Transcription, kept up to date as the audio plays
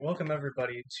Welcome,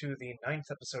 everybody, to the ninth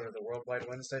episode of the Worldwide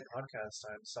Wednesday podcast.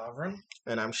 I'm Sovereign,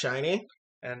 And I'm Shiny.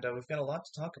 and we've got a lot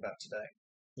to talk about today.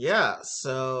 Yeah,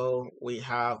 so we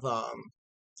have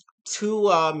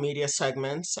two media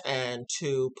segments and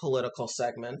two political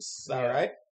segments. Is that Yeah,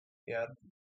 right? yeah,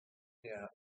 yeah.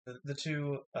 The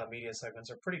two media segments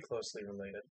are pretty closely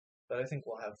related, but I think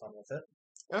we'll have fun with it.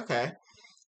 Okay.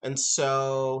 And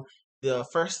so the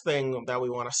first thing that we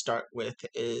want to start with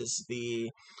is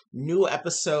the new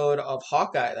episode of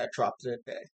Hawkeye that dropped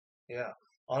today. Yeah,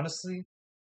 honestly,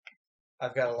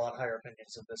 I've got a lot higher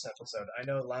opinions of this episode. I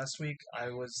know last week I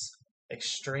was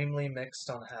extremely mixed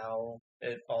on how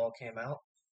it all came out,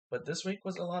 but this week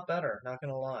was a lot better, not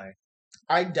gonna lie.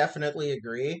 I definitely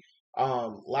agree.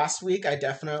 Last week I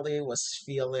definitely was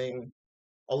feeling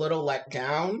a little let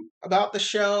down about the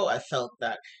show. I felt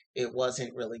that it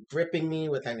wasn't really gripping me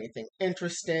with anything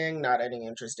interesting, not any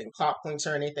interesting plot points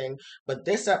or anything. But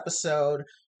this episode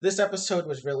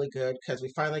was really good because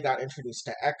we finally got introduced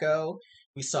to Echo.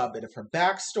 We saw a bit of her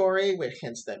backstory with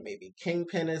hints that maybe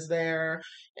Kingpin is there.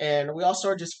 And we also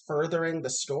are just furthering the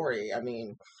story. I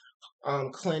mean,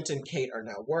 Clint and Kate are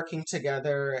now working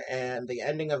together, and the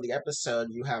ending of the episode,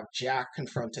 you have Jack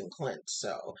confronting Clint.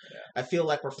 So Yeah. I feel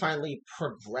like we're finally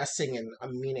progressing in a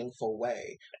meaningful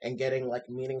way and getting like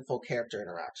meaningful character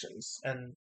interactions.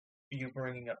 And you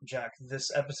bringing up Jack, this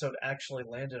episode actually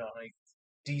landed on a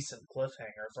decent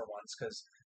cliffhanger for once, because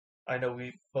I know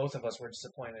we both of us were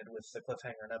disappointed with the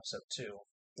cliffhanger in episode 2.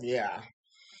 Yeah.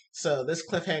 So this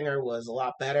cliffhanger was a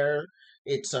lot better.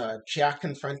 It's Jack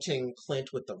confronting Clint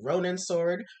with the Ronin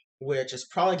sword, which is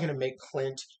probably going to make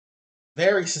Clint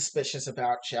very suspicious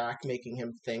about Jack, making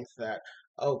him think that,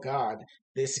 oh God,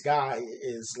 this guy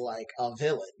is like a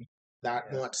villain that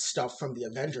Yeah. wants stuff from the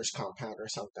Avengers compound or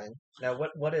something. Now,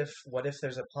 what if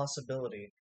there's a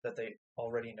possibility that they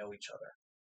already know each other?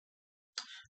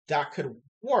 That could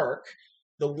work.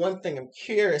 The one thing I'm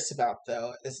curious about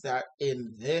though is that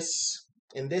in this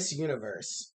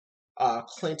universe,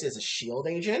 Clint is a shield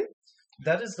agent.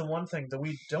 That is the one thing that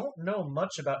we don't know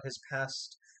much about his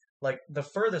past. Like, the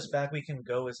furthest back we can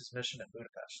go is his mission in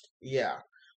Budapest. Yeah.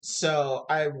 So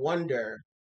I wonder,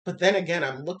 but then again,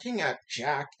 I'm looking at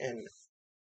Jack and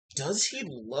does he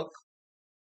look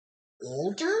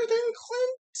older than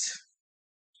Clint?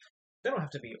 They don't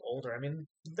have to be older. I mean,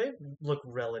 they look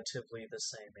relatively the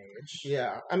same age.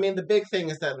 Yeah, I mean the big thing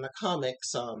is that in the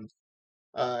comics,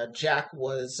 Jack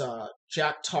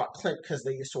taught Clint because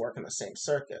they used to work in the same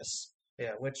circus.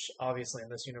 Yeah, which obviously in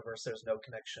this universe there's no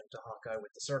connection to Hawkeye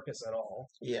with the circus at all.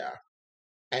 Yeah,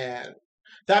 and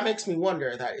that makes me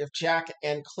wonder that if Jack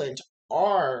and Clint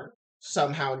are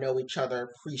somehow know each other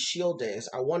pre-Shield days,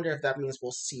 I wonder if that means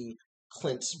we'll see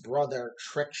Clint's brother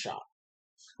Trickshot,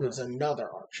 who's another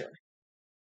archer.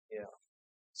 Yeah.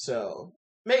 So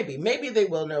maybe they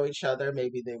will know each other,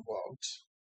 maybe they won't.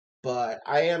 But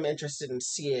I am interested in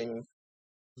seeing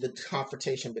the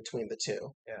confrontation between the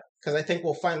two. Yeah. Because I think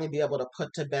we'll finally be able to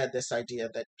put to bed this idea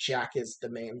that Jack is the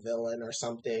main villain or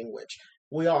something, which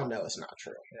we all know is not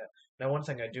true. Yeah. Now, one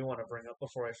thing I do want to bring up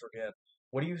before I forget: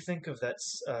 what do you think of that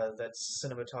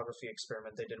cinematography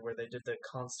experiment they did, where they did the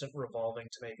constant revolving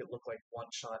to make it look like one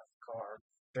shot car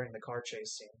during the car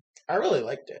chase scene? I really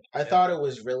liked it. I Yeah. thought it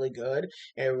was really good.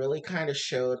 It really kind of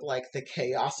showed like the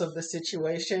chaos of the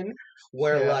situation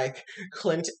where Yeah. like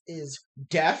Clint is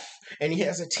deaf and he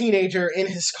has a teenager in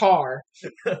his car.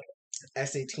 I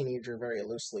say teenager very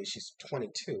loosely. She's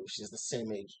 22. She's the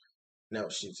same age. No,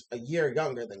 she's a year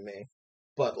younger than me.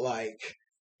 But like,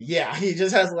 yeah, he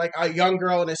just has like a young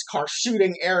girl in his car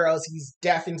shooting arrows. He's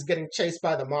deaf and he's getting chased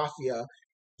by the mafia.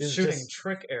 It's Shooting just,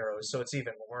 trick arrows, so it's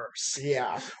even worse.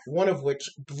 yeah, one of which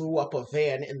blew up a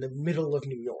van in the middle of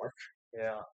New York.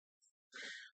 Yeah.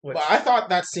 Which, But I thought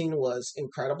that scene was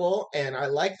incredible, and I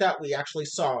like that we actually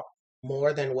saw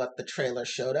more than what the trailer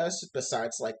showed us,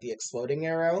 besides like the exploding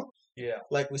arrow. yeah.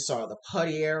 Like we saw the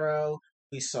putty arrow,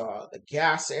 we saw the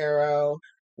gas arrow,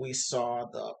 we saw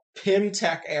the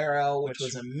Pimtech arrow, which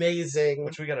was amazing.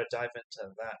 Which we got to dive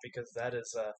into that, because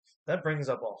that brings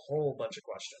up a whole bunch of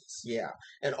questions. Yeah,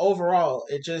 and overall,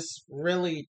 it just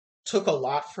really took a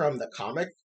lot from the comic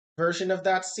version of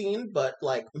that scene, but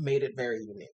like made it very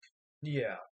unique.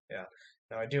 Yeah, yeah.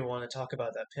 Now I do want to talk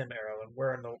about that Pym arrow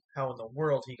and how in the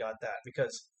world he got that,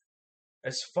 because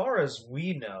as far as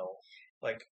we know,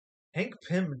 like, Hank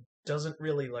Pym doesn't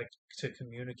really like to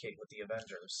communicate with the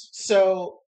Avengers.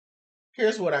 So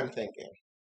here's what I'm thinking.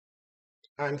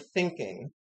 I'm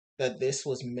thinking that this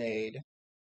was made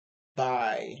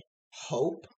by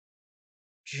Hope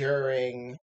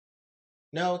during.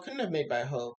 No, it couldn't have been made by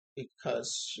Hope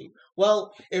because she.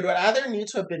 Well, it would either need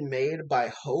to have been made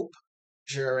by Hope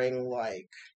during like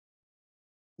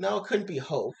no, it couldn't be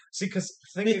Hope See,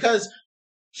 because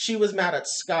she was mad at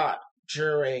Scott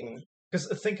during. because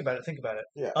think about it. Think about it.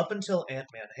 Yeah, Up until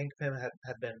Ant-Man, Hank Pym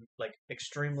had been like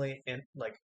extremely and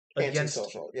like against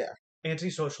antisocial. Yeah,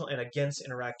 antisocial and against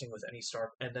interacting with any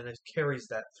Stark, and then it carries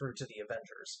that through to the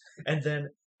Avengers. And then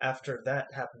after that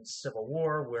happens Civil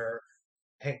War, where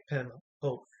Hank Pym,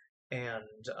 Hope, and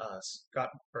Scott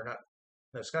or not.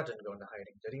 No, Scott didn't go into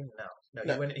hiding, did he? No, no, he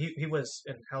no, went. He was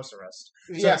in house arrest.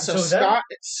 yeah. So So so that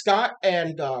Scott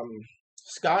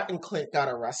and Clint got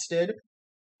arrested,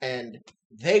 and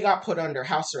they got put under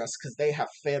house arrest because they have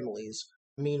families.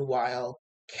 Meanwhile,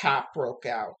 Cap broke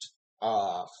out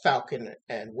Falcon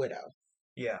and Widow.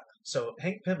 yeah. So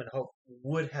Hank Pym and Hope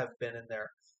would have been in there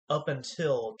up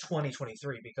until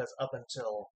 2023 because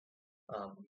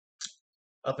um,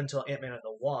 up until Ant-Man and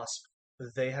the Wasp,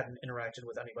 they hadn't interacted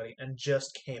with anybody and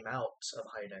just came out of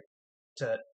hiding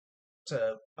to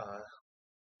to uh,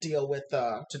 Deal with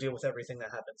to deal with everything that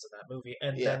happens in that movie,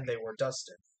 and yeah, then they were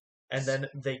dusted, and then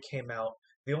they came out.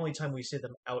 The only time we see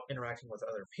them out interacting with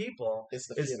other people is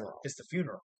the funeral. is the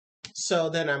funeral. So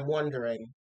then I'm wondering,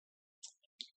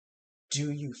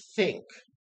 do you think?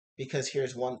 Because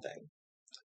here's one thing.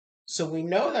 So we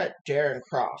know that Darren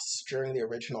Cross during the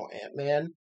original Ant-Man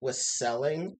was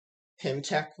selling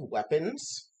Pymtech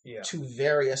weapons Yeah, to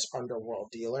various underworld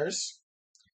dealers.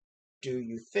 Do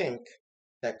you think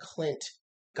that Clint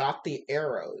got the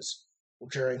arrows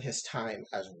during his time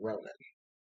as Ronin?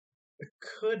 it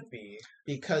could be.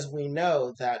 Because we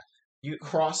know that You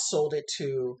Cross sold it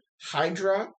to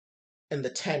Hydra and the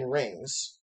Ten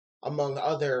Rings, among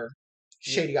other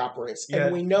shady operators. yeah,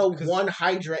 And we know because one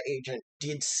Hydra agent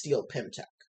did steal Pymtech.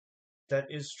 that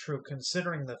is true,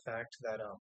 considering the fact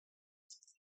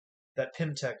that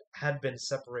Pymtech had been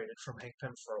separated from Hank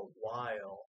Pym for a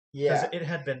while, because Yeah, it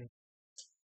had been.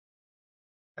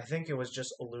 I think it was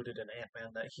just alluded in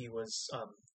Ant-Man that he was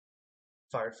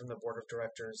fired from the board of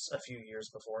directors a few years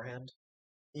beforehand.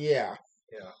 yeah.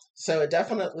 Yeah, So it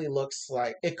definitely looks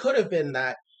like it could have been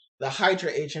that the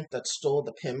Hydra agent that stole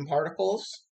the Pym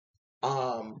particles,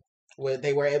 um, where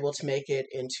they were able to make it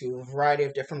into a variety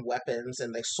of different weapons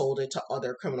and they sold it to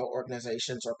other criminal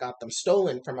organizations or got them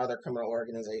stolen from other criminal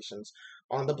organizations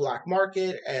on the black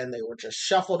market, and they were just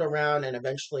shuffled around, and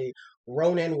eventually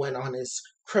Ronin went on his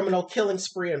criminal killing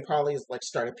spree and probably like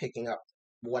started picking up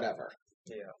whatever.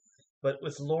 yeah. But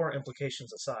with lore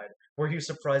implications aside, were you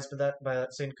surprised by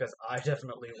that scene? Because I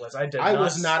definitely was. I did I not,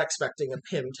 was not expecting a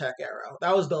Pym Tech arrow.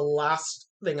 That was the last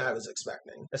thing I was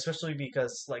expecting. especially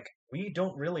because like we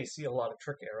don't really see a lot of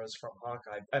trick arrows from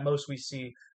Hawkeye. At most, we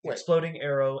see the Wait, exploding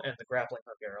arrow and the grappling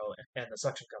hook arrow and the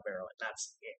suction cup arrow, and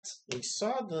that's it. we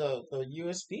saw the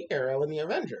USB arrow in the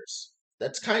Avengers.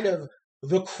 That's kind of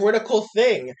the critical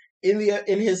thing in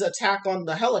his attack on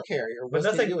the helicarrier But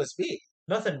was the USB.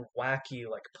 nothing wacky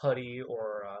like putty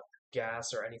or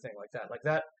gas or anything like that. Like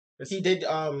that is He did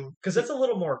because that's a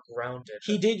little more grounded.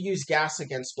 he did use gas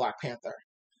against Black Panther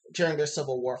during their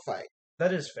Civil War fight.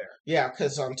 That is fair. Yeah,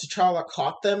 because T'Challa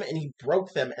caught them and he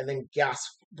broke them, and then gas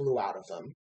blew out of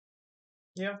them.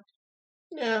 Yeah,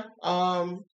 Yeah.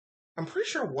 I'm pretty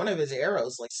sure one of his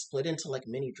arrows like split into like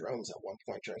mini drones at one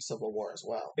point during Civil War as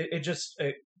well.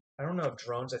 I don't know if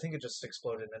drones. I think it just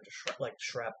exploded into like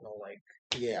shrapnel. Like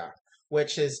Yeah,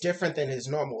 which is different than his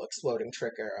normal exploding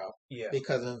trick arrow yeah,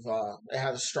 because of it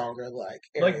has a stronger like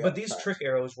like area but these effect. trick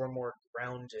arrows were more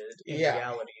grounded in Yeah,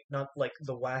 reality, not like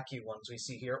the wacky ones we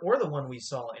see here or the one we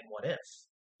saw in What If,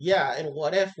 yeah. And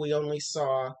what if we only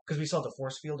saw because we saw the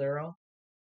force field arrow.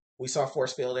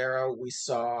 force field arrow, we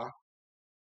saw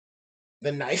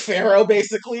the knife arrow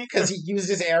basically because he used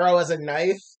his arrow as a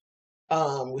knife.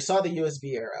 We saw the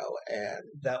USB arrow,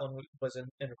 That one was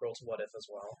integral to What If as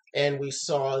well. and we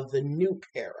saw the nuke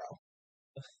arrow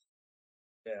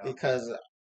Yeah, because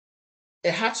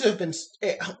it had to have been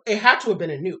it had to have been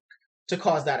a nuke to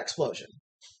cause that explosion.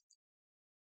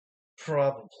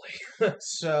 probably.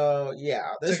 So yeah,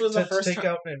 this was the To first take time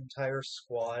out an entire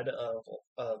squad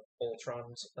of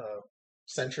Ultron's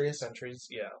centuries. sentries.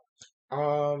 Yeah,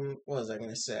 What was I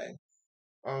gonna say?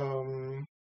 Um,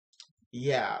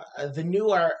 yeah, the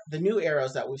new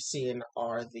arrows that we've seen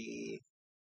are the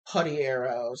putty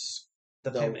arrows,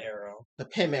 the Pym the arrow. the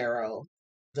Pym arrow,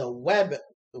 the web.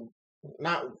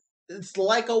 Not it's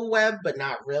like a web, but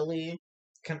not really.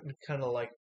 Kind of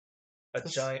like a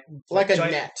It's giant, like a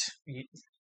giant. net.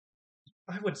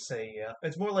 I would say yeah.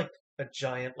 It's more like a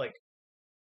giant, like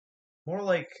more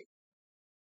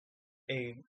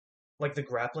a like the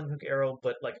grappling hook arrow,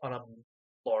 but like on a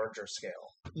larger scale.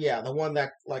 Yeah, the one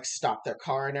that like stopped their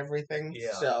car and everything.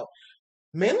 Yeah. So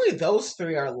Mainly those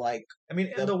three are like I mean,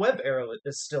 and the the web arrow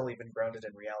is still even grounded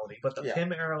in reality, but the yeah,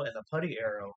 Pym arrow and the putty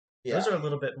arrow, those yeah. are a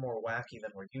little bit more wacky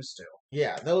than we're used to.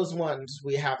 Yeah, those ones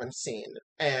we haven't seen.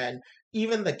 And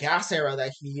even the gas arrow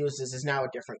that he uses is now a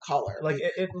different color. Like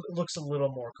it looks a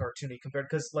little more cartoony compared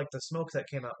because like the smoke that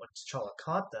came out when T'Challa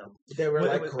caught them, They were it,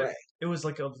 like it, gray. it was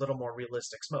like a little more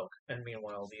realistic smoke, and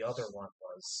meanwhile the other one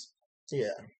was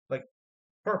Yeah, like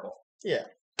purple. yeah.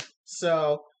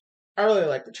 So I really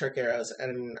like the trick arrows,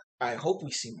 and I hope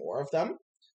we see more of them.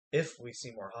 If we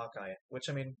see more Hawkeye, which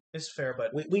I mean is fair,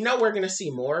 but We know we're going to see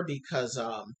more because,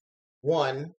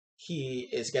 one, he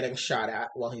is getting shot at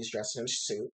while he's dressed in a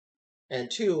suit. And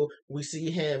two, we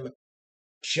see him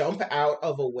jump out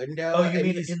of a window oh, you and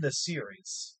mean he's in the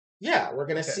series? yeah, we're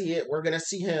gonna Okay, see it. We're gonna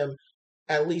see him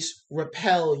at least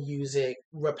repel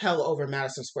over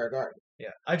Madison Square Garden. yeah.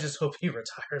 I just hope he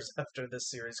retires after this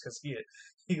series because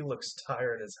he looks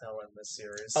tired as hell in this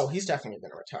Oh, series. he's definitely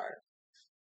gonna retire.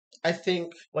 I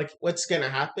think Like what's gonna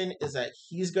happen is that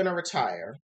he's gonna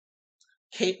retire.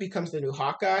 Kate becomes the new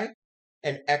Hawkeye,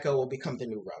 and Echo will become the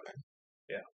new Roman.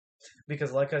 yeah,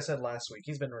 because like I said last week,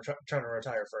 he's been trying to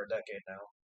retire for a decade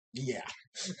Yeah.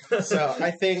 now. So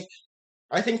I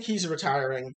think he's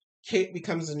retiring. Kate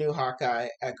becomes the new Hawkeye.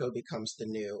 Echo becomes the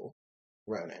new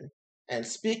Ronin. And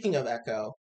speaking of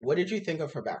Echo, what did you think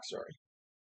of her backstory?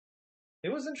 It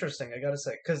was interesting, I gotta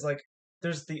say, because like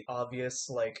there's the obvious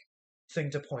like thing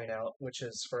to point out, which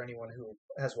is for anyone who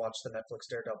has watched the Netflix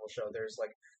Daredevil show, there's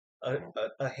like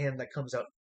a hand that comes out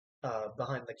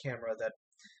behind the camera that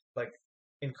like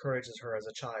encourages her as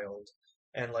a child,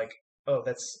 and like oh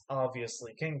that's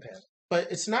obviously Kingpin.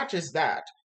 But it's not just that.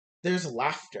 There's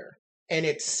laughter, and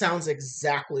it sounds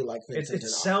exactly like It Vincent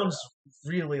D'Onofrio. sounds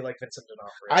really like Vincent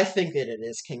I D'Onofrio. think that it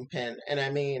is Kingpin, and I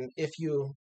mean if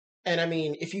you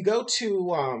go to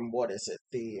what is it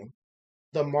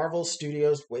the Marvel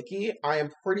Studios wiki, I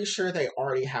am pretty sure they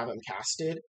already have him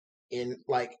casted in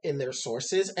their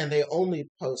sources, and they only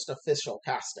post official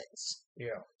castings.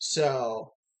 Yeah,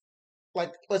 So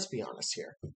like let's be honest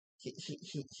here,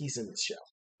 he's in this show.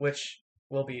 which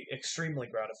will be extremely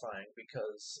gratifying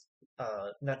because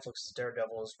Netflix's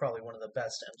Daredevil is probably one of the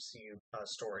best MCU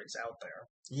stories out there.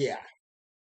 Yeah.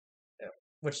 Yeah.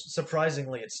 Which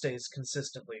surprisingly it stays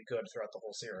consistently good throughout the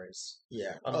whole series.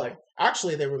 Yeah. Unlike Oh,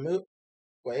 actually, they removed.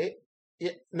 Wait.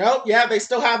 Yeah, no. Yeah, they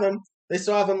still have him. They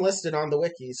still have him listed on the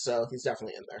wiki, so he's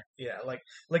definitely in there. yeah, like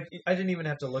I didn't even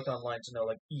have to look online to know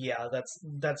like yeah that's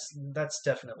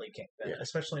definitely Kingpin, Yeah.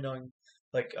 especially knowing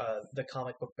like the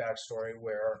comic book backstory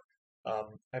where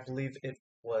I believe it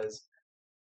was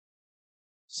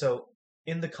so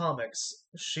in the comics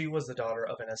she was the daughter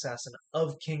of an assassin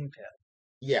of Kingpin.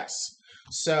 Yes.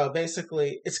 So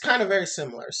basically, it's kind of very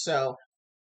similar. So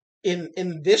in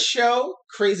this show,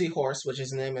 Crazy Horse, which is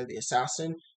the name of the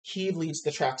assassin, he leads the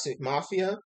Tracksuit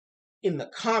Mafia. In the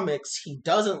comics, he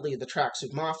doesn't lead the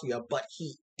Tracksuit Mafia, but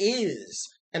he is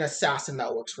an assassin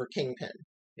that works for Kingpin.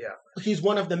 Yeah. He's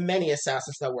one of the many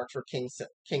assassins that work for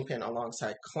Kingpin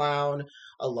alongside Clown,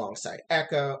 alongside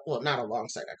Echo. Well, not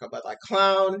alongside Echo, but like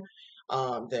Clown.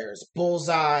 There's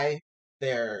Bullseye.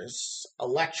 There's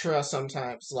Elektra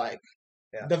sometimes. Like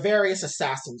Yeah. the various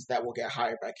assassins that will get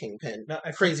hired by Kingpin. No,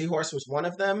 Crazy Horse was one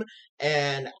of them,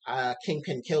 and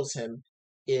Kingpin kills him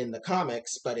in the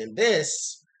comics. But in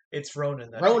this, it's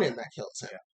Ronin Ronin that kills him,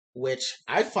 yeah. which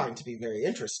I find to be very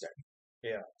interesting.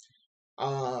 Yeah.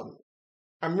 Um,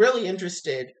 I'm really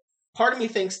interested. Part of me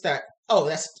thinks that, oh,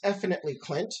 that's definitely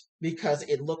Clint because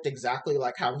it looked exactly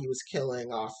like how he was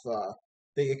killing off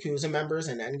the Yakuza members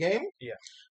in Endgame. Yeah.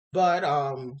 But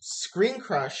Screen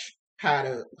Crush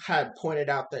had pointed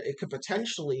out that it could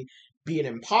potentially be an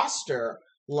imposter,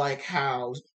 like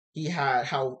how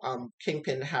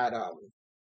Kingpin had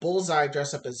Bullseye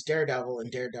dress up as Daredevil in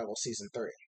Daredevil season 3.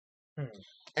 Hmm.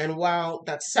 And while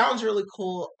that sounds really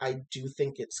cool, I do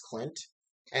think it's Clint.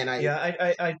 And Yeah,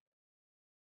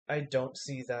 I don't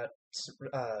see that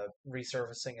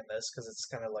resurfacing in this because it's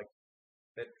kind of like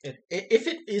it. if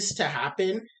it is to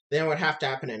happen, then it would have to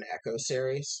happen in Echo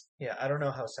series. Yeah, I don't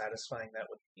know how satisfying that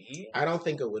would be. I don't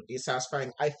think it would be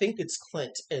satisfying. I think it's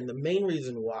Clint, and the main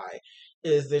reason why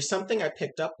is there's something I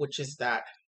picked up, which is that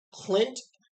Clint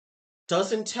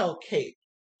doesn't tell Kate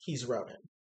he's Ronin.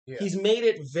 Yeah. He's made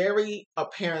it very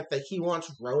apparent that he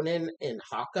wants Ronin and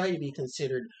Hawkeye to be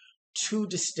considered two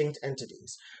distinct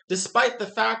entities, despite the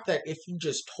fact that if he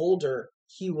just told her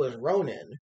he was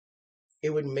Ronin, it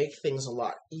would make things a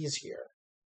lot easier.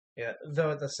 Yeah,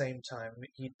 though at the same time,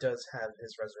 he does have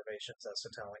his reservations as to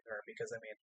telling her because, I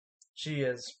mean, she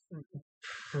is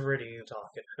pretty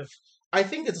talkative. I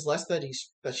think it's less that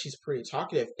she's pretty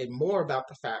talkative and more about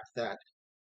the fact that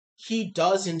he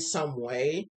does in some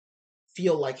way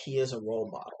feel like he is a role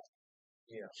model.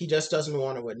 Yeah. He just doesn't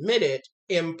want to admit it,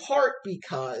 in part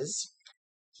because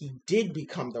he did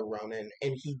become the Ronin,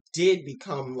 and he did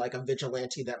become like a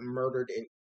vigilante that murdered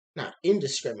not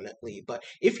indiscriminately, but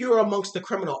if you were amongst the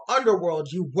criminal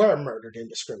underworld, you were murdered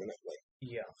indiscriminately.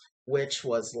 Yeah. Which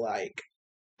was like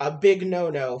a big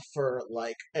no-no for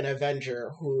like an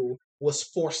Avenger who was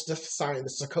forced to sign the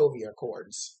Sokovia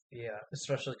Accords. Yeah,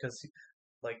 especially because,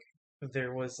 like,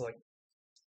 there was, like...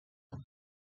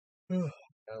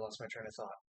 I lost my train of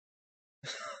thought.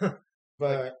 Like,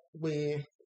 But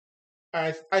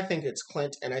I think it's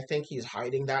Clint, and I think he's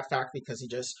hiding that fact because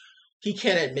he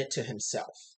can't admit to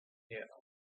himself. yeah,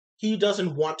 He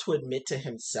doesn't want to admit to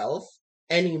himself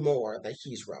anymore that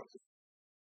he's Roman.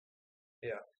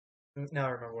 yeah. Now I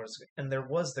remember what it's... And there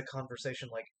was the conversation,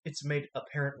 like, it's made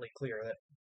apparently clear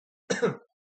that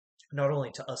not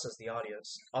only to us as the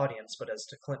audience, but as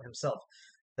to Clint himself,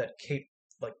 that Kate,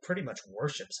 like, pretty much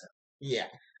worships him. Yeah.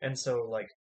 And so, like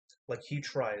he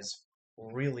tries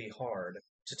really hard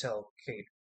to tell Kate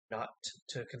not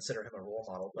to consider him a role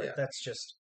model, but Yeah. that's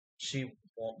just... She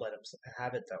won't let him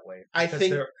have it that way. I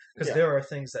think There are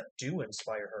things that do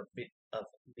inspire her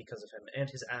because of him and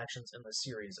his actions in the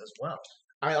series as well.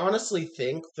 I honestly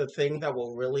think the thing that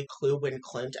will really clue in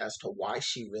Clint as to why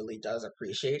she really does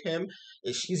appreciate him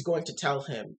is she's going to tell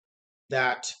him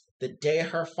that the day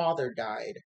her father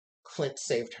died, Clint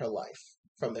saved her life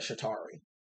from the Shatari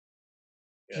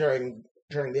during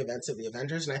the events of the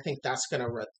Avengers, and I think that's gonna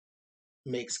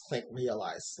makes Clint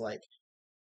realize, like,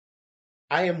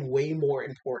 I am way more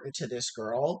important to this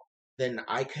girl than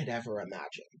I could ever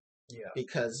imagine. Yeah.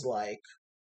 Because, like,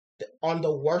 on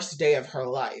the worst day of her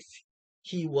life,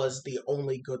 he was the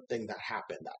only good thing that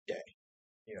happened that day.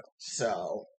 Yeah.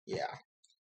 So, yeah.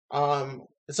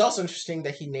 It's also interesting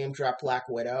that he name dropped Black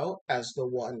Widow as the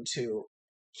one to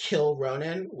kill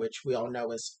Ronan, which we all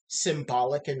know is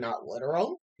symbolic and not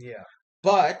literal. Yeah.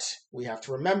 But we have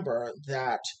to remember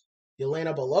that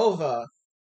Yelena Belova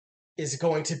is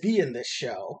going to be in this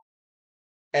show.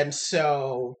 And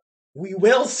so we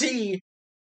will see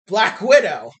Black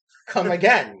Widow come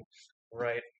again.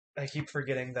 Right. I keep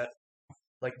forgetting that,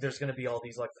 like, there's going to be all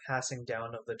these, like, passing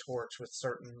down of the torch with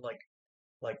certain, like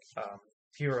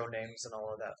hero names and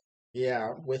all of that.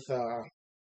 Yeah, with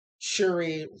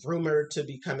Shuri rumored to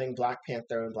becoming Black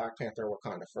Panther and Black Panther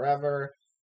Wakanda Forever,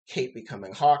 Kate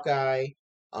becoming Hawkeye,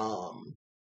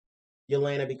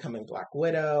 Yelena becoming Black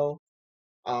Widow,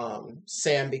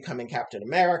 Sam becoming Captain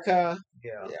America.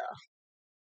 Yeah.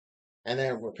 And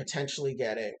then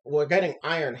we're getting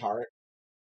Ironheart,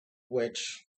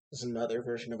 which is another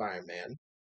version of Iron Man.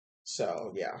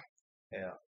 So yeah.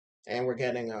 Yeah. And we're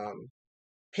getting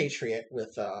Patriot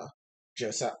with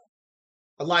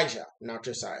Elijah, not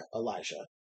Josiah, Elijah.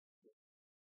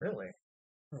 Really?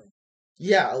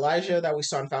 Yeah, Elijah that we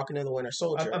saw in Falcon and the Winter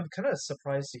Soldier. I'm kind of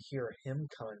surprised to hear him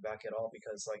coming back at all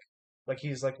because, like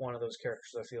he's like one of those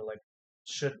characters I feel like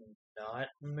should not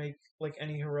make like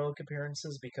any heroic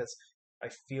appearances because I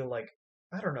feel like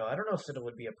I don't know if it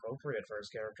would be appropriate for his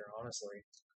character, honestly.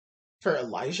 For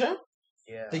Elijah?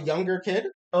 Yeah. The younger kid?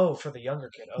 Oh, for the younger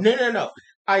kid. Okay. No.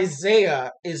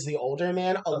 Isaiah is the older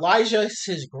man. Elijah is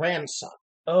his grandson.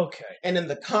 Okay. And in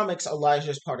the comics,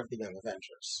 Elijah is part of the Young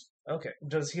Avengers. Okay.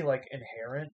 Does he like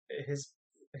inherit his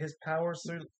powers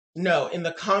through? No, in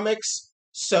the comics,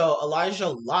 so Elijah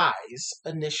lies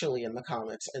initially in the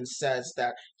comics and says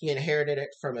that he inherited it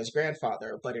from his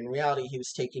grandfather, but in reality he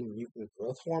was taking mutant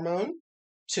growth hormone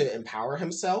to empower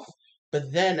himself.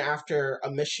 But then after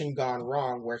a mission gone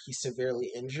wrong where he's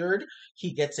severely injured,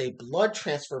 he gets a blood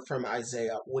transfer from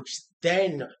Isaiah, which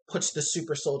then puts the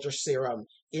super soldier serum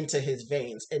into his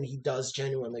veins, and he does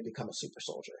genuinely become a super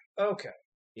soldier. Okay.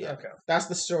 Yeah. Okay. That's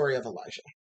the story of Elijah.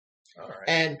 All right.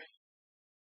 And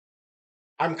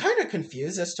I'm kind of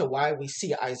confused as to why we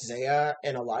see Isaiah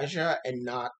and Elijah and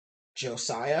not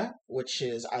Josiah, which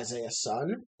is Isaiah's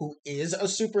son, who is a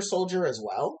super soldier as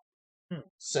well.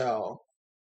 So,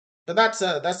 but that's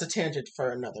a tangent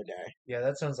for another day. Yeah,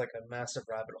 that sounds like a massive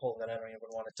rabbit hole that I don't even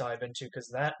want to dive into because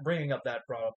that bringing up that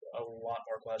brought up a lot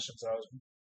more questions that I was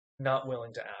not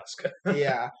willing to ask.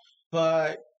 Yeah,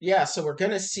 but yeah, so we're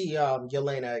gonna see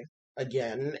Yelena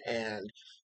again, and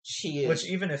she is. Which,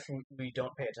 even if we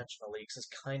don't pay attention to leaks, is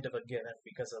kind of a given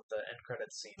because of the end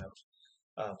credits scene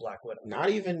of Black Widow. Not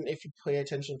even if you pay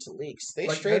attention to leaks. They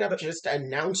Like, straight up just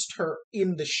announced her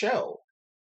in the show.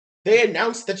 They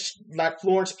announced that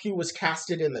Florence Pugh was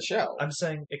casted in the show. I'm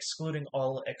saying excluding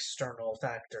all external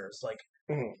factors, like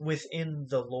within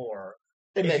the lore.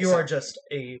 If you are just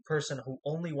a person who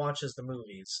only watches the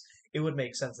movies it would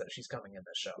make sense that she's coming in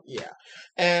this show. Yeah.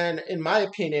 And in my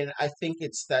opinion, I think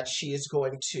it's that she is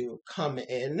going to come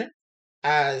in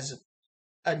as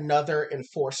another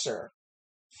enforcer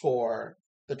for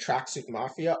the Tracksuit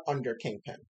Mafia under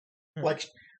Kingpin. Like,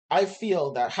 I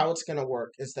feel that how it's going to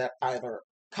work is that either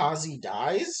Kazi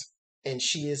dies and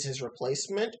she is his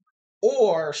replacement,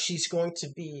 or she's going to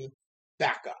be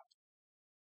backup.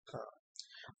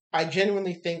 I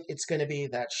genuinely think it's going to be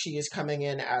that she is coming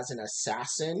in as an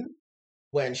assassin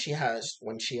when she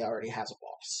already has a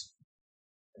boss.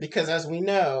 Because as we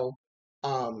know,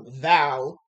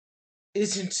 Val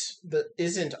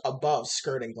isn't above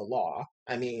skirting the law.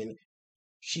 I mean,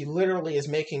 she literally is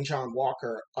making John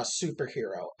Walker a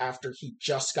superhero after he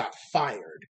just got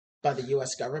fired by the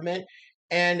US government,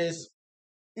 and is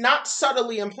not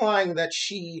subtly implying that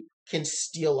she can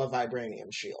steal a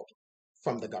vibranium shield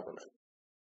from the government.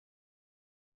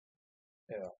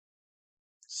 Yeah.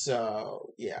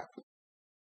 So, yeah.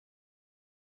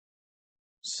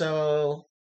 So,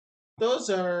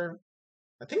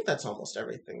 I think that's almost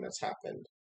everything that's happened.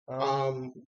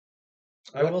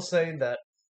 I will say that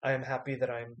I am happy that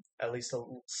I'm at least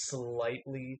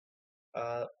slightly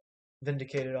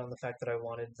vindicated on the fact that I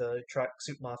wanted the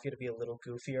Tracksuit Mafia to be a little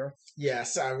goofier.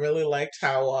 Yes, I really liked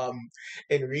how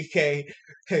Enrique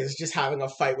is just having a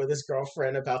fight with his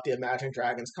girlfriend about the Imagine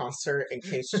Dragons concert, and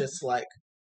Kate's just like,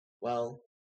 well,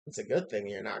 it's a good thing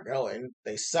you're not going.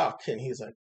 They suck. And he's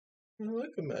like, I like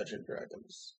Imagine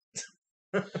Dragons.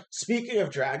 Speaking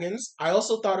of dragons, I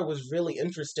also thought it was really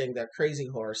interesting that Crazy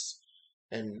Horse,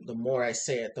 and the more I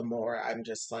say it, the more I'm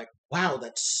just like, wow,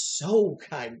 that's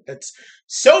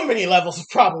so many levels of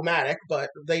problematic, but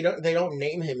they don't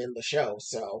name him in the show,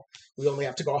 so we only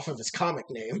have to go off of his comic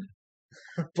name.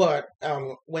 But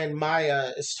when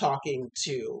Maya is talking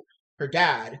to her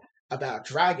dad about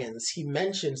dragons, he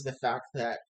mentions the fact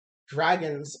that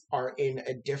dragons are in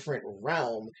a different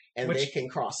realm and they can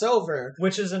cross over.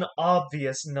 Which is an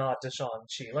obvious nod to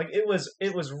Shang-Chi. Like, it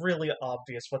was really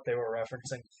obvious what they were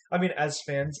referencing. I mean, as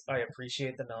fans, I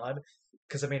appreciate the nod,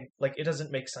 because, I mean, like, it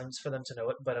doesn't make sense for them to know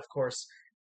it, but of course,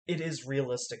 it is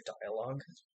realistic dialogue.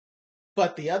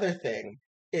 But the other thing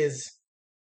is,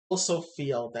 I also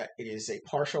feel that it is a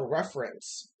partial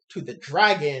reference to the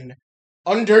dragon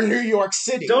under New York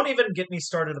City. Don't even get me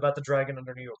started about the dragon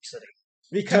under New York City.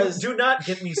 Because do not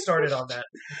get me started on that.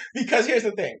 Because here's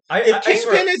the thing. If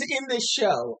Kingpin is in this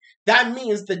show, that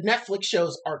means the Netflix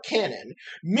shows are canon,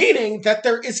 meaning that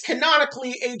there is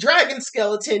canonically a dragon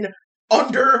skeleton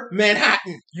under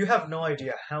Manhattan. You have no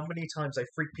idea how many times I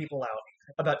freak people out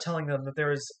about telling them that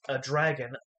there is a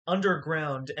dragon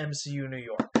underground MCU New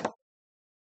York.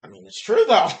 I mean, it's true,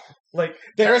 though. Like,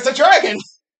 there is a dragon!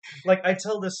 Like, I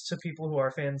tell this to people who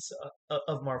are fans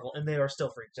of Marvel, and they are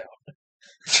still freaked out.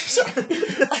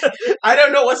 I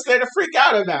don't know what's there to freak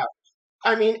out about.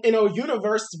 I mean, in a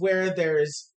universe where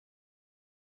there's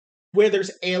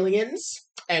aliens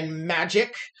and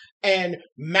magic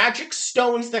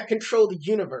stones that control the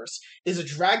universe, is a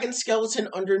dragon skeleton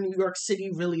under New York City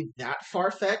really that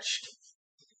far-fetched?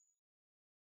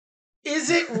 Is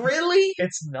it really?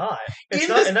 It's not. It's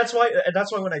not, and that's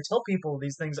why when I tell people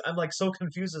these things, I'm like so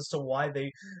confused as to why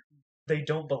they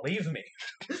don't believe me.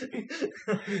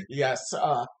 Yes.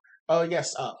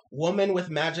 Woman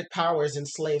with magic powers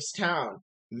enslaves town.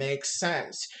 Makes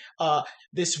sense.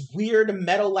 This weird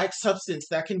metal-like substance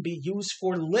that can be used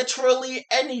for literally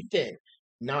anything.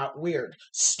 Not weird.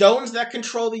 Stones that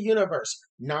control the universe.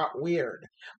 Not weird.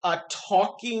 A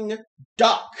talking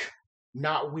duck.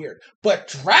 Not weird. But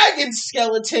dragon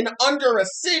skeleton under a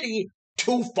city,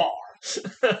 too far.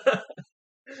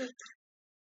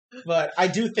 But I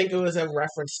do think it was a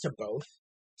reference to both.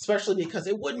 Especially because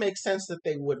it would make sense that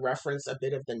they would reference a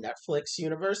bit of the Netflix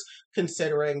universe,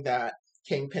 considering that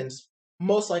Kingpin's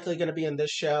most likely going to be in this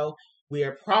show. We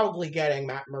are probably getting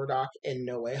Matt Murdock in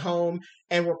No Way Home,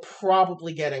 and we're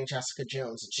probably getting Jessica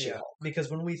Jones in She-Hulk. Yeah,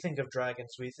 because when we think of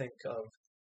dragons, we think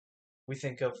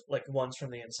of like ones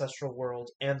from the ancestral world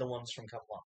and the ones from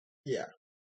Kunlun. Yeah.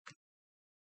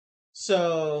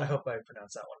 So I hope I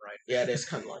pronounced that one right. Yeah, it is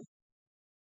Kunlun.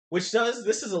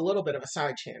 This is a little bit of a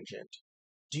side tangent.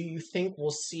 Do you think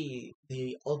we'll see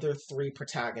the other three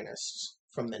protagonists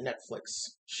from the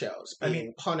Netflix shows?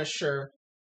 Punisher,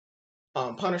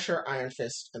 Iron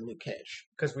Fist, and Luke Cage.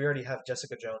 Because we already have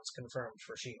Jessica Jones confirmed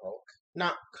for She-Hulk.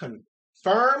 Not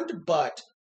confirmed, but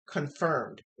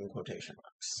confirmed in quotation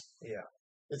marks. Yeah.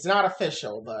 It's not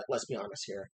official, but let's be honest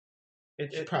here.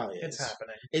 She probably It's is.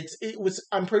 happening.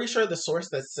 I'm pretty sure the source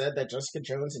that said that Jessica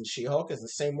Jones and She-Hulk is the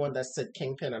same one that said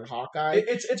Kingpin and Hawkeye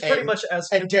It's pretty much as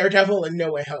and Daredevil and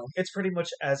No Way Home. it's pretty much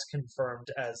as confirmed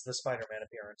as the Spider-Man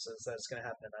appearances that it's going to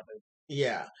happen in that movie.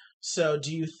 Yeah. So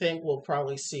do you think we'll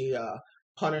probably see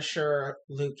Punisher,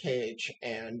 Luke Cage,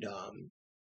 and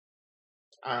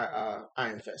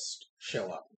Iron Fist show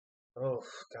up? Oh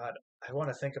God, I want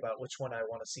to think about which one I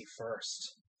want to see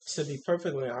first. To be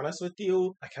perfectly honest with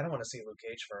you, I kind of want to see Luke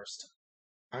Cage first.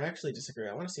 I actually disagree.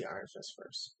 I want to see Iron Fist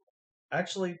first.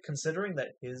 Actually, considering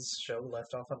that his show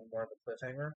left off on more of a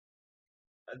cliffhanger,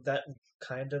 that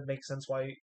kind of makes sense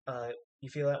why you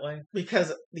feel that way.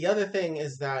 Because the other thing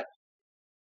is that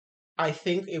I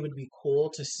think it would be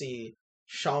cool to see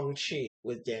Shang-Chi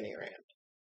with Danny Rand.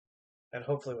 And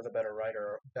hopefully with a better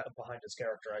writer behind his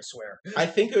character, I swear. I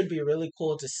think it would be really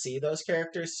cool to see those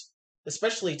characters,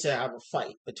 especially to have a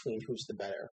fight between who's the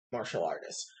better martial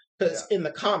artist. Because in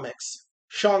the comics,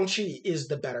 Shang-Chi is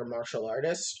the better martial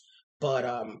artist, but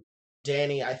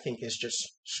Danny, I think, is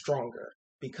just stronger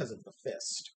because of the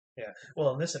fist. Yeah.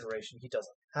 Well, in this iteration, he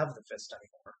doesn't have the fist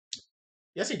anymore.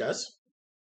 Yes, he does.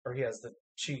 Or he has the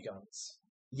chi guns.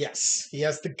 Yes, he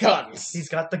has the guns. He's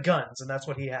got the guns, and that's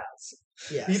what he has.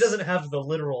 Yes. He doesn't have the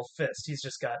literal fist. He's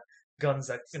just got guns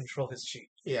that control his chi.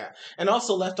 Yeah, and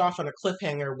also left off on a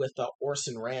cliffhanger with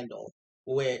Orson Randall,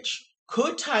 which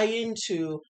could tie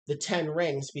into the Ten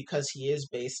Rings because he is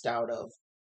based out of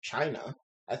China.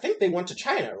 I think they went to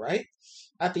China, right?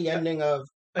 At the ending of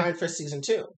Iron Fist Season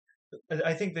 2.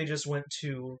 I think they just went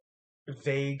to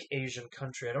vague Asian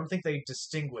country. I don't think they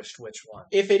distinguished which one.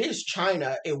 If it is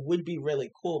China, it would be really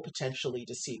cool potentially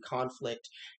to see conflict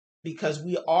because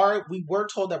we were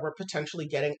told that we're potentially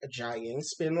getting a Jiaying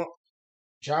spin-off.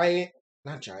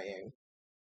 Not Jiaying.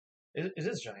 It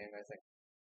is Jiaying, I think.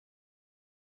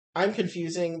 I'm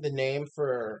confusing the name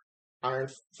for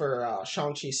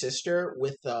Shang-Chi's sister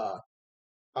with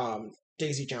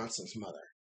Daisy Johnson's mother.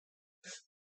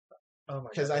 Oh my god.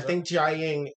 Because I think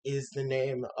Jiaying is the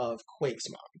name of Quake's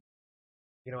mom.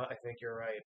 You know what? I think you're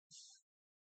right.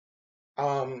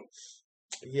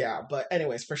 Yeah, but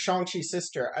anyways, for Shang-Chi's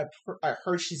sister, I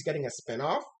heard she's getting a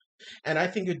spin-off, and I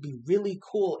think it'd be really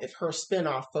cool if her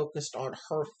spin-off focused on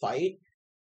her fight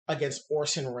against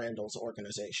Orson Randall's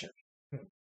organization.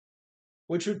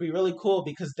 Which would be really cool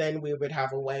because then we would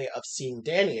have a way of seeing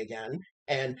Danny again,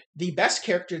 and the best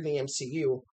character in the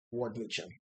MCU, Ward Meacham.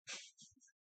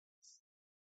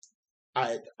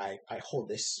 I hold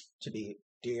this to be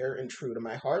dear and true to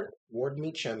my heart. Ward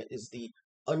Meacham is the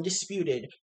undisputed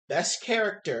best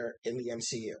character in the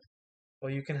MCU.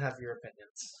 Well, you can have your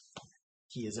opinions.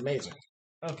 He is amazing.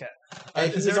 Okay.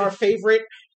 He's our favorite.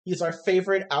 He's our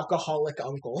favorite alcoholic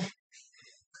uncle.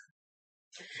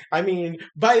 I mean,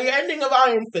 by the ending of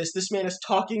Iron Fist, this man is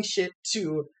talking shit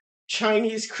to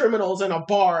Chinese criminals in a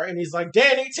bar, and he's like,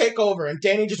 Danny, take over. And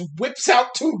Danny just whips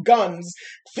out 2 guns,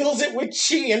 fills it with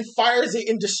chi, and fires it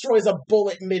and destroys a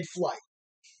bullet mid-flight.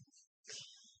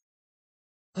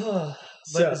 But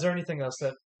is there anything else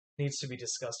that needs to be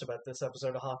discussed about this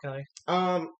episode of Hawkeye?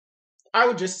 I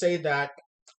would just say that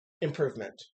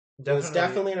improvement. It was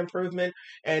definitely an improvement,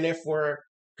 and if we're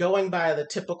going by the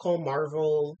typical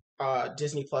Marvel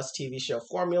Disney Plus TV show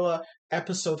formula,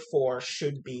 episode 4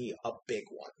 should be a big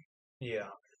one. Yeah.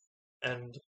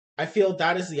 And I feel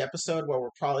that is the episode where we're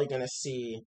probably going to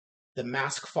see the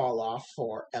mask fall off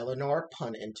for Eleanor,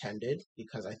 pun intended,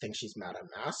 because I think she's Madame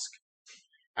Mask.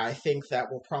 I think that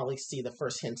we'll probably see the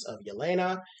first hints of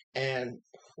Yelena, and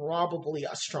probably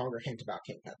a stronger hint about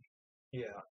Kingpin.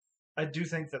 Yeah. I do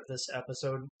think that this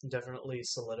episode definitely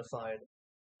solidified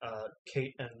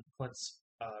Kate and Clint's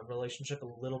relationship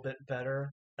a little bit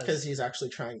better. Because he's actually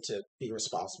trying to be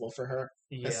responsible for her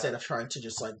instead of trying to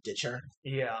just ditch her.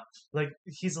 Yeah, like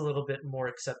he's a little bit more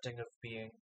accepting of being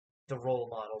the role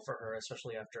model for her,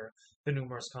 especially after the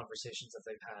numerous conversations that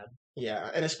they've had.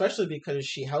 Yeah, and especially because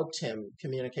she helped him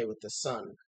communicate with the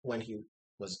son when he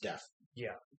was deaf.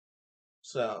 Yeah.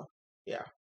 So, yeah.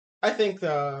 I think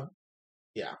I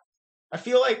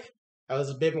feel like I was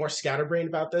a bit more scatterbrained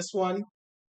about this one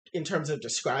in terms of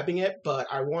describing it, but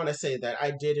I want to say that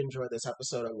I did enjoy this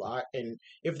episode a lot, and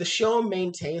if the show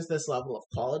maintains this level of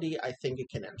quality, I think it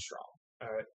can end strong.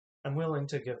 All right. I'm willing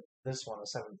to give this one a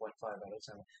 7.5 out of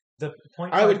 10. The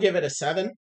 0.5, I would give it a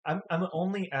 7. I'm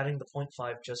only adding the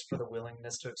 0.5 just for the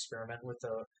willingness to experiment with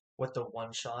the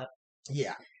one shot.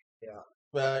 Yeah. Yeah.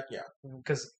 But, yeah.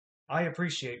 Because I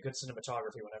appreciate good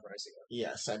cinematography whenever I see it.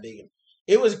 Yes, I mean,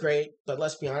 it was great, but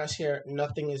let's be honest here,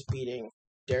 nothing is beating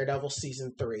Daredevil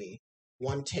Season 3,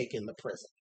 one take in the prison.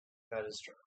 That is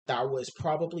true. that was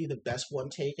probably the best one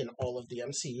take in all of the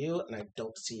MCU, and I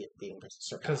don't see it being Because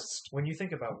surpassed. when you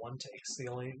think about one takes, the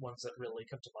only ones that really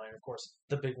come to mind, of course,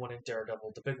 the big one in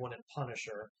Daredevil, the big one in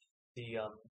Punisher, the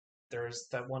there's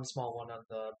that one small one on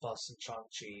the bus in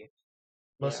Shang-Chi, Yeah,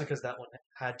 mostly because that one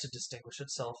had to distinguish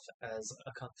itself as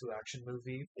a kung fu action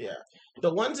movie. yeah.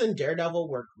 The ones in Daredevil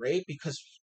were great because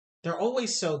they're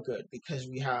always so good because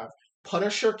we have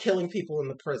Punisher killing people in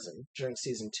the prison during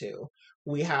season 2.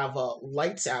 We have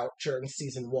Lights Out during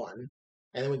season 1,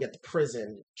 and then we get the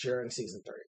prison during season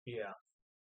 3. Yeah,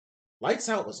 Lights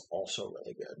Out was also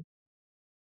really good.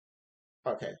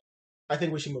 Okay, I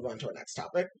think we should move on to our next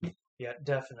topic. yeah,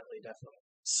 definitely, definitely.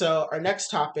 So, our next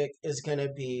topic is going to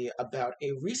be about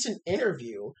a recent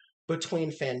interview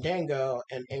between Fandango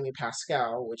and Amy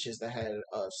Pascal, which is the head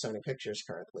of Sony Pictures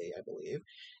currently, I believe.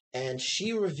 And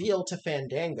she revealed to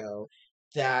Fandango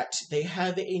that they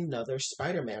have another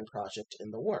Spider Man project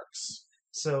in the works.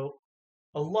 So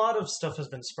a lot of stuff has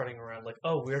been spreading around, like,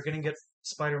 oh, we're going to get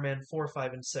Spider-Man 4,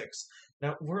 5, and 6.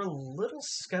 Now, we're a little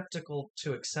skeptical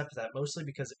to accept that, mostly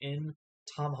because in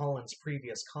Tom Holland's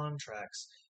previous contracts,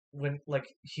 when, like,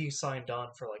 he signed on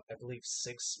for, like, I believe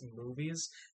 6 movies,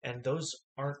 and those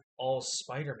aren't all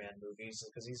Spider-Man movies,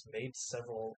 because he's made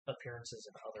several appearances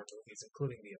in other movies,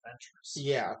 including the Avengers.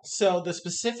 Yeah, so the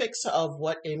specifics of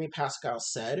what Amy Pascal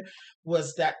said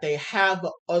was that they have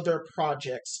other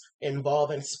projects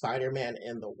involving Spider Man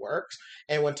in the works.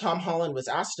 And when Tom Holland was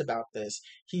asked about this,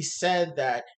 he said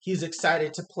that he's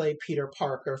excited to play Peter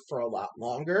Parker for a lot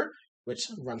longer,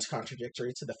 which runs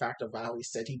contradictory to the fact of how he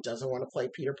said he doesn't want to play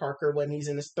Peter Parker when he's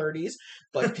in his 30s.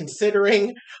 But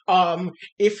considering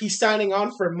if he's signing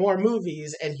on for more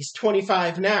movies and he's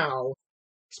 25 now,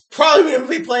 he's probably going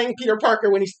to be playing Peter Parker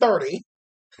when he's 30.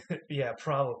 Yeah,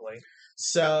 probably.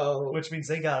 So, Which means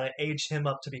they gotta age him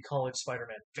up to be College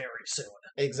Spider-Man very soon.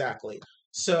 exactly.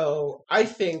 So, I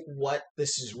think what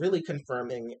this is really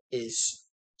confirming is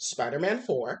Spider Man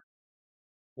 4,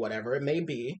 whatever it may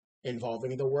be,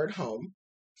 involving the word home.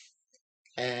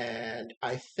 And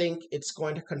I think it's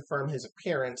going to confirm his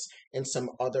appearance in some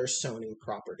other Sony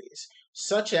properties,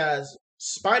 such as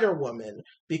Spider Woman,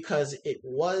 because it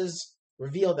was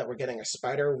revealed that we're getting a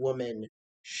Spider Woman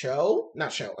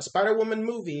a Spider Woman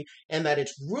movie, and that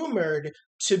it's rumored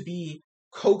to be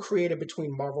co created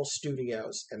between Marvel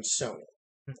Studios and Sony,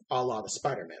 a la the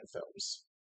Spider Man films.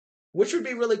 Which would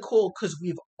be really cool because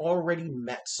we've already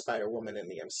met Spider Woman in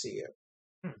the MCU.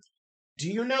 Hmm. Do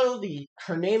you know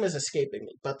her name is escaping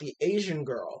me, but the Asian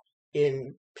girl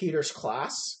in Peter's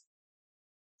class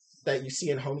that you see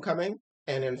in Homecoming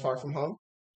and in Far From Home?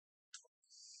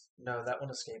 No, that one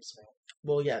escapes me.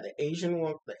 Well, yeah, the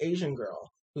Asian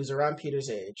girl who's around Peter's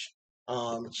age,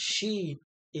 she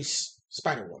is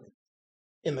Spider Woman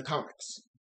in the comics,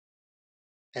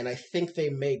 and I think they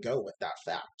may go with that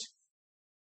fact.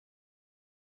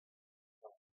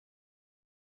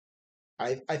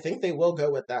 I think they will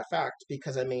go with that fact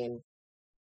because I mean,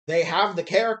 they have the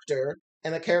character,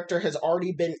 and the character has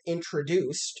already been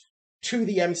introduced to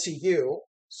the MCU,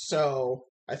 so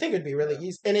I think it'd be really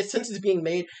easy. And since it's being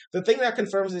made, the thing that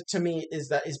confirms it to me is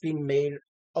that it's being made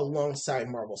alongside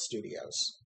Marvel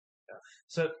Studios. Yeah.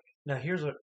 So now here's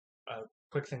a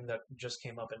quick thing that just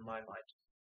came up in my mind.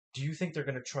 Do you think they're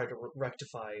going to try to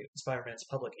rectify Spider-Man's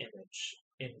public image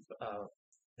in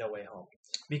No Way Home?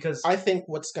 Because I think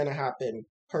what's going to happen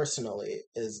personally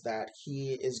is that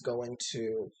the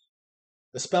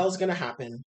spell's going to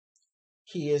happen.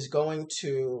 He is going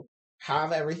to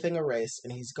have everything erased,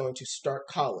 and he's going to start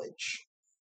college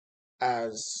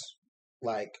as,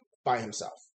 like, by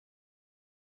himself.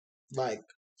 Like,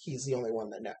 he's the only one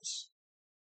that knows.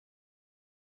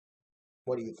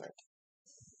 What do you think?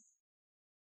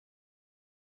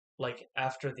 like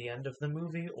after the end of the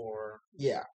movie, or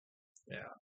Yeah.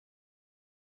 yeah,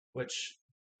 which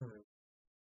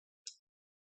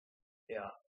yeah,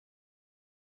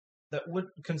 that would,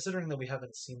 considering that we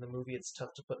haven't seen the movie, it's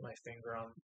tough to put my finger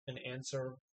on an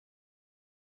answer,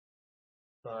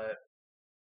 but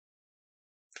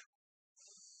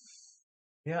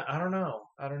yeah, I don't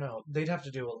know. They'd have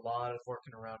to do a lot of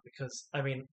working around because, I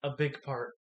mean, a big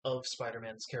part of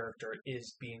Spider-Man's character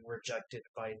is being rejected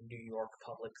by New York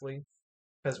publicly.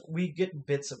 Because we get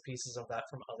bits and pieces of that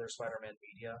from other Spider-Man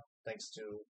media, thanks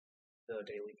to the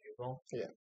Daily Bugle.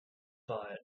 Yeah.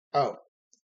 But Oh,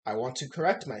 I want to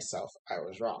correct myself. I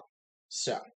was wrong.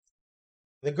 So,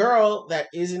 the girl that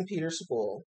is in Peter's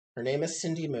school, her name is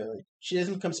Cindy Moon. She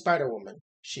doesn't become Spider-Woman.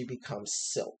 She becomes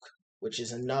Silk, which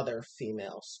is another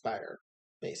female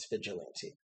spider-based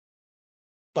vigilante.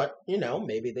 But,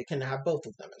 maybe they can have both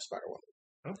of them in Spider-Woman.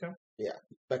 okay. Yeah,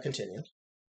 but continue.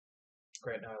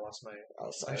 Great, now I lost my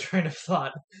outside. train of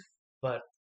thought. But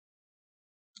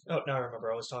now I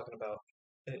remember. I was talking about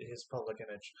his public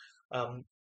image.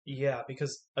 Yeah,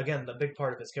 because again, the big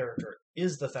part of his character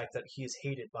is the fact that he is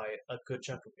hated by a good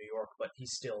chunk of New York, but he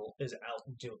still is out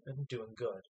and doing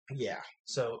good. Yeah.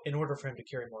 So, in order for him to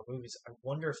carry more movies, I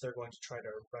wonder if they're going to try to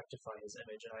rectify his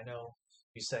image. And I know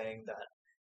you're saying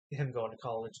that him going to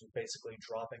college and basically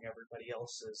dropping everybody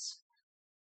else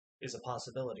is a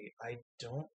possibility. I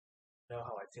don't know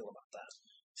how I feel about that.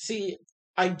 See,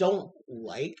 I don't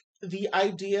like the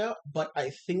idea, but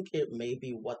I think it may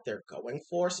be what they're going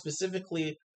for,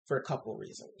 specifically for a couple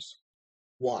reasons.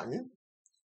 One,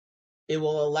 it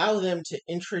will allow them to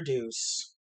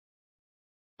introduce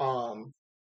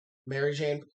Mary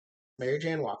Jane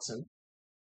Watson,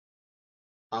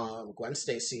 Gwen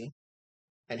Stacy,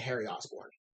 and Harry Osborn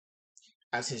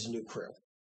as his new crew.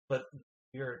 But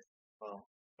well,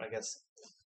 I guess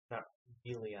not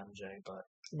really MJ, but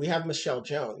we have Michelle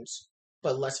Jones,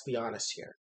 but let's be honest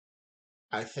here.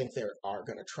 I think they are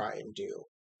going to try and do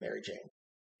Mary Jane.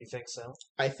 You think so?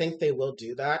 I think they will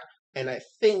do that, and I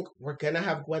think we're going to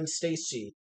have Gwen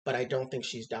Stacy, but I don't think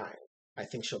she's dying. I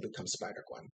think she'll become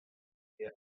Spider-Gwen.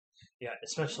 Yeah,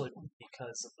 especially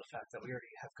because of the fact that we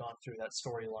already have gone through that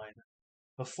storyline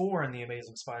before in The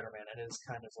Amazing Spider-Man. It is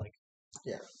kind of like,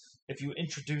 yeah, if you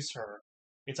introduce her,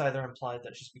 it's either implied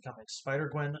that she's becoming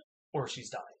Spider-Gwen or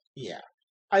she's dying. Yeah.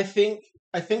 I think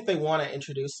they want to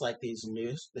introduce like this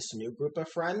new group of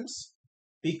friends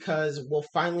because we'll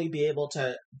finally be able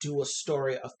to do a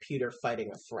story of Peter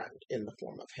fighting a friend in the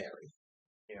form of Harry.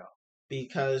 Yeah.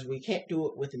 Because we can't do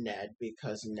it with Ned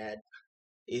because Ned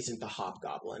isn't the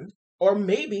Hobgoblin. Or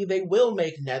maybe they will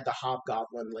make Ned the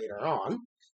Hobgoblin later on.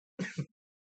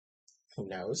 Who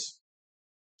knows?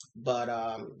 But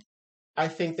I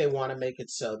think they want to make it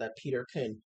so that Peter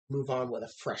can move on with a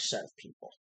fresh set of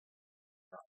people.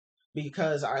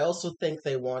 Because I also think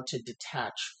they want to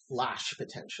detach Flash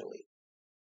potentially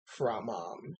from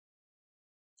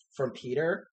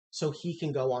Peter so he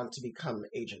can go on to become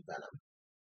Agent Venom.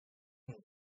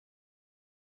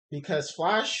 Because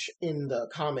Flash in the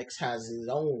comics has his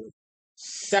own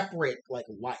separate like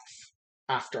life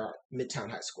after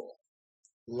Midtown High School.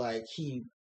 Like he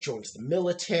joins the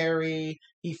military,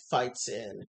 he fights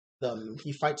during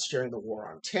the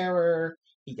War on Terror,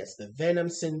 he gets the Venom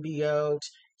symbiote,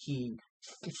 he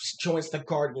joins the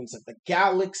Guardians of the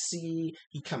Galaxy,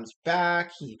 he comes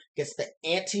back, he gets the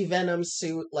anti-Venom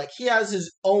suit. Like he has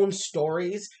his own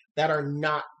stories that are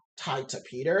not tied to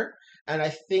Peter, and I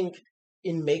think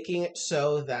in making it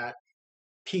so that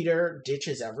Peter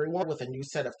ditches everyone with a new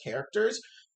set of characters,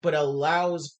 but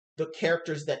allows the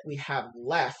characters that we have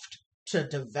left to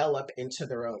develop into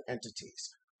their own entities.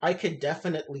 I could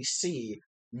definitely see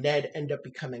Ned end up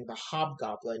becoming the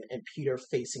Hobgoblin and Peter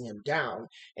facing him down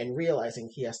and realizing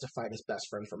he has to fight his best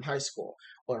friend from high school.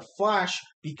 Or Flash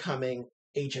becoming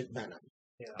Agent Venom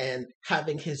and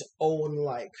having his own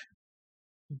like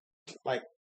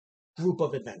group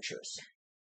of adventures.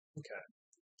 Okay.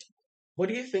 What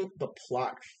do you think the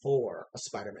plot for a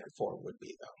Spider-Man 4 would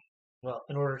be, though? Well,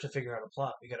 in order to figure out a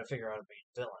plot, we got to figure out a main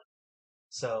villain.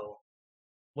 So,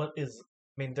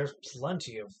 there's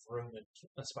plenty of room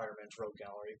in Spider-Man's rogue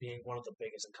gallery, being one of the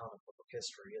biggest in comic book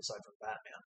history, aside from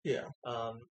Batman. Yeah.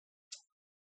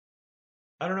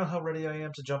 I don't know how ready I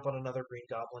am to jump on another Green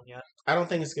Goblin yet. I don't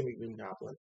think it's going to be Green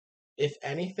Goblin. If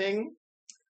anything,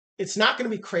 it's not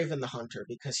going to be Kraven the Hunter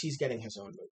because he's getting his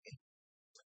own movie.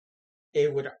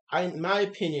 In my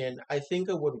opinion, I think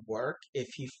it would work if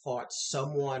he fought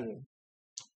someone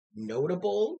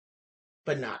notable,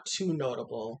 but not too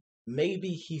notable. Maybe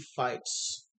he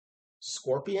fights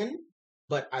Scorpion,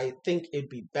 but I think it'd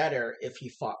be better if he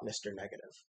fought Mr.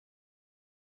 Negative.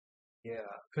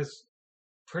 Yeah, because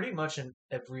pretty much in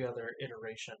every other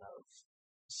iteration of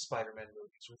Spider-Man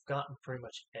movies, we've gotten pretty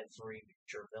much every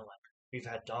major villain. We've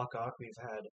had Doc Ock, we've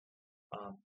had,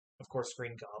 of course,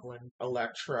 Green Goblin,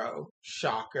 Electro,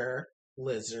 Shocker,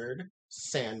 Lizard,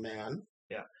 Sandman.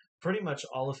 Yeah, pretty much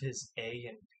all of his A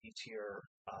and B tier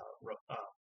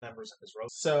members of his rogue.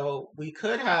 So we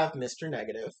could have Mr.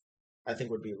 Negative. I think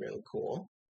would be really cool.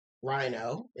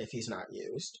 Rhino, if he's not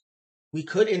used. We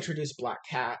could introduce Black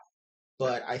Cat,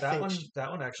 but that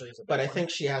one actually is a big But one. I think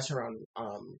she has her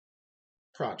own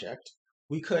project.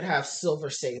 We could have Silver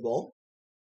Sable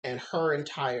and her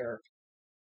entire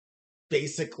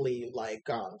basically like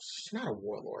she's not a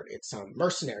warlord, it's a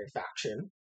mercenary faction.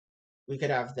 We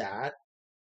could have that.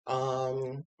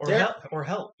 Or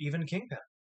hell, even Kingpin.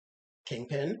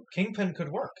 Kingpin could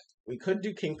work. We could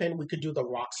do Kingpin. We could do the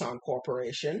Roxxon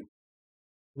Corporation.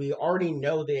 We already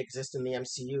know they exist in the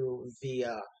MCU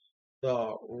via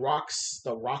the rock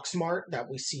smart that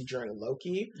we see during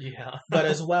Loki, Yeah. but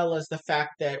as well as the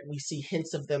fact that we see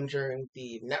hints of them during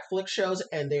the Netflix shows,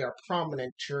 and they are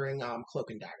prominent during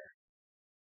Cloak and Dagger.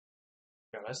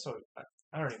 God,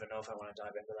 I don't even know if I want to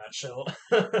dive into that show.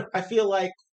 I feel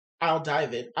like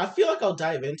I feel like I'll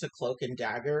dive into Cloak and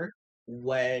Dagger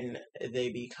when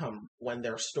when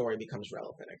their story becomes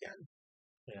relevant again.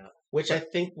 Yeah. Which I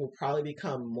think will probably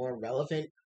become more relevant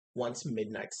once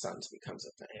Midnight Suns becomes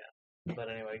a thing. Yeah. But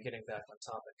anyway, getting back on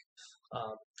topic.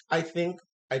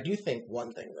 I do think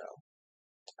one thing though.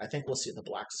 I think we'll see the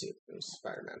black suit in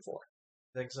Spider-Man 4.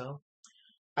 Think so?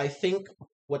 I think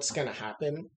what's going to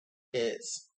happen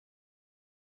is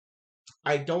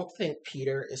I don't think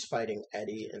Peter is fighting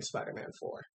Eddie in Spider-Man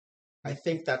 4. I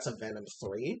think that's a Venom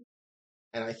 3.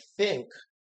 And I think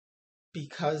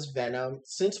because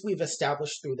since we've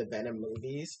established through the Venom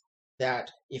movies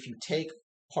that if you take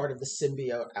part of the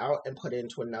symbiote out and put it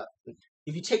into another,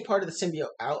 if you take part of the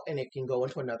symbiote out and it can go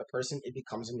into another person, it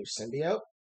becomes a new symbiote.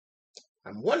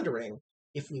 I'm wondering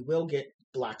if we will get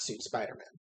Black Suit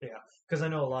Spider-Man. Yeah, because I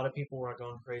know a lot of people were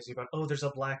going crazy about, oh, there's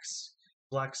a black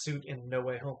suit in No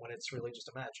Way Home when it's really just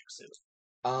a magic suit.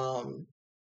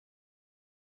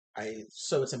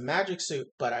 So it's a magic suit,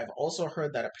 but I've also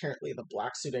heard that apparently the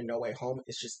black suit in No Way Home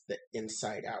is just the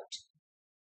inside out.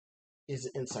 Is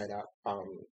inside out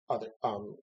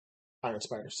Iron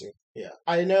Spider suit. Yeah.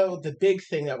 I know the big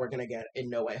thing that we're gonna get in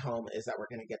No Way Home is that we're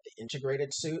gonna get the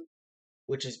integrated suit,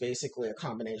 which is basically a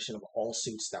combination of all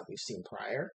suits that we've seen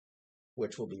prior,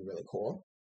 which will be really cool.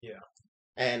 Yeah.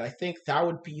 And I think that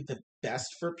would be the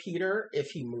best for Peter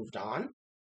if he moved on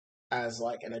as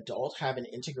like an adult, have an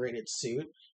integrated suit,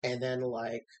 and then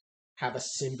like have a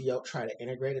symbiote try to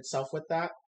integrate itself with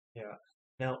that. Yeah.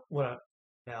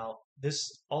 Now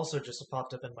this also just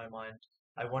popped up in my mind.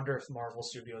 I wonder if Marvel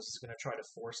Studios is going to try to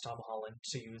force Tom Holland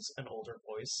to use an older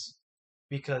voice,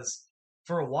 because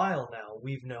for a while now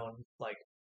we've known like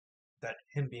that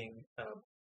him being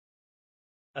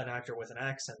an actor with an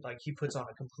accent, like he puts on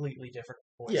a completely different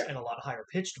voice and a lot higher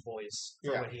pitched voice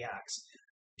for when he acts.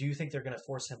 Do you think they're going to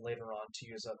force him later on to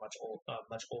use a much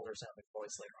older sounding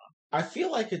voice later on? I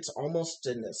feel like it's almost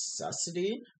a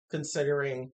necessity,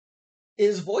 considering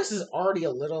his voice is already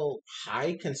a little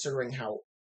high, considering how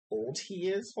old he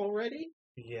is already.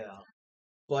 Yeah,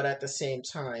 but at the same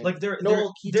time, like there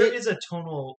is a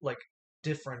tonal like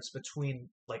difference between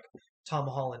like Tom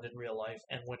Holland in real life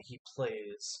and when he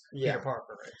plays Peter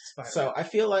Parker. So I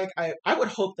feel like I would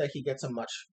hope that he gets a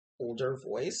much older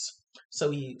voice,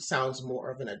 so he sounds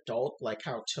more of an adult, like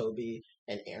how Toby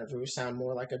and Andrew sound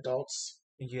more like adults.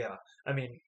 Yeah, I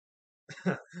mean,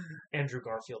 Andrew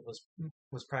Garfield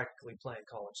was practically playing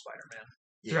college Spider-Man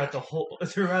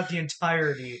throughout the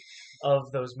entirety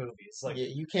of those movies. Like,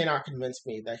 you cannot convince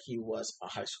me that he was a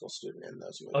high school student in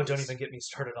those movies. Oh, don't even get me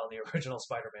started on the original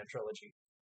Spider-Man trilogy.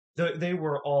 They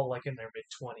were all like in their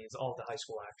mid-20s, all the high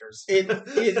school actors.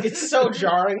 It's so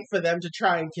jarring for them to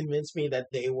try and convince me that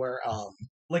they were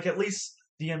like at least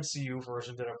the MCU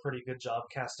version did a pretty good job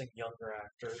casting younger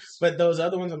actors. But those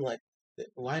other ones, I'm like,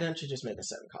 why don't you just make a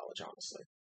set in college? Honestly,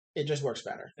 it just works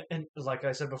better. And like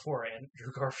I said before,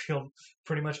 Andrew Garfield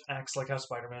pretty much acts like how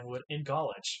Spider-Man would in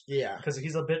college. Yeah, because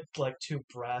he's a bit like too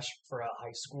brash for a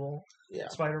high school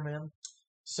Spider-Man.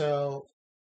 So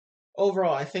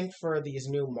overall, I think for these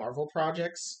new Marvel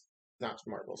projects, not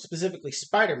Marvel, specifically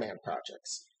Spider-Man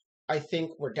projects, I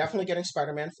think we're definitely getting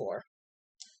Spider-Man 4.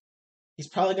 He's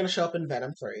probably going to show up in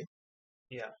Venom 3.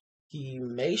 Yeah. He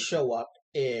may show up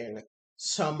in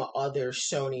some other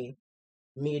Sony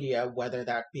media, whether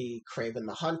that be Kraven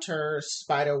the Hunter,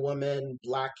 Spider-Woman,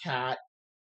 Black Cat,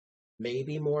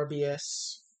 maybe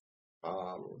Morbius.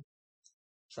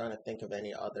 Trying to think of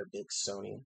any other big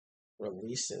Sony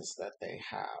releases that they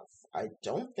have. I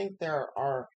don't think there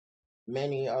are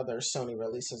many other Sony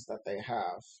releases that they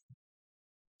have.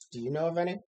 Do you know of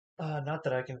any? Not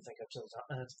that I can think of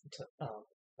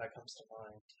that comes to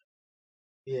mind.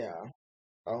 Yeah.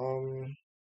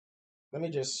 Let me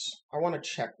just. I want to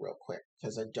check real quick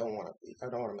because I don't want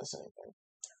to miss anything.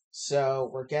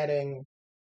 So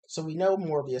we know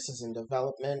Morbius is in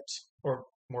development, or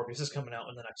Morbius is coming out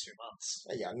in the next few months.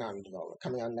 Yeah, not in development.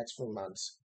 Coming out in the next few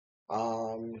months.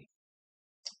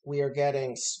 We are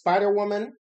getting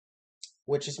Spider-Woman,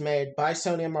 which is made by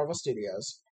Sony and Marvel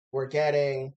Studios. We're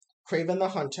getting Kraven the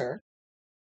Hunter.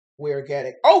 We are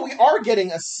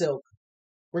getting a Silk.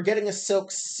 We're getting a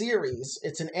Silk series.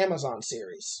 It's an Amazon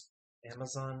series.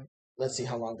 Amazon? Let's see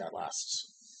how long that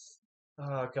lasts.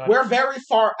 Oh, God. We're very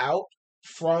far out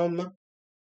from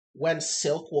when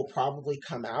Silk will probably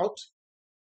come out,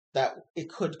 that it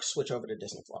could switch over to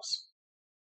Disney Plus.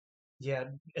 Yeah,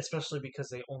 especially because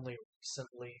they only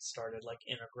recently started like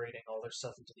integrating all their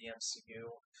stuff into the MCU.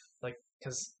 Like,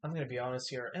 because I'm gonna be honest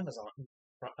here, Amazon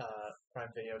Prime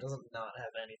Video doesn't not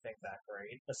have anything that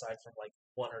great aside from like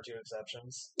one or two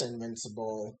exceptions.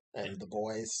 Invincible and The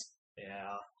Boys.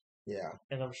 Yeah, Yeah.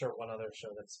 and I'm sure one other show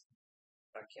that's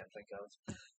I can't think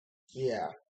of. Yeah.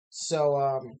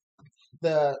 So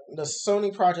the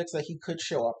Sony projects that he could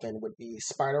show up in would be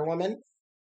Spider Woman,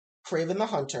 Craven the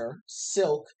Hunter,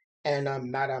 Silk, and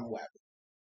Madame Web.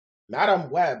 Madame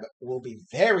Web will be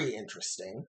very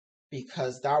interesting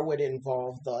because that would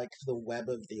involve the web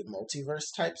of the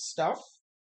multiverse type stuff,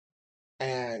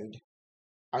 and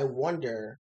I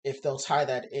wonder if they'll tie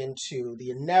that into the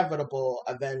inevitable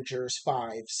Avengers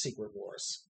 5 Secret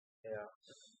Wars. Yeah.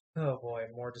 Oh boy,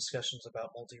 more discussions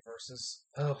about multiverses.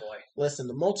 Oh boy. Listen,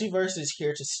 the multiverse is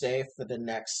here to stay for the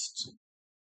next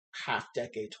half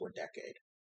decade to a decade.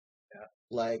 Yeah.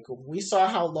 Like, we saw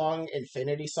how long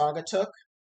Infinity Saga took.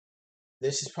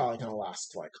 This is probably going to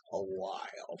last, like, a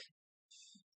while.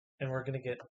 And we're gonna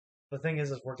get. The thing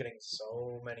is we're getting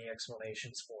so many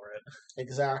explanations for it.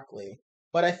 Exactly.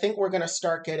 But I think we're going to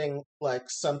start getting, like,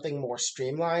 something more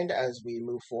streamlined as we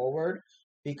move forward,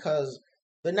 because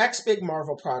the next big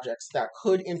Marvel projects that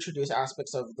could introduce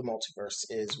aspects of the multiverse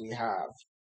is we have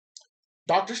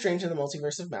Doctor Strange in the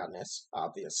Multiverse of Madness,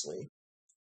 obviously.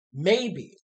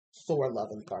 Maybe Thor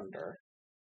Love and Thunder.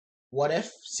 What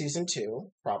If Season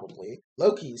 2, probably.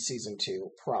 Loki Season 2,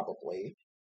 probably.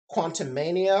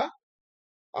 Quantumania,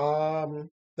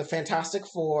 The Fantastic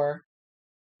Four,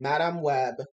 Madame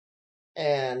Web,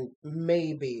 and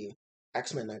maybe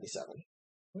X-Men 97.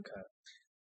 Okay.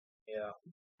 Yeah.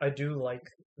 I do like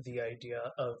the idea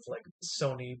of like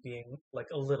Sony being like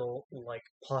a little like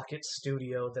pocket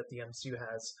studio that the MCU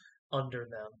has under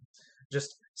them,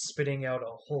 just spitting out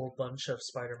a whole bunch of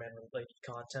Spider-Man related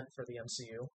content for the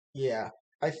MCU. Yeah,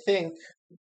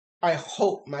 my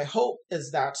hope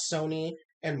is that Sony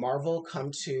and Marvel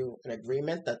come to an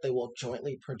agreement that they will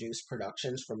jointly produce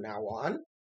productions from now on.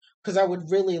 Because I would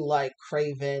really like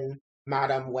Craven,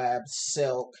 Madame Web,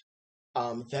 Silk,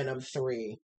 Venom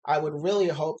 3. I would really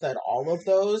hope that all of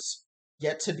those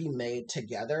get to be made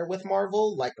together with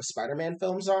Marvel, like the Spider-Man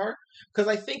films are, because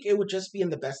I think it would just be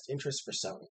in the best interest for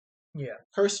Sony. Yeah.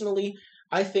 Personally,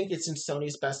 I think it's in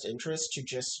Sony's best interest to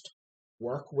just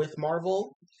work with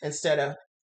Marvel instead of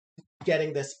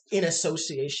getting this in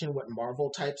association with Marvel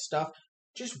type stuff.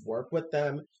 Just work with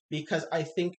them because I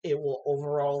think it will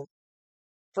overall,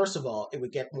 first of all, it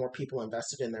would get more people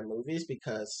invested in their movies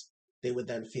because they would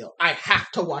then feel, I have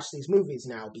to watch these movies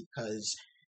now because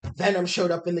Venom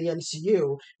showed up in the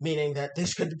MCU, meaning that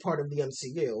this could be part of the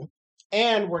MCU.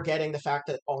 And we're getting the fact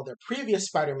that all their previous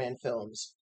Spider-Man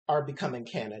films are becoming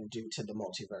canon due to the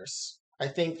multiverse. I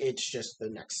think it's just the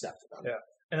next step for them. Yeah.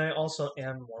 And I also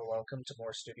am more welcome to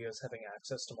more studios having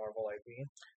access to Marvel IP.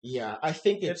 Yeah, I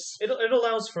think it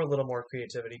allows for a little more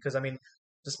creativity because I mean,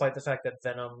 despite the fact that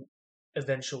Venom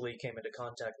eventually came into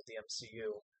contact with the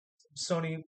MCU,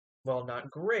 Sony, while not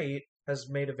great, has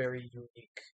made a very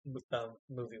unique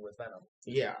movie with Venom.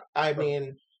 Yeah, I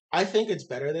mean, I think it's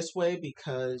better this way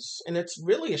because, and it's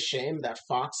really a shame that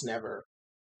Fox never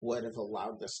would have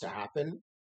allowed this to happen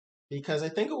because I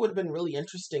think it would have been really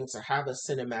interesting to have a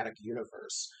cinematic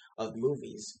universe of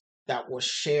movies that was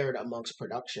shared amongst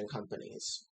production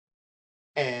companies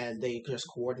and they just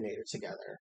coordinated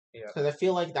together. Yeah. Because I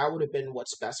feel like that would have been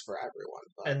what's best for everyone.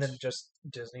 But And then just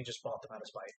Disney just bought them out of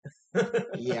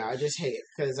spite. yeah, I just hate it.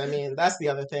 Because, I mean, that's the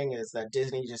other thing is that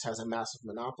Disney just has a massive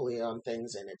monopoly on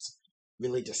things and it's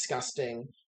really disgusting.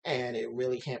 And it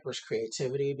really hampers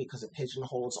creativity because it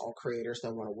pigeonholes all creators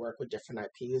that want to work with different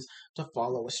IPs to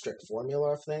follow a strict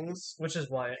formula of things. Which is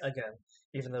why, again,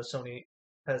 even though Sony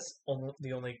has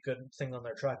the only good thing on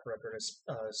their track record is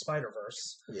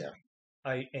Spider-Verse, Yeah.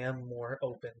 I am more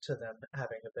open to them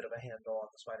having a bit of a handle on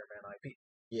the Spider-Man IP.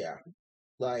 Yeah.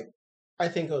 Like, I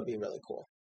think it would be really cool.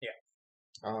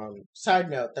 Yeah. Side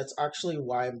note, that's actually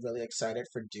why I'm really excited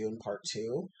for Dune Part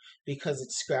 2, because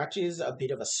it scratches a bit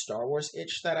of a Star Wars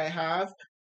itch that I have,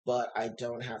 but I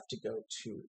don't have to go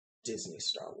to Disney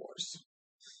Star Wars.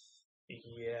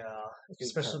 Yeah,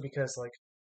 especially because, like,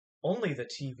 only the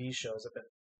TV shows have been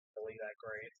really that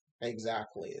great.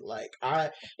 Exactly. Like,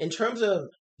 in terms of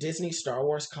Disney Star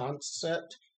Wars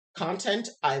content,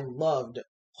 I loved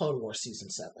Clone Wars Season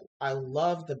 7. I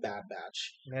loved The Bad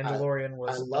Batch. Mandalorian I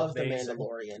was love The amazing.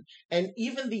 Mandalorian. And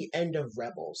even the end of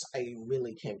Rebels, I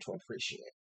really came to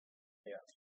appreciate. Yeah.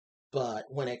 But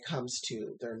when it comes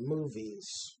to their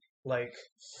movies, Like,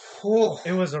 whew,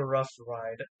 it was a rough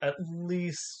ride. At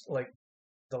least, like,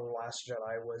 The Last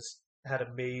Jedi was had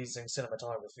amazing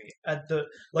cinematography. At the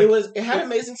it had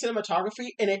amazing cinematography,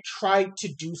 and it tried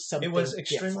to do something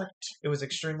different. It was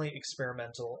extremely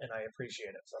experimental, and I appreciate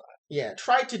it for that. Yeah,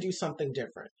 tried to do something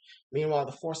different. Meanwhile,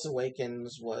 The Force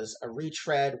Awakens was a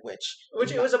retread, which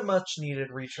it was a much needed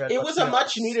retread. It was a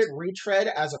much needed retread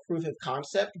as a proof of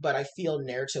concept, but I feel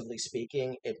narratively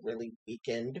speaking, it really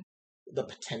weakened the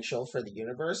potential for the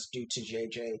universe due to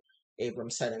J.J.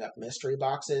 Abrams setting up mystery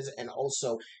boxes and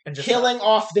also killing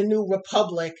off the New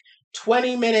Republic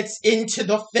 20 minutes into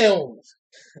the film.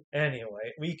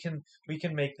 Anyway, we can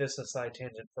make this a side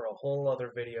tangent for a whole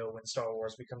other video when Star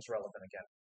Wars becomes relevant again.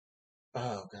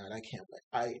 Oh god, I can't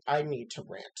wait. I need to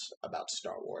rant about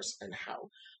Star Wars and how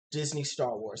Disney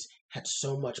Star Wars had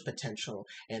so much potential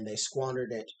and they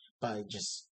squandered it by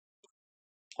just...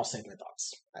 I'll save my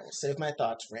thoughts. I will save my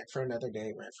thoughts. Rant for another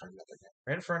day. Rant for another day.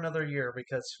 Rant for another year,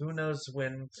 because who knows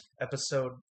when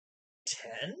episode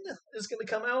 10 is going to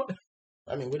come out?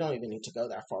 I mean, we don't even need to go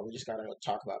that far. We just got to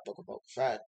talk about Book of Boba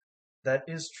Fett. That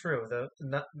is true.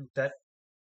 That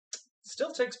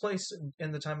still takes place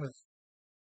in the time of...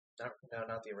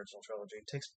 not the original trilogy. It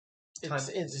takes time.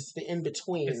 It's the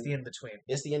in-between. It's the in-between.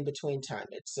 It's the in-between time.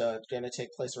 It's going to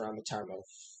take place around the time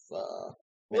of...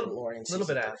 Mandalorian a little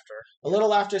bit after. A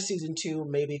little after season 2,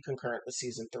 maybe concurrent with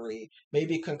season 3,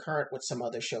 maybe concurrent with some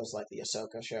other shows like the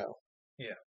Ahsoka show.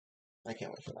 Yeah. I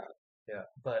can't wait for that. Yeah,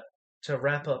 but to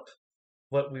wrap up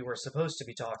what we were supposed to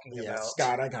be talking about...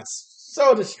 God, I got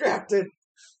so distracted.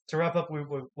 To wrap up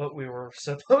what we were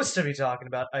supposed to be talking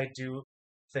about, I do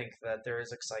think that there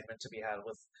is excitement to be had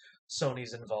with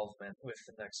Sony's involvement with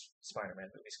the next Spider-Man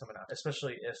movies coming out,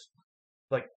 especially if,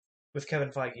 with Kevin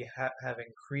Feige having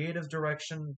creative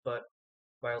direction, but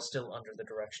while still under the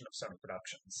direction of Sony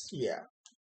Productions. Yeah.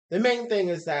 The main thing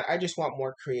is that I just want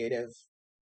more creative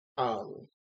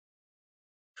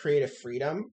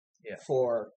freedom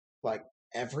for,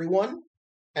 everyone.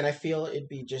 And I feel it'd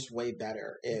be just way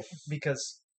better if...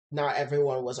 Because... not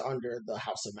everyone was under the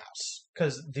House of Mouse.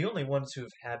 Because the only ones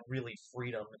who've had really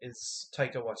freedom is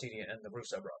Taika Waititi and the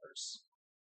Russo brothers.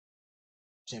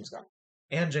 James Gunn.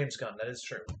 And James Gunn, that is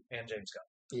true. And James Gunn.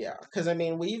 Yeah, because, I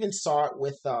mean, we even saw it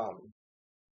with, what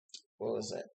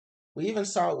was it? We even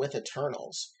saw it with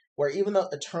Eternals, where even though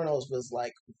Eternals was,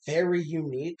 very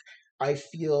unique, I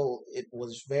feel it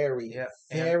was very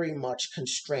much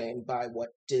constrained by what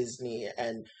Disney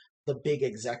and the big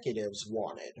executives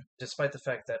wanted. Despite the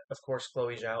fact that, of course,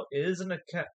 Chloe Zhao is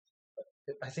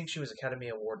I think she was Academy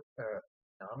Award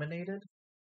nominated?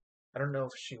 I don't know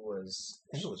if she was...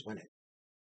 I think it was winning.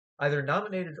 Either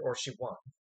nominated or she won.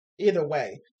 Either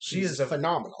way, she is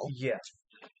phenomenal. Yeah.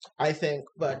 I think,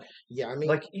 but, yeah, I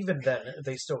mean... even then,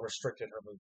 they still restricted her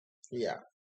movie. Yeah.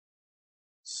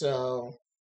 So,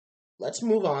 let's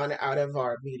move on out of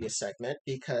our media segment,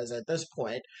 because at this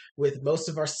point, with most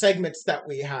of our segments that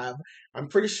we have, I'm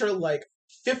pretty sure,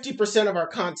 50% of our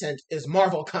content is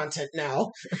Marvel content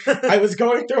now. I was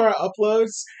going through our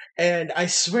uploads, and I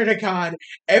swear to God,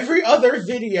 every other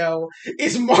video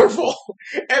is Marvel.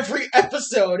 Every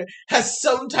episode has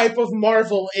some type of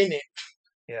Marvel in it.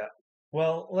 Yeah.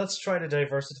 Well, let's try to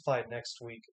diversify next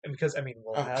week, because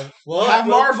we'll have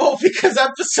Marvel because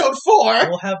episode 4.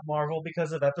 We'll have Marvel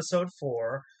because of episode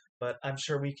 4, but I'm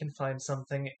sure we can find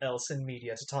something else in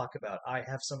media to talk about. I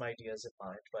have some ideas in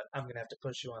mind, but I'm going to have to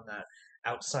push you on that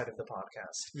outside of the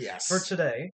podcast. Yes. For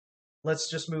today, let's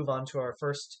just move on to our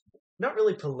first, not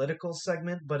really political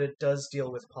segment, but it does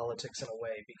deal with politics in a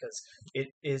way, because it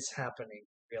is happening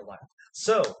in real life.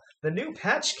 So, the new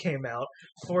patch came out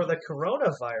for the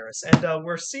coronavirus, and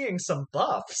we're seeing some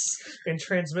buffs in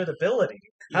transmittability.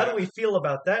 How do we feel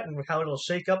about that, and how it'll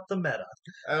shake up the meta?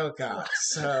 Oh god!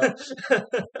 So,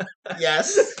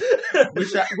 yes,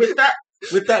 with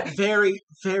that very,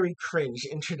 very cringe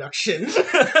introduction,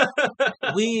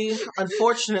 we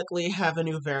unfortunately have a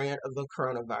new variant of the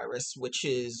coronavirus, which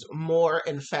is more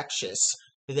infectious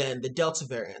than the Delta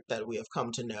variant that we have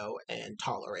come to know and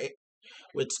tolerate.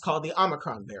 It's called the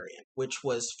Omicron variant, which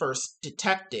was first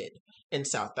detected in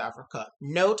South Africa.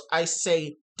 Note, I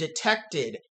say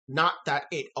detected, not that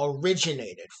it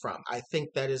originated from. I think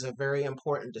that is a very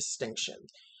important distinction.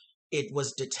 It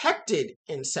was detected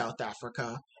in South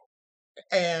Africa,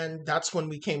 and that's when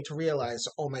we came to realize,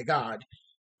 oh my god,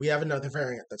 we have another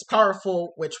variant that's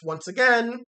powerful, which once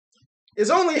again is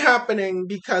only happening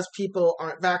because people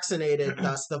aren't vaccinated,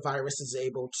 thus the virus is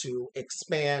able to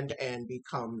expand and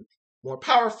become more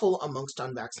powerful amongst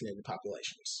unvaccinated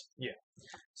populations. Yeah.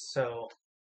 So,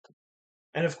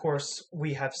 and of course,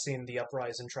 we have seen the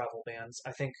uprise in travel bans.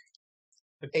 I think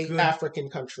 8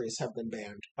 African countries have been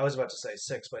banned. I was about to say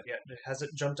 6, but yeah, has it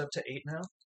jumped up to 8 now?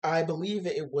 I believe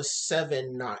it was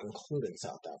 7, not including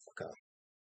South Africa.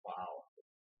 Wow.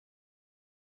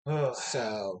 Ugh.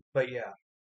 So But yeah,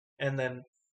 and then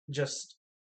just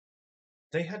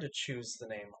they had to choose the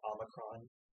name Omicron.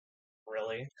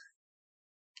 Really?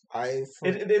 I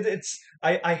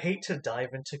I hate to dive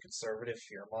into conservative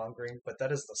fear mongering, but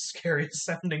that is the scariest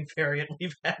sounding variant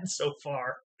we've had so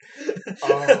far.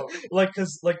 uh, Like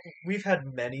we've had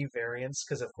many variants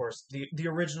because of course the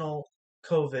original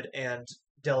COVID and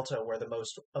Delta were the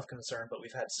most of concern, but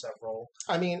we've had several.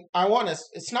 I mean, I want to.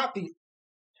 It's not the.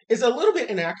 It's a little bit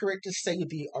inaccurate to say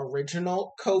the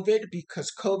original COVID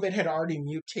because COVID had already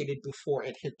mutated before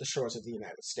it hit the shores of the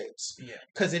United States. Yeah.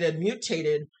 Because it had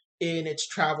mutated in its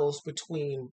travels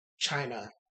between China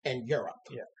and Europe.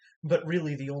 Yeah. But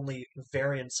really, the only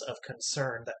variants of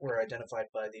concern that were identified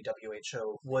by the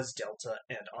WHO was Delta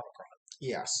and Omicron.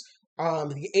 Yes.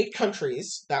 The 8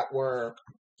 countries that were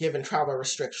given travel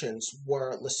restrictions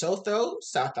were Lesotho,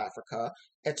 South Africa,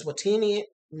 Eswatini,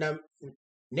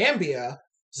 Nambia,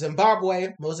 Zimbabwe,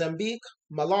 Mozambique,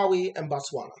 Malawi, and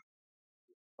Botswana.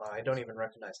 I don't even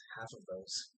recognize half of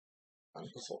those.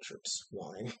 Uncle Troops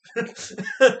wine.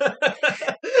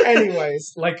 Anyways,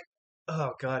 Anyways, like,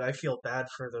 oh god, I feel bad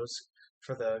for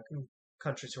the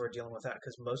countries who are dealing with that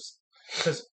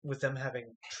because with them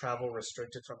having travel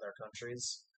restricted from their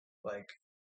countries, like,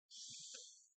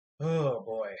 oh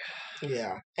boy.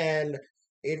 yeah, and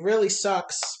it really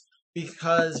sucks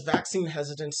because vaccine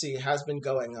hesitancy has been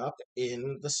going up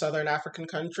in the southern African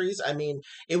countries. I mean,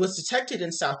 it was detected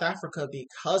in South Africa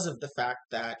because of the fact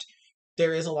that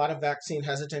there is a lot of vaccine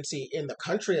hesitancy in the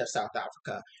country of South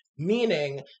Africa,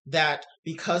 meaning that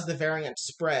because the variant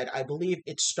spread, I believe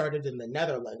it started in the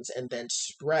Netherlands and then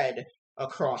spread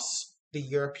across the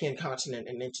European continent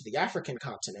and into the African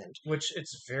continent. Which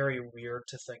it's very weird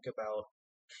to think about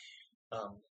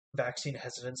vaccine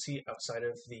hesitancy outside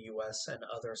of the US and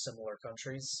other similar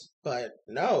countries. But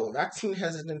no, vaccine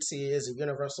hesitancy is a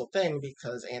universal thing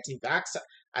because anti-vax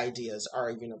ideas are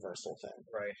a universal thing.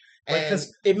 Right. Like, And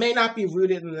it may not be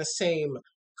rooted in the same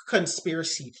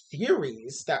conspiracy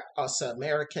theories that us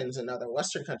Americans and other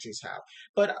Western countries have,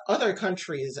 but other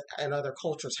countries and other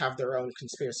cultures have their own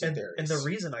conspiracy theories. And the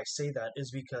reason I say that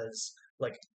is because,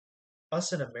 like,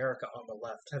 us in America on the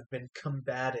left have been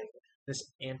combating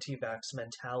this anti-vax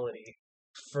mentality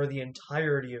for the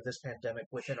entirety of this pandemic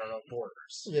within our own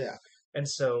borders. Yeah. And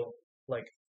so, like,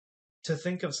 to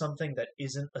think of something that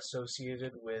isn't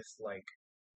associated with, like,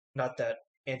 not that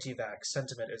anti-vax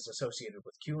sentiment is associated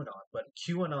with QAnon, but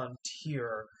QAnon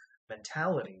tier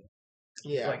mentality,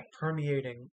 Yeah. like,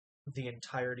 permeating the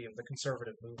entirety of the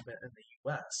conservative movement in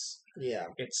the US. Yeah.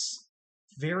 It's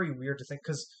very weird to think,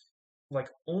 because like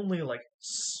only like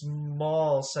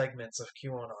small segments of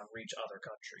QAnon reach other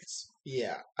countries.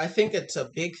 Yeah, I think it's a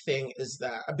big thing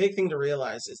to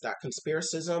realize is that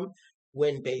conspiracism,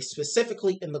 when based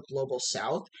specifically in the global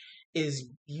south, is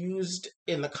used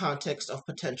in the context of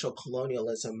potential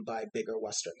colonialism by bigger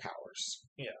Western powers.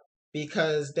 Yeah.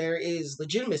 Because there is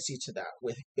legitimacy to that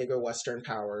with bigger Western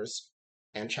powers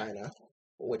and China,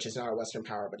 which is not a Western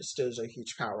power, but it still is a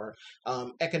huge power,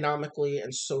 economically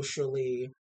and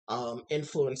socially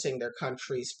influencing their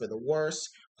countries for the worse,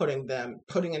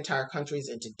 putting entire countries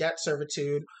into debt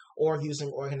servitude, or using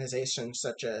organizations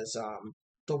such as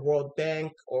the World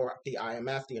Bank or the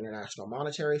IMF, the International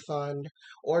Monetary Fund,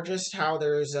 or just how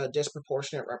there's a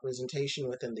disproportionate representation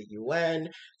within the UN,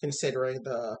 considering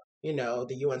the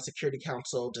UN Security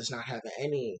Council does not have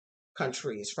any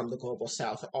countries from the global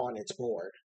south on its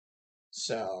board.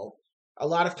 So a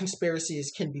lot of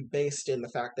conspiracies can be based in the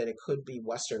fact that it could be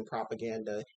Western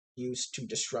propaganda used to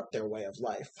disrupt their way of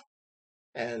life.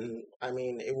 And I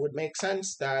mean, it would make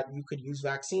sense that you could use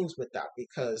vaccines with that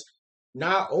because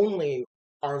not only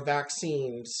are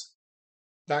vaccine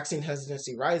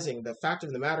hesitancy rising, the fact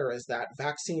of the matter is that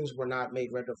vaccines were not made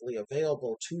readily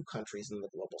available to countries in the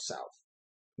global south,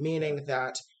 meaning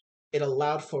that it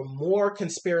allowed for more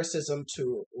conspiracism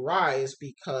to rise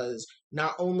because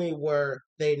not only were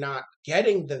people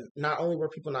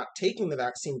not taking the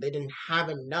vaccine, they didn't have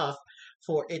enough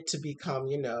for it to become,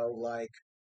 like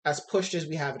as pushed as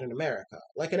we have it in America.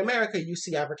 Like in America, you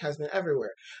see advertisement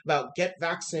everywhere about get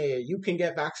vaccinated. You can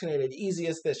get vaccinated easy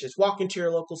as this. Just walk into your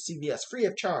local CVS free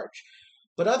of charge.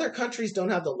 But other countries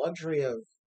don't have the luxury of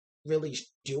really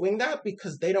doing that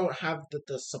because they don't have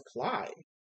the supply.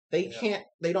 They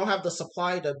don't have the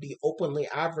supply to be openly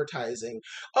advertising,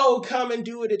 oh, come and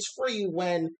do it, it's free,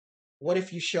 when what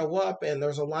if you show up and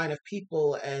there's a line of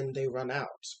people and they run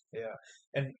out? Yeah.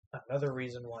 And another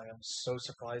reason why I'm so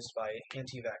surprised by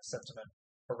anti-vax sentiment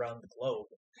around the globe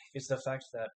is the fact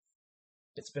that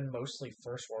it's been mostly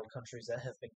first world countries that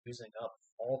have been using up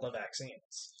all the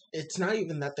vaccines. It's not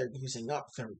even that they're using up,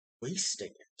 they're wasting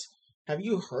it. Have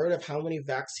you heard of how many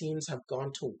vaccines have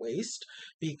gone to waste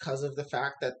because of the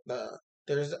fact that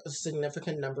there's a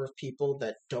significant number of people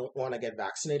that don't want to get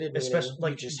vaccinated, meaning Especially, you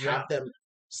like, just yeah, have them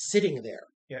sitting there.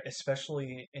 yeah,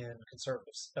 especially in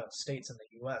conservative states in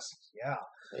the U.S. Yeah,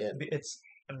 And it's.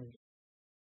 I mean,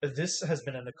 this has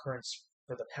been an occurrence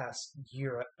for the past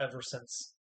year, ever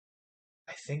since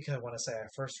I think I want to say I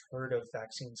first heard of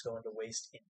vaccines going to waste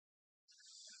in.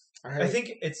 I I, think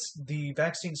it's the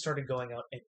vaccine started going out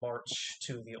in March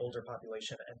to the older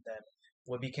population, and then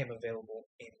what became available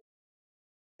in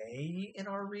May in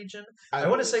our region. I I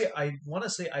want to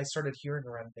was say I started hearing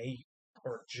around May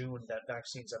or June that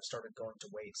vaccines have started going to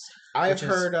waste, I've which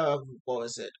heard is of what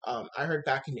was it? I heard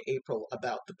back in April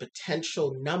about the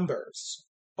potential numbers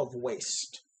of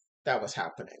waste that was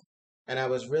happening. And I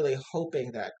was really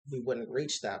hoping that we wouldn't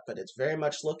reach that, but it's very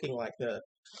much looking like the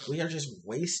we are just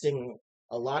wasting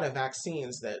a lot of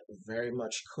vaccines that very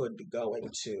much could be going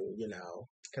to,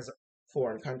 because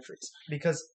foreign countries.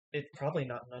 it's probably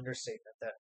not an understatement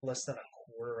that less than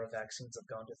a quarter of vaccines have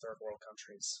gone to third world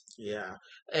countries. Yeah.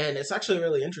 And it's actually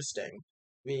really interesting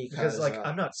Because, because like,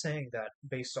 I'm not saying that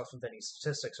based off of any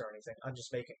statistics or anything. I'm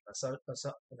just making an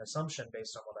assumption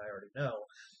based on what I already know.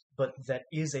 But that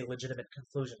is a legitimate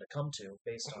conclusion to come to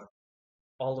based on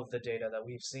all of the data that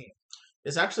we've seen.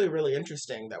 it's actually really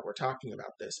interesting that we're talking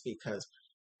about this because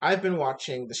I've been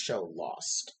watching the show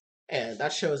Lost, and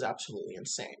that show is absolutely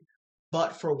insane.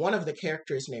 But for one of the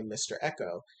characters named Mr.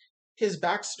 Echo, his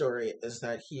backstory is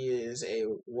that he is a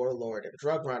warlord and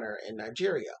drug runner in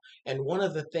Nigeria. And one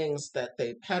of the things that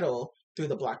they peddle through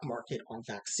the black market are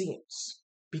vaccines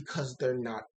because they're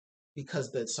not,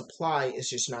 because the supply is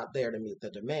just not there to meet the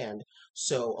demand.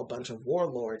 So a bunch of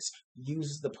warlords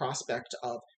use the prospect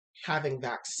of having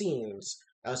vaccines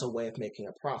as a way of making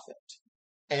a profit.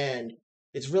 And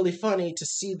it's really funny to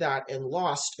see that in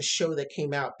Lost, a show that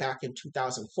came out back in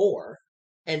 2004,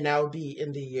 and now be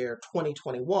in the year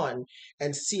 2021,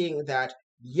 and seeing that,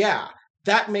 yeah,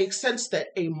 that makes sense that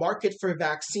a market for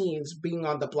vaccines being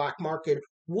on the black market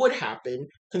would happen,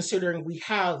 considering we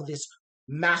have this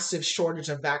massive shortage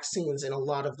of vaccines in a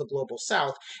lot of the global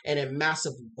south and a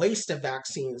massive waste of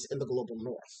vaccines in the global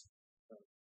north.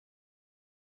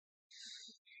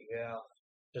 Yeah,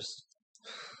 just.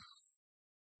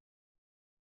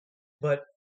 But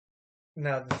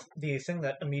now, the thing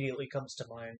that immediately comes to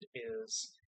mind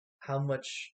is how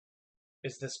much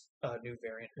is this new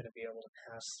variant going to be able to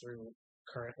pass through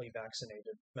currently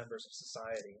vaccinated members of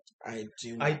society? I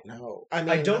do I not know. I I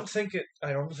mean, don't think it.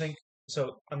 I don't think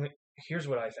so. Here's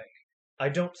what I think. I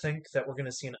don't think that we're going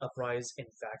to see an uprise in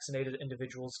vaccinated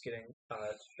individuals getting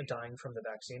dying from the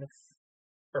vaccine,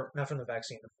 or not from the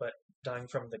vaccine, but dying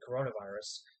from the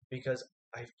coronavirus, because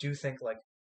I do think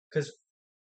because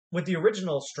with the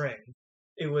original strain,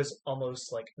 it was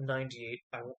almost like 98.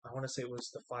 I want to say it was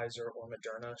the Pfizer or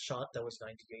Moderna shot that was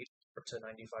 98 to 95%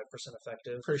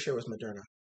 effective. pretty sure it was Moderna.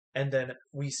 And then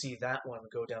we see that one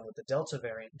go down with the Delta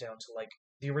variant down to like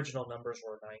the original numbers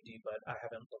were 90, but I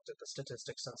haven't looked at the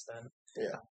statistics since then.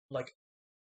 Yeah. Like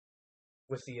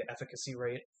with the efficacy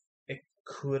rate, it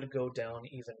could go down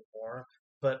even more,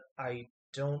 but I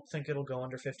don't think it'll go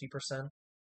under 50%.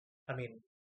 I mean,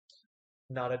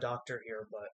 not a doctor here,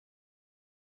 but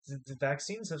the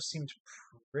vaccines have seemed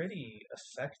pretty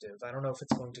effective. I don't know if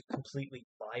it's going to completely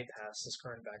bypass this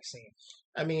current vaccine.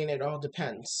 I mean, it all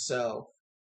depends. So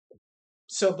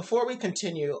before we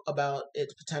continue about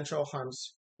its potential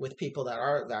harms with people that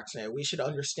are vaccinated, we should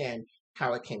understand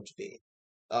how it came to be.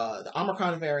 The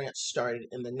Omicron variant started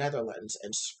in the Netherlands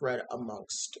and spread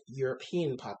amongst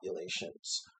European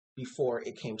populations before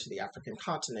it came to the African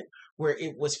continent, where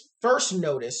it was first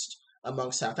noticed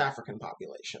among South African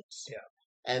populations. Yeah.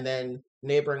 And then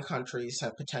neighboring countries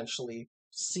have potentially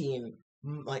seen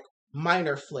like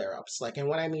minor flare-ups. Like, and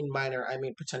when I mean minor, I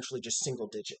mean potentially just single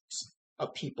digits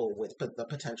of people with the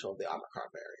potential of the Omicron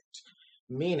variant.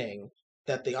 Meaning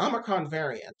that the Omicron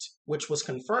variant, which was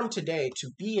confirmed today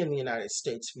to be in the United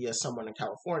States via someone in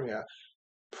California,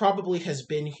 probably has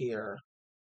been here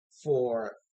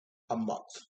for a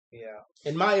month. Yeah.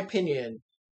 In my opinion,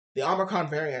 the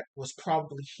Omicron variant was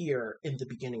probably here in the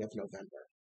beginning of November.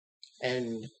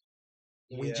 And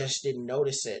we just didn't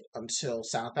notice it until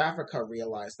South Africa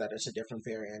realized that it's a different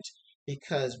variant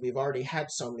because we've already had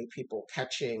so many people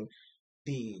catching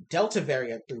the Delta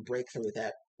variant through breakthrough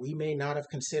that we may not have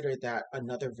considered that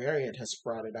another variant has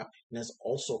brought it up and is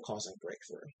also causing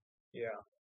breakthrough. Yeah.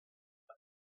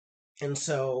 And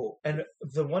so... And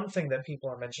the one thing that people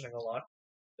are mentioning a lot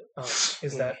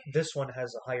is that this one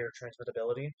has a higher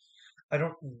transmittability. I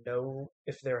don't know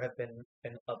if there have been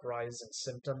an uprise in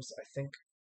symptoms.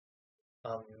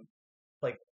 Um,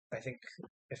 like, I think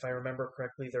if I remember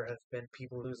correctly, there have been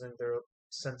people losing their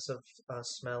sense of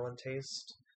smell and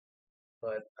taste,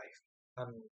 but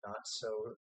I'm not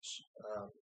so um,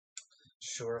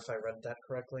 sure if I read that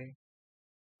correctly.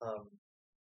 Um,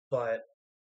 but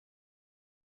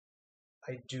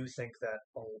I do think that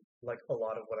like a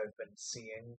lot of what I've been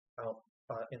seeing out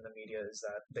in the media is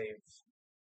that they've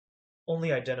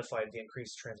only identified the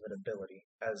increased transmittability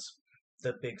as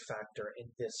the big factor in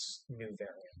this new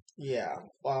variant. Yeah.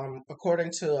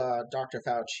 According to Dr.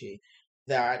 Fauci,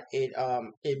 that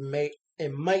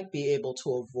it might be able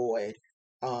to avoid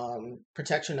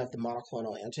protection of the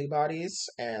monoclonal antibodies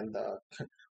and the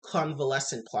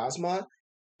convalescent plasma,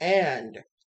 and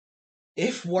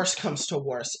if worse comes to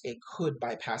worse, it could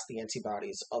bypass the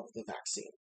antibodies of the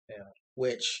vaccine. Yeah.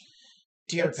 Which,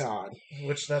 dear That's God,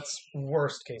 that's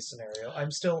worst case scenario.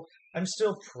 I'm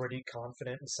still pretty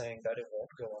confident in saying that it won't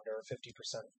go under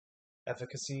 50%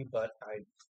 efficacy, but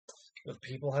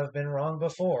people have been wrong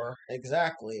before.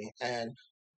 exactly. And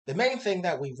the main thing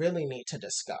that we really need to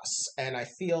discuss, and I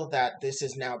feel that this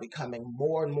is now becoming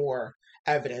more and more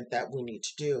evident that we need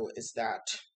to do, is that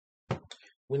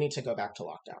we need to go back to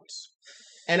lockdowns.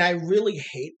 And I really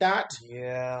hate that,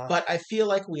 Yeah. but I feel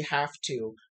like we have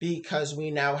to because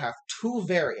we now have two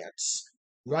variants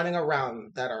running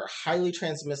around that are highly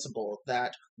transmissible,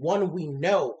 that one we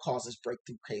know causes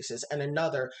breakthrough cases, and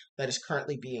another that is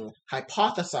currently being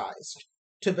hypothesized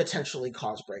to potentially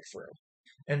cause breakthrough.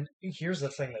 And here's the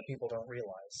thing that people don't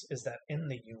realize is that in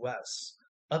the US,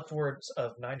 upwards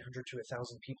of 900 to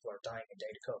 1,000 people are dying a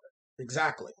day to COVID.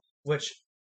 Exactly. Which,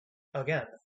 again,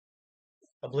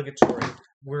 obligatory.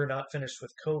 We're not finished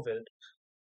with COVID.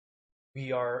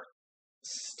 We are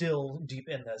still deep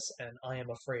in this, and I am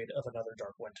afraid of another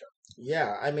dark winter.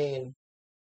 Yeah, I mean,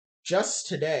 just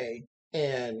today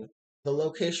in the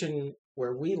location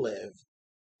where we live,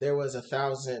 there's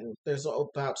about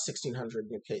 1,600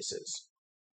 new cases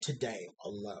today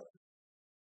alone.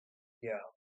 Yeah.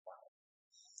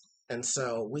 And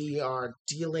so we are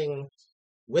dealing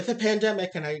with a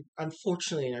pandemic, and I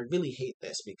really hate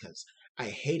this because I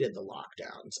hated the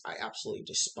lockdowns. I absolutely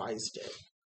despised it.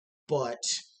 But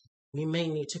we may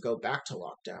need to go back to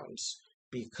lockdowns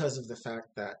because of the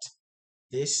fact that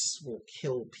this will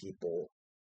kill people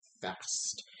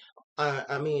fast.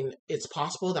 I mean, it's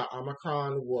possible that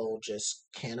Omicron will just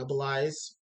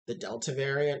cannibalize the Delta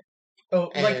variant. Oh,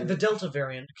 like the Delta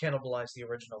variant cannibalized the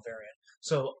original variant.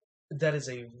 So that is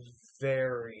a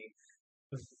very,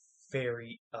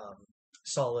 very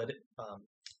solid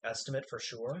estimate for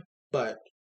sure. But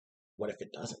what if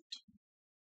it doesn't?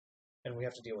 And we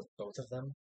have to deal with both of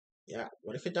them? Yeah,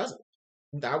 what if it doesn't?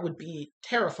 That would be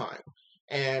terrifying.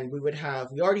 And we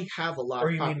already have a lot Or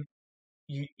of... you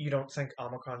mean, you don't think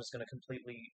Omicron is going to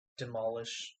completely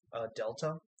demolish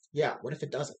Delta? Yeah, what if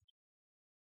it doesn't?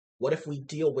 What if we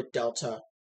deal with Delta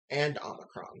and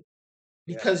Omicron?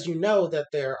 Because you know that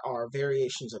there are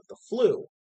variations of the flu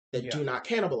that do not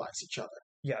cannibalize each other.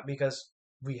 Yeah, because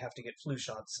we have to get flu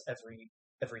shots every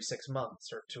 6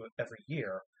 months or every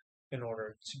year in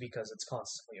order to, because it's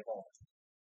constantly evolving.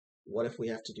 What if we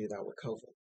have to do that with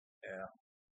COVID? Yeah.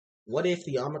 What if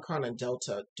the Omicron and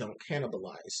Delta don't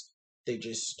cannibalize? They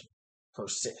just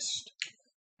persist.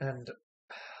 And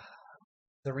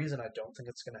the reason I don't think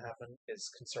it's going to happen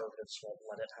is conservatives won't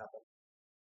let it happen.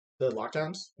 The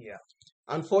lockdowns? Yeah.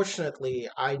 Unfortunately,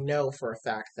 I know for a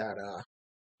fact that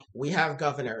we have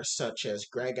governors such as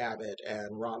Greg Abbott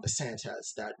and Ron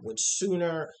DeSantis that would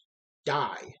sooner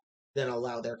die than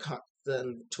allow their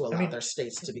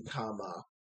states to become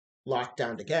locked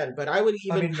down again. But I would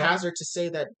even hazard to say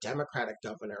that Democratic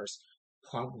governors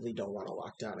probably don't want to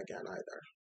lock down again either.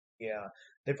 Yeah,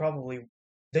 they probably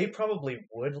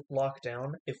would lock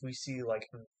down if we see like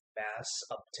mass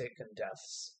uptick in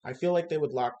deaths. I feel like they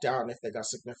would lock down if they got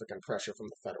significant pressure from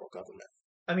the federal government.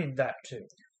 I mean, that too.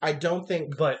 I don't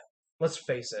think... But let's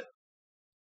face it.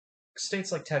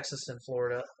 States like Texas and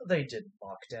Florida, they didn't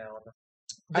lock down.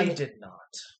 They did not.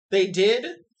 They did,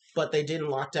 but they didn't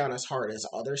lock down as hard as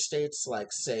other states, like,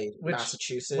 say,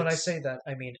 Massachusetts. When I say that,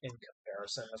 I mean in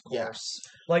comparison, of course.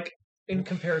 Yeah. Like, in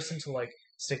comparison to, like,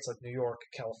 states like New York,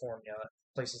 California,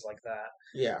 places like that.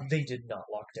 Yeah. They did not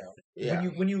lock down. Yeah.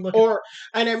 When you look you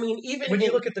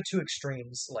look at the two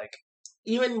extremes, like...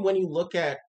 Even when you look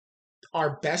at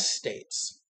our best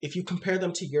states, if you compare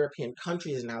them to European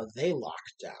countries and how they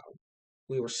locked down,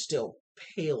 we were still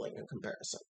paling in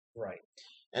comparison. Right.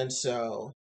 And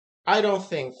so, I don't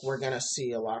think we're going to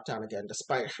see a lockdown again,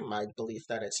 despite my belief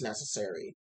that it's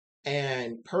necessary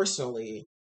And personally,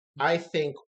 I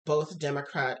think both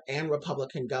Democrat and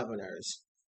Republican governors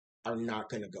are not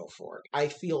going to go for it. I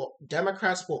feel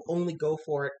Democrats will only go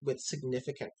for it with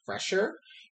significant pressure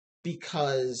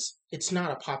because it's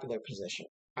not a popular position.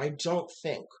 I don't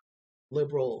think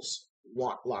liberals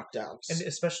want And lockdowns.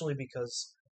 especially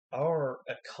because our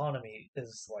economy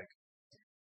is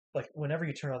like whenever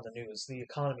you turn on the news, the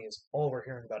economy is all we're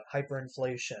hearing about: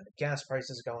 hyperinflation, gas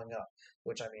prices going up,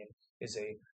 which I mean is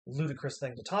a ludicrous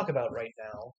thing to talk about right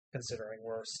now, considering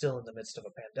we're still in the midst of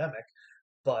a pandemic.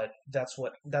 But that's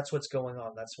what's going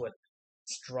on. That's what's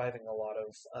driving a lot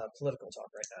of political talk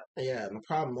right Yeah, and the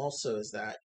problem also is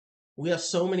that we have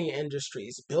so many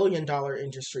industries, billion-dollar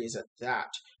industries at that,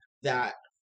 that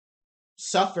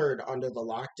suffered under the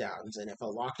lockdowns. And if a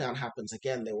lockdown happens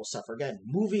again, they will suffer again.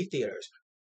 Movie theaters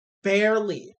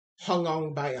barely hung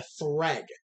on by a thread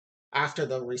after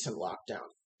the recent lockdown.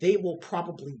 They will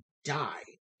probably die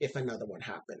if another one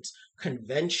happens.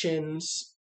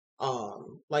 Conventions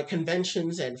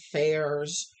and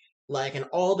fairs, like, and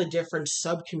all the different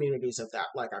sub communities of that,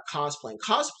 like are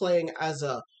cosplaying as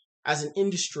an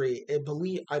industry.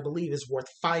 I believe is worth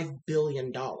 $5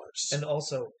 billion. now.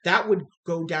 That would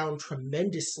go down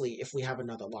tremendously if we have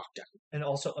another lockdown. And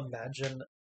also imagine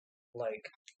like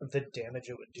the damage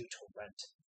it would do to rent.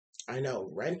 I know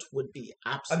rent would be I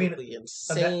mean, absolutely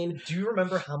insane. do you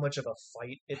remember how much of a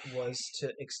fight it was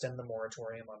to extend the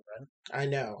moratorium on rent? I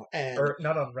know, and Or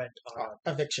not on rent, on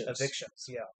evictions. evictions,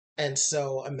 yeah. And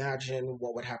so imagine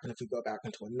what would happen if we go back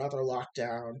into another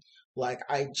lockdown. Like,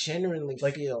 I genuinely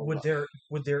Like, feel would there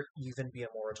even be a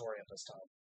moratorium this time?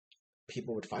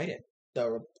 people would fight it.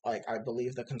 I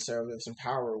believe the conservatives in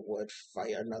power would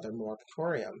fight another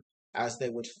moratorium, as they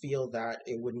would feel that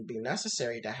it wouldn't be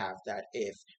necessary to have that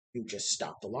if you just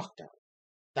stop the lockdown.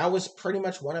 That was pretty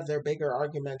much one of their bigger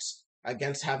arguments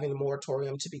against having the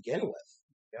moratorium to begin with.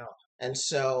 Yeah. And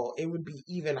so it would be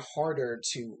even harder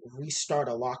to restart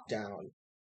a lockdown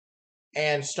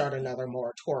and start another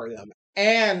moratorium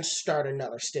and start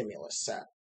another stimulus set.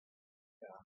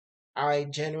 I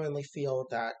genuinely feel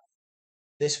that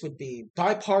this would be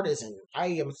bipartisan. I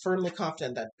am firmly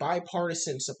confident that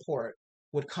bipartisan support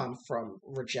would come from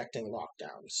rejecting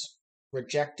lockdowns,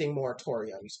 rejecting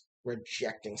moratoriums,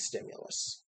 rejecting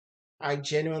stimulus. I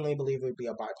genuinely believe it would be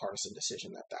a bipartisan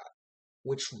decision at that,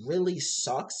 which really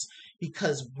sucks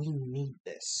because we need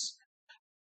this.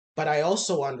 But I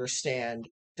also understand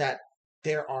that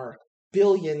there are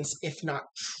billions, if not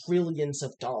trillions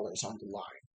of dollars on the line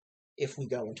if we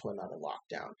go into another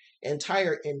lockdown.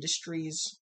 Entire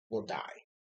industries will die.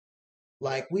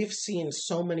 Like, we've seen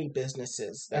so many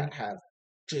businesses that And have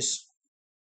just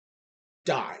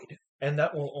died. and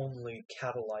that will only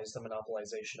catalyze the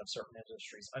monopolization of certain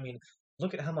industries. I mean,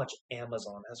 look at how much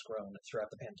Amazon has grown throughout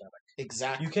the pandemic.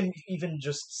 Exactly. You can even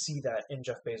just see that in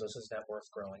Jeff Bezos' net worth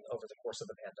growing over the course of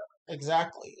the pandemic.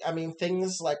 Exactly. I mean,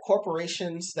 things like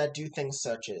corporations that do things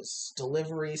such as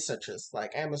delivery, such as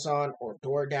like Amazon or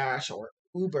DoorDash or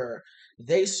Uber,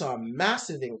 they saw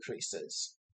massive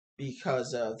increases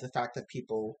because of the fact that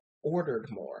people ordered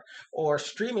more. Or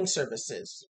streaming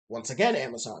services, once again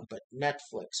Amazon, but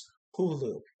Netflix,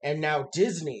 Hulu, and now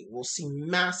Disney will see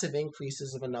massive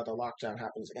increases if another lockdown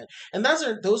happens again. And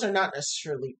those are not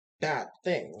necessarily bad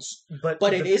things.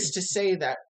 But it is to say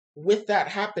that with that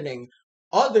happening,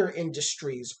 other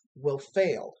industries will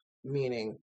fail,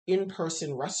 meaning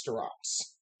in-person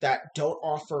restaurants that don't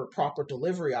offer proper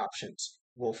delivery options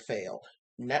will fail.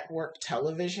 Network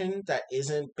television that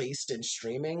isn't based in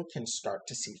streaming can start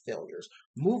to see failures.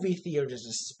 Movie theaters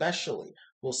especially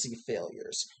will see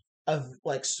failures.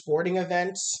 Like sporting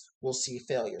events will see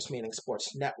failures, meaning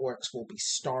sports networks will be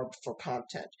starved for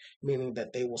content, meaning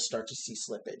that they will start to see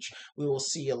slippage. We will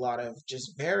see a lot of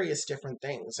just various different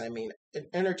things. I mean,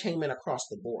 entertainment across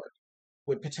the board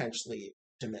would potentially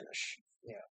diminish.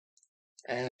 Yeah.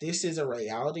 And this is a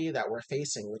reality that we're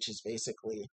facing, which is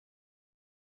basically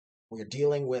we're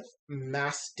dealing with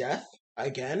mass death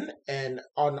again, and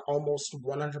on almost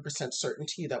 100%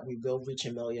 certainty that we will reach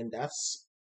 1 million deaths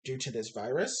due to this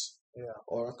virus. Yeah.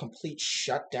 Or a complete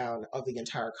shutdown of the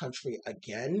entire country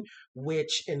again,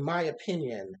 which, in my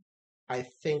opinion, I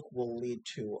think will lead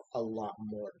to a lot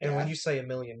more death. And when you say 1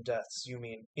 million deaths, you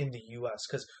mean in the U.S.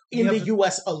 Because in the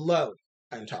U.S. alone,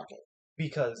 I'm talking.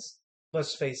 Because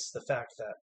let's face the fact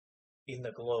that in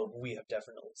the globe, we have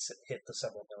definitely hit the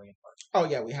several million mark.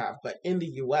 Oh yeah, we have. But in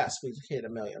the U.S., we've hit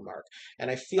 1 million mark, and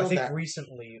I feel think that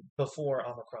recently, before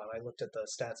Omicron, I looked at the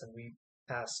stats and we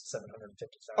passed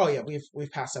 750,000. Oh yeah,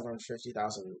 we've passed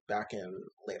 750,000 back in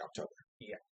late October.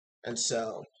 Yeah. And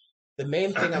so The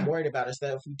main thing I'm worried about is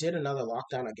that if we did another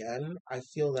lockdown again, I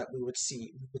feel that we would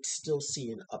still see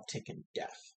an uptick in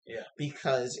death Yeah.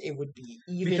 because it would be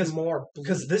even Because more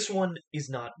because bleak. this one is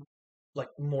not like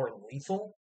more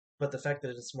lethal, but the fact that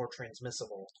it's more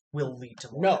transmissible will lead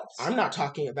to more No, deaths. I'm not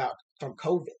talking about from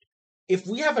COVID. If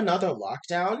we have another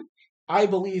lockdown, I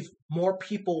believe more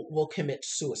people will commit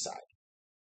suicide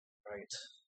Right.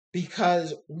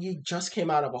 because we just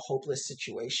came out of a hopeless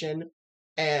situation.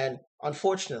 And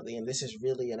unfortunately, and this is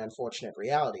really an unfortunate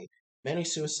reality, many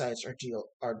suicides are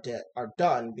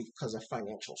done because of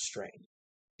financial strain.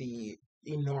 The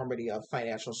enormity of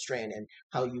financial strain and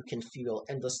how you can feel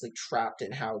endlessly trapped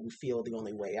and how you feel the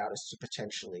only way out is to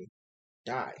potentially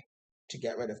die to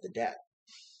get rid of the debt.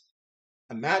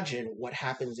 Imagine what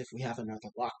happens if we have another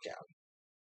lockdown.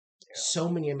 So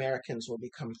many Americans will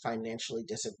become financially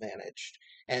disadvantaged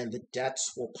and the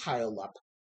debts will pile up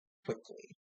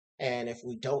quickly. And if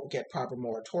we don't get proper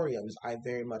moratoriums, I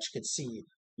very much could see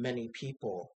many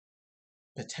people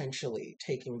potentially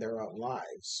taking their own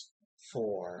lives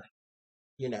for,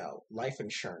 life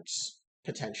insurance,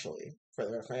 potentially, for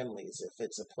their families, if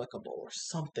it's applicable, or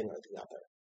something or the other.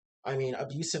 I mean,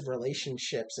 abusive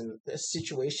relationships and the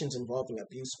situations involving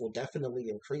abuse will definitely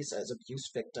increase as abuse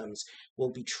victims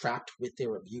will be trapped with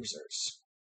their abusers.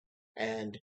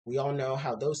 And we all know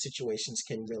how those situations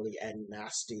can really end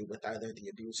nasty with either the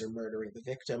abuser murdering the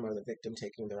victim or the victim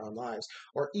taking their own lives.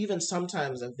 Or even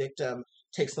sometimes a victim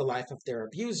takes the life of their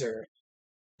abuser,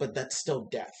 but that's still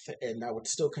death. And that would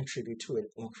still contribute to an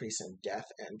increase in death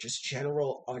and just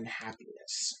general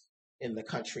unhappiness in the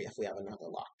country if we have another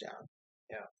lockdown.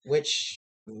 Yeah. Which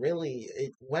really,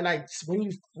 when I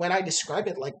describe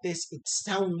it like this, it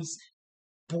sounds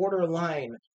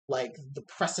borderline like the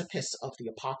precipice of the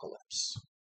apocalypse.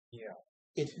 Yeah.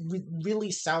 It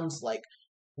really sounds like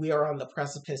we are on the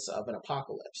precipice of an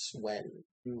apocalypse when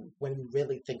you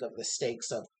really think of the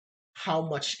stakes of how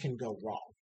much can go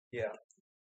wrong. Yeah.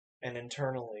 And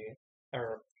internally,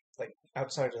 or like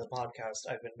outside of the podcast,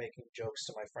 I've been making jokes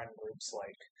to my friend groups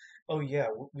like, oh yeah,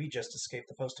 we just escaped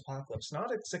the post-apocalypse.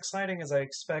 Not as exciting as I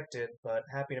expected, but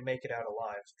happy to make it out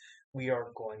alive. We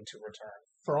are going to return.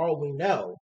 For all we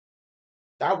know,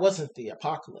 that wasn't the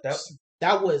apocalypse.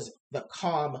 That was the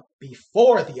calm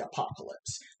before the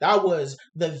apocalypse.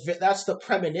 That's the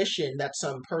premonition that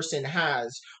some person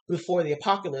has before the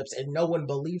apocalypse, and no one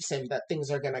believes him that things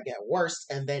are gonna get worse,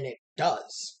 and then it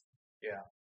does. Yeah.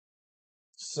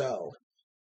 So,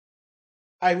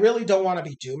 I really don't want to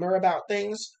be doomer about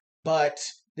things, but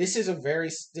this is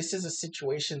a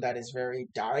situation that is very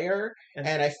dire,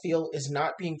 and I feel is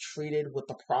not being treated with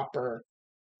the proper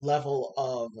level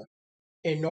of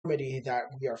enormity that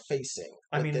we are facing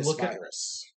with this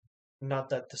virus. Not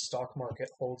that the stock market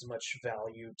holds much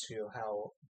value to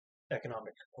how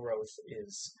economic growth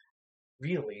is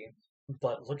really,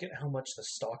 but look at how much the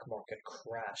stock market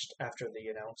crashed after the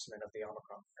announcement of the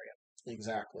Omicron variant.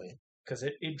 Exactly. Because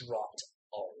it dropped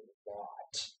a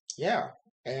lot. Yeah.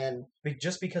 And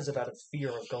just because of out of fear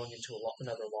of going into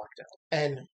another lockdown.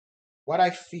 And what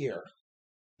I fear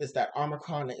is that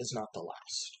Omicron is not the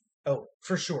last. Oh,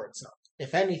 for sure it's not.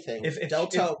 If anything,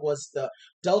 Delta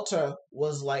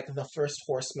was like the first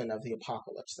horseman of the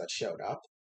apocalypse that showed up.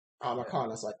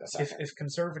 Omicron is like the second. If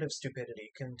conservative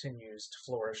stupidity continues to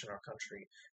flourish in our country,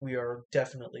 we are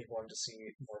definitely going to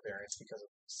see more variants because of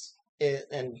this.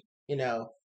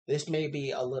 This may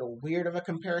be a little weird of a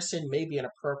comparison, maybe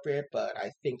inappropriate, but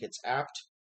I think it's apt.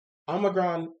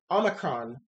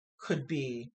 Omicron could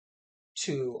be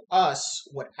to us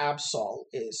what Absol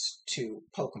is to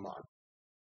Pokemon.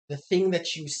 The thing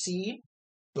that you see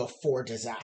before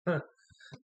disaster.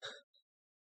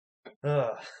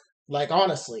 Like,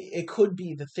 honestly, it could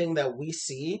be the thing that we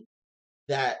see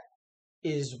that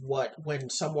is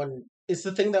it's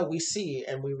the thing that we see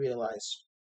and we realize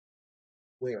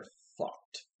we're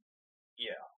fucked.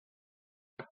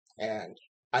 Yeah. And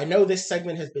I know this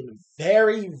segment has been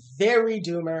very, very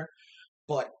doomer,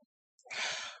 but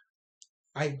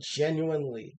I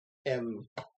genuinely am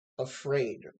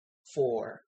afraid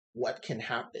for what can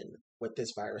happen with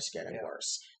this virus getting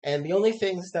worse. And the only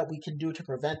things that we can do to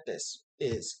prevent this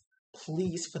is,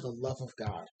 please, for the love of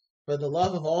God, for the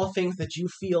love of all things that you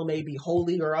feel may be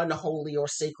holy or unholy or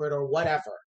sacred or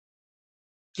whatever,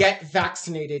 get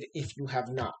vaccinated if you have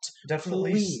not.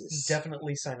 Please.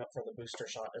 Definitely sign up for the booster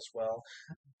shot as well.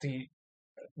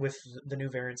 With the new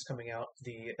variants coming out,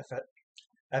 the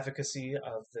efficacy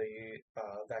of the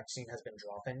vaccine has been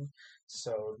dropping,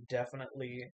 so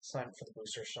definitely sign up for the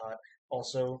booster shot.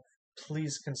 Also,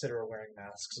 please consider wearing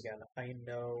masks again. I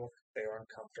know they are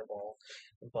uncomfortable,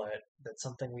 but that's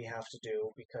something we have to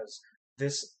do because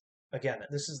this again,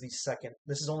 this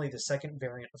is only the second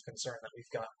variant of concern that we've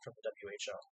gotten from the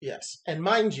WHO. Yes. And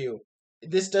mind you,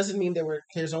 this doesn't mean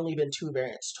there's only been 2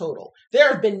 variants total.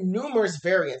 There have been numerous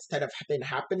variants that have been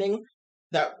happening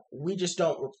that we just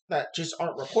don't that just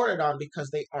aren't reported on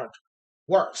because they aren't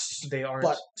worse. They aren't.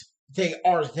 But they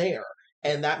are there.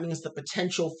 And that means the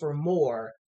potential for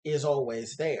more is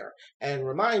always there. And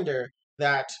reminder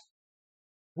that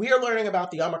we are learning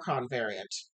about the Omicron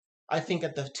variant, I think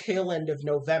at the tail end of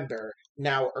November,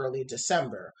 now early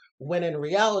December, when in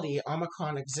reality,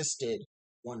 Omicron existed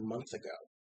 1 month ago.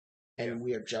 And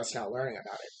we are just now learning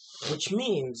about it. Which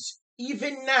means,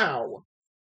 even now,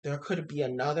 there could be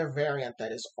another variant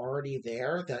that is already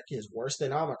there that is worse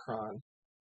than Omicron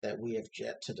that we have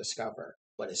yet to discover,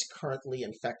 but is currently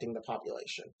infecting the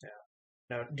population. Yeah.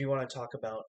 Now, do you want to talk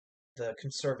about the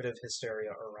conservative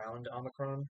hysteria around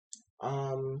Omicron?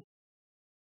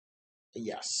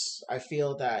 Yes. I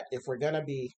feel that if we're going to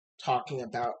be talking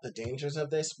about the dangers of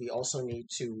this, we also need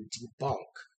to debunk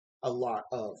a lot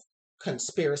of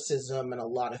conspiracism and a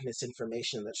lot of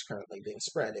misinformation that's currently being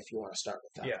spread, if you want to start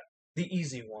with that. Yeah. The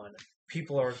easy one.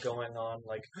 People are going on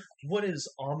like, what is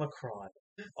Omicron?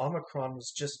 Omicron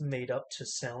was just made up to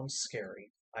sound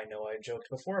scary. I know I joked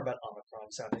before about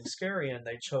Omicron sounding scary, and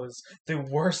they chose the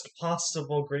worst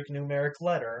possible Greek numeric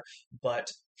letter,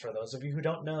 but for those of you who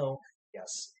don't know,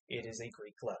 yes, it is a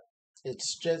Greek letter.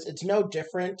 It's no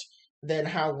different than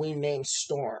how we name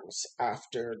storms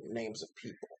after names of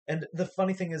people. And the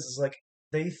funny thing is like,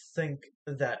 they think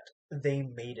that they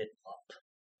made it up.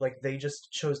 Like, they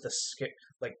just chose the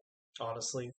like,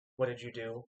 honestly, what did you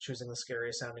do choosing the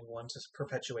scariest sounding one to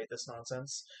perpetuate this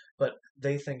nonsense? But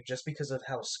they think just because of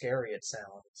how scary it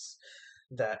sounds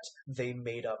that they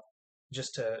made up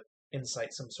just to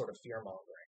incite some sort of fear-mongering.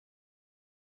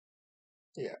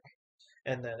 Yeah.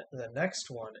 And then the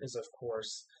next one is, of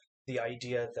course, the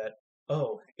idea that,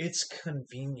 oh, it's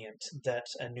convenient that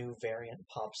a new variant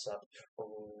pops up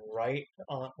right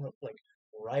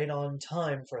on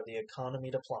time for the economy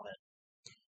to plummet.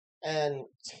 And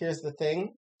here's the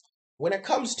thing. When it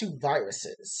comes to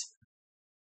viruses,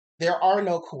 there are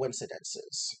no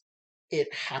coincidences. It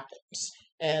happens.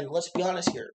 And let's be honest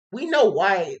here. We know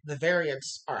why the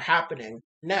variants are happening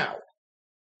now.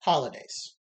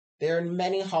 Holidays. There are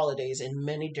many holidays in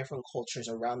many different cultures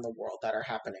around the world that are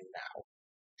happening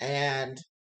now. And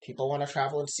people want to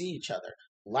travel and see each other.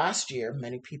 Last year,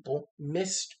 many people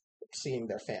missed seeing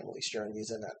their families during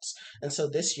these events. And so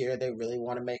this year, they really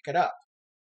want to make it up.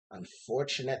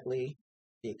 Unfortunately,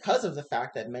 because of the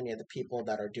fact that many of the people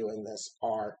that are doing this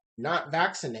are not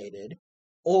vaccinated,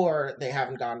 or they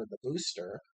haven't gotten the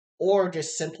booster, or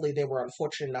just simply they were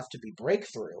unfortunate enough to be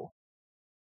breakthrough,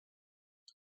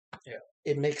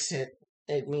 it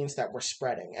means that we're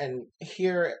spreading. And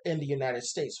here in the United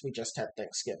States, we just had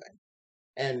Thanksgiving.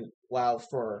 And while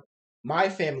for my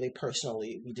family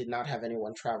personally, we did not have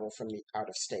anyone travel from out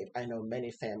of state, I know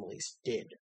many families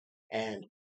did. And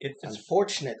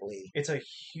unfortunately, it's a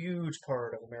huge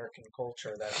part of American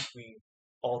culture that we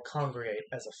all congregate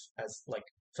as like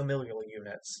familial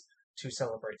units to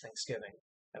celebrate Thanksgiving,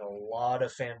 and a lot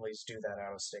of families do that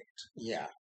out of state. Yeah,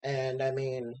 and I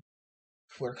mean,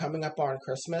 we're coming up on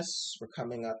Christmas, we're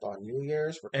coming up on New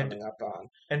Year's, we're coming up on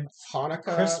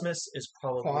Hanukkah. Christmas is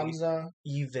probably Kwanzaa.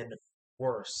 Even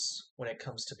worse when it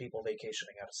comes to people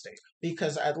vacationing out of state,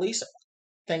 because at least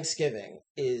Thanksgiving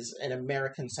is an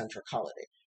American-centric holiday.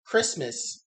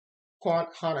 Christmas,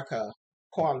 Hanukkah,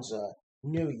 Kwanzaa,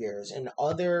 New Year's, and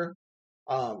other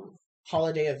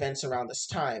holiday events around this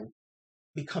time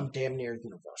become damn near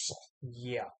universal.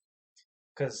 Yeah,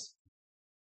 because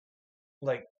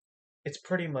like it's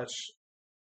pretty much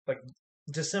like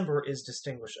December is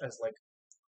distinguished as like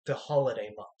the holiday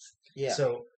month. Yeah.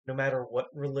 So no matter what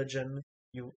religion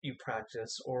you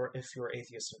practice, or if you're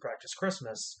atheist and practice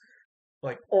Christmas,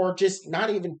 like, or just not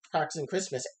even practicing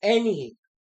Christmas, any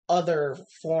other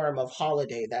form of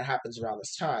holiday that happens around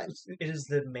this time, it is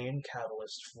the main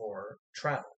catalyst for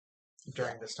travel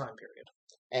during this time period.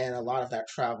 And a lot of that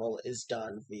travel is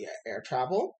done via air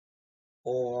travel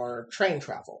or train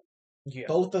travel. Yeah.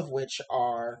 Both of which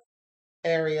are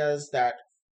areas that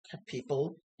have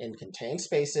people in contained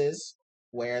spaces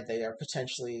where they are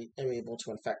potentially able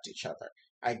to infect each other.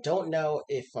 I don't know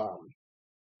if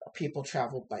people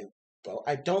travel by boat.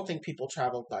 I don't think people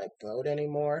travel by boat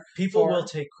anymore. People will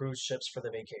take cruise ships for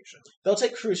the vacation. They'll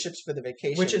take cruise ships for the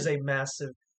vacation. Which is a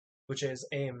massive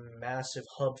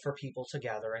hub for people to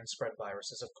gather and spread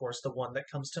viruses. Of course, the one that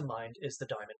comes to mind is the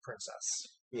Diamond Princess.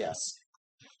 Yes.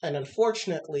 And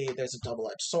unfortunately, there's a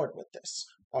double-edged sword with this.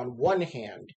 On one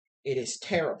hand, it is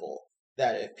terrible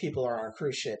that if people are on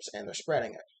cruise ships and they're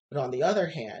spreading it. But on the other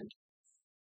hand,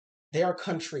 There are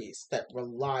countries that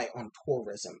rely on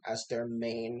tourism as their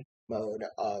main mode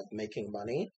of making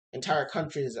money. Entire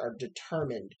countries are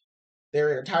determined,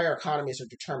 their entire economies are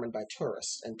determined by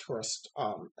tourists and tourist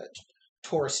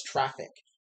traffic.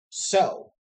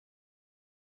 So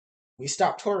we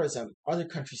stop tourism, other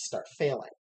countries start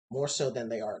failing, more so than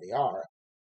they already are.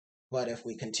 But if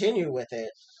we continue with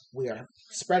it, we are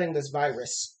spreading this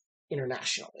virus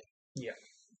internationally. Yeah.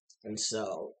 And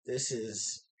so it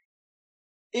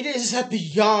is a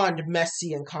beyond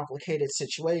messy and complicated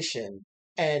situation,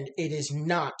 and it is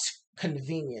not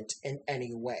convenient in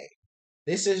any way.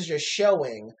 This is just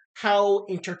showing how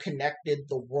interconnected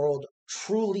the world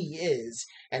truly is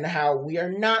and how we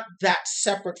are not that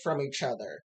separate from each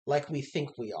other like we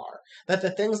think we are. That the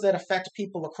things that affect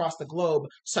people across the globe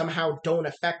somehow don't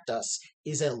affect us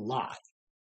is a lie.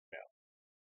 Yeah.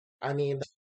 I mean,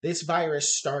 this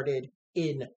virus started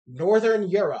in Northern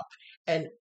Europe and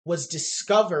was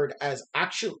discovered as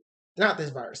actually, not this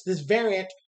virus, this variant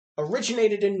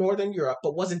originated in Northern Europe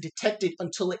but wasn't detected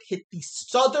until it hit the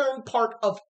southern part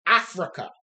of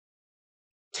Africa.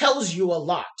 Tells you a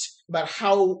lot about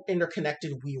how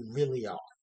interconnected we really are.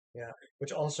 Yeah,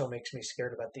 which also makes me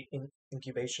scared about the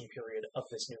incubation period of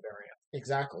this new variant.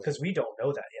 Exactly. Because we don't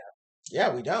know that yet.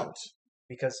 Yeah, we don't.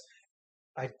 Because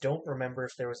I don't remember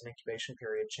if there was an incubation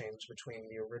period change between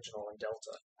the original and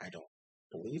Delta. I don't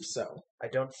believe so. I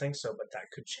don't think so, but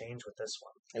that could change with this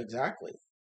one. Exactly.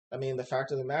 I mean, the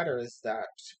fact of the matter is that...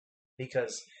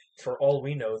 Because for all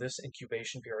we know, this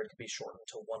incubation period could be shortened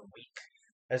to 1 week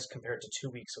as compared to 2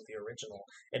 weeks of the original.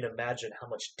 And imagine how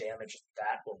much damage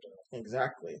that will do.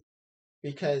 Exactly.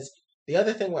 Because the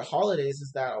other thing with holidays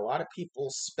is that a lot of people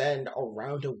spend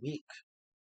around a week.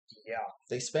 Yeah.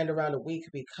 They spend around a week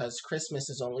because Christmas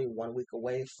is only 1 week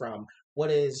away from what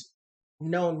is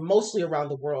known mostly around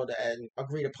the world and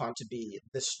agreed upon to be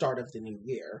the start of the new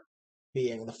year,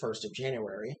 being the 1st of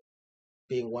January,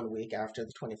 being 1 week after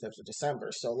the 25th of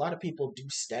December. So a lot of people do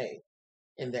stay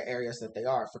in the areas that they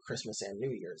are for Christmas and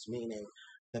New Year's, meaning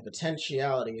the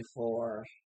potentiality for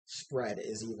spread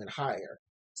is even higher.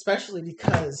 Especially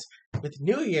because with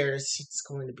New Year's, it's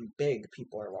going to be big.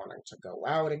 People are wanting to go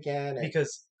out again.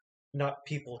 Because not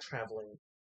people traveling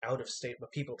out of state,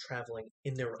 but people traveling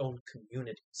in their own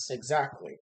communities.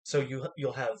 Exactly. So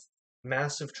you'll have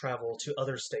massive travel to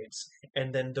other states,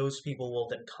 and then those people will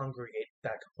then congregate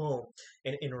back home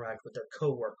and interact with their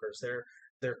coworkers,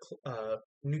 their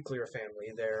nuclear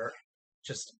family, their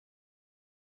just...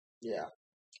 Yeah.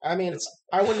 I mean,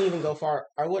 I wouldn't even go far.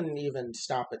 I wouldn't even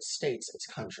stop at states. It's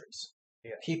countries.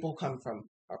 Yeah. People come from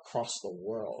across the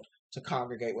world to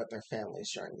congregate with their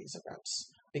families during these events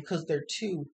because they're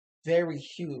two very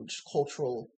huge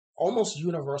cultural, almost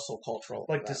universal cultural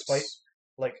events. Despite,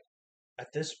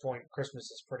 at this point, Christmas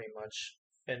is pretty much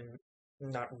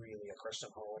not really a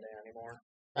Christian holiday anymore.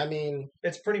 I mean,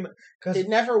 it's pretty much because it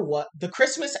never was. The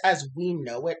Christmas as we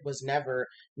know it was never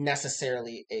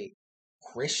necessarily a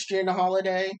Christian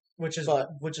holiday, which is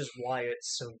why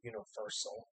it's so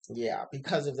universal. Yeah,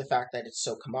 because of the fact that it's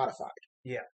so commodified.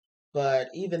 Yeah. But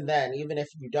even then, even if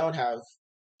you don't have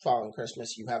following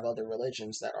Christmas, you have other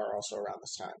religions that are also around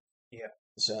this time. Yeah.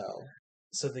 So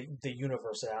the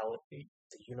universality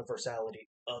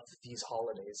of these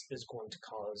holidays is going to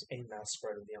cause a mass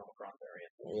spread of the Omicron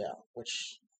variant. Yeah,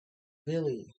 which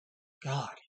really,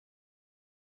 God.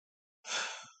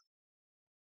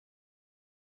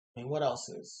 I mean, what else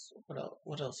is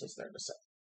there to say?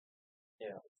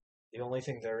 Yeah. The only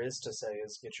thing there is to say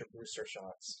is get your booster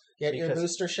shots. Get your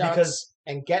booster shots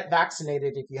and get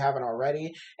vaccinated if you haven't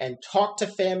already, and talk to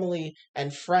family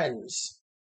and friends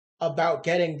about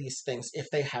getting these things if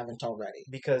they haven't already.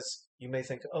 Because you may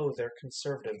think, oh, they're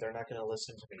conservative, they're not going to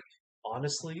listen to me.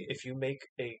 Honestly, if you make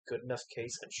a good enough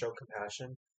case and show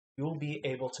compassion, you will be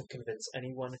able to convince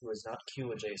anyone who is not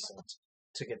Q adjacent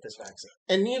to get this vaccine.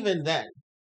 And even then,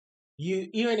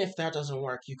 even if that doesn't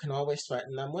work, you can always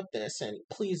threaten them with this, and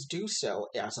please do so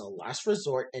as a last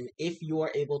resort, and if you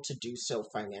are able to do so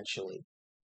financially.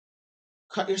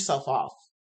 Cut yourself off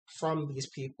from these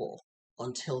people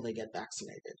until they get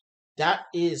vaccinated. That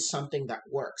is something that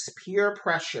works. Peer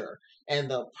pressure and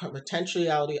the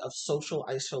potentiality of social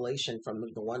isolation from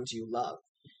the ones you love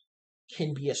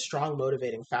can be a strong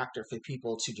motivating factor for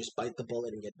people to just bite the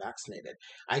bullet and get vaccinated.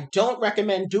 I don't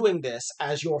recommend doing this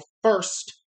as your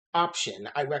first option.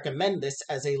 I recommend this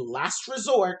as a last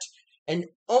resort, and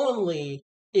only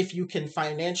if you can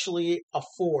financially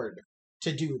afford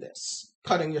to do this,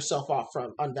 cutting yourself off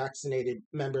from unvaccinated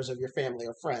members of your family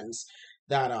or friends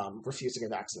that refuse to get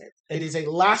vaccinated. It is a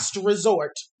last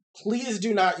resort. Please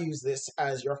do not use this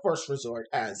as your first resort,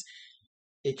 as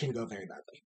it can go very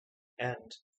badly.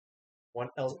 And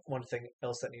one thing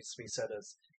else that needs to be said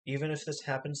is even if this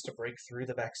happens to break through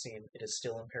the vaccine, it is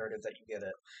still imperative that you get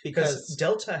it because because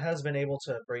Delta has been able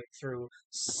to break through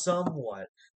somewhat,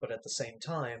 but at the same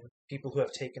time, people who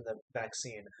have taken the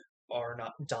vaccine are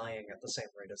not dying at the same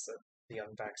rate as the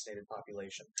unvaccinated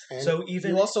population. and So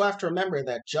even you also have to remember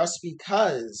that just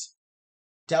because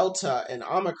Delta and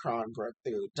Omicron broke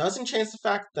through doesn't change the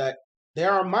fact that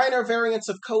there are minor variants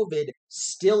of COVID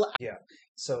still. yeah,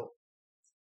 so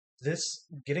this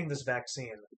getting this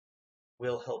vaccine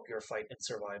will help your fight in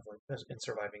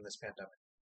surviving this pandemic.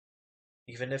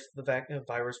 Even if the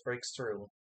virus breaks through,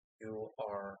 you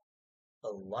are a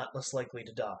lot less likely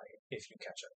to die if you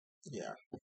catch it. Yeah.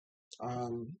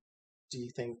 Do you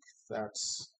think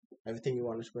that's everything you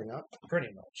wanted to bring up?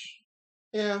 Pretty much.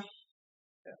 Yeah.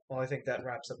 Yeah. Well, I think that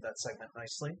wraps up that segment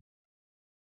nicely.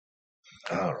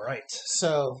 All right.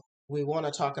 So we want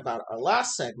to talk about our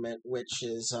last segment, which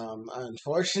is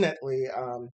unfortunately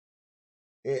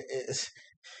it is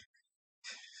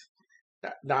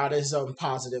not as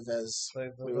positive as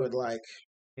we would like.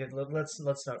 Yeah,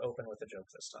 let's not open with a joke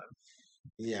this time.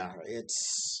 Yeah,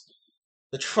 it's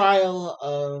the trial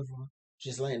of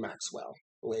Ghislaine Maxwell,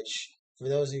 which, for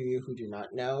those of you who do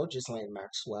not know, Ghislaine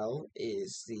Maxwell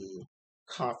is the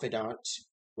confidant,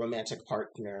 romantic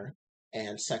partner,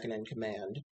 and second in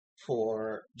command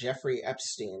for Jeffrey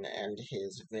Epstein and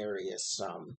his various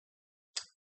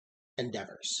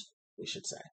endeavors, we should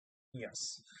say.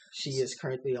 Yes. She is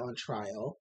currently on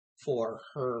trial for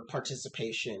her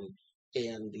participation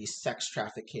in the sex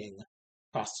trafficking,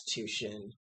 prostitution,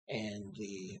 and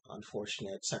the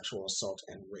unfortunate sexual assault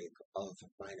and rape of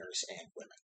minors and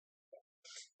women.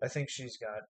 I think she's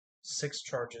got 6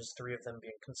 charges, 3 of them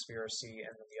being conspiracy,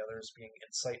 and then the others being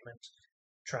incitement,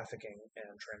 trafficking,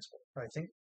 and transport. I think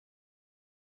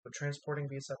would transporting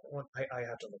be a separate one? I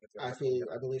have to look at the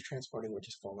other. I believe transporting would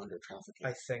just fall under trafficking.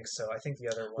 I think so. I think the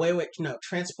other one. Wait, no.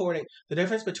 Transporting. The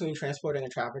difference between transporting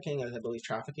and trafficking is, I believe,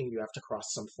 trafficking you have to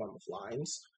cross some form of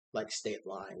lines, like state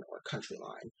line or country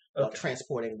line. While Okay.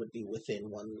 transporting would be within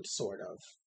one sort of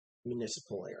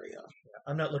municipal area. Yeah,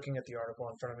 I'm not looking at the article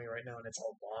in front of me right now, and it's a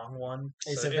long one.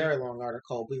 It's a very long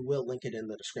article. We will link it in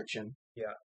the description.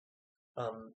 Yeah.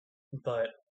 But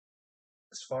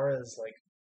as far as like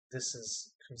this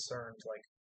is concerned, like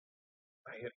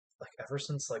ever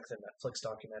since like the Netflix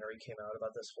documentary came out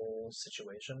about this whole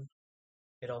situation,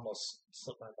 it almost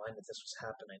slipped my mind that this was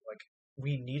happening. Like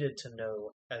we needed to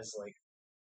know as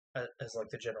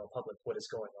the general public what is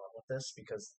going on with this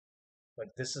because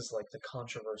like this is like the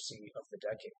controversy of the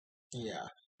decade. Yeah.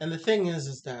 And the thing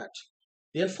is that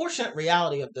the unfortunate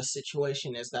reality of this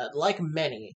situation is that, like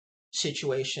many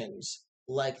situations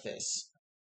like this,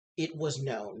 it was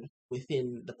known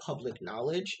within the public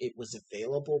knowledge. It was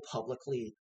available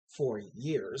publicly for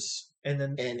years, and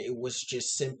it was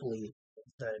just simply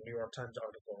the New York Times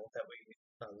article that we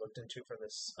looked into for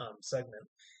this segment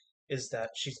is that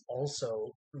she's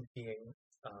also being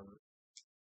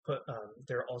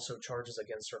there are also charges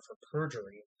against her for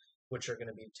perjury, which are going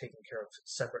to be taken care of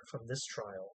separate from this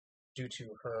trial due to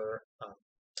her,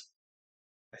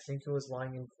 I think it was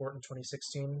lying in court in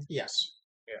 2016. Yes.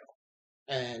 Yeah.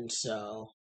 And so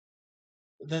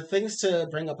the things to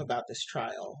bring up about this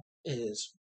trial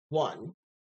is, one,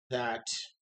 that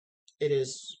it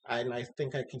is, and I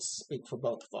think I can speak for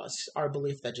both of us, our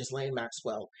belief that Ghislaine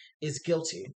Maxwell is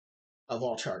guilty of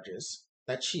all charges,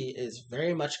 that she is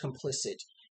very much complicit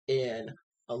in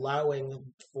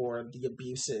allowing for the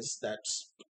abuses that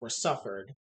were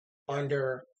suffered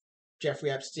under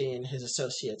Jeffrey Epstein, his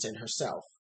associates, and herself.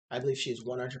 I believe she is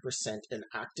 100% an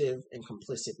active and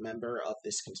complicit member of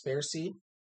this conspiracy.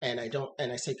 And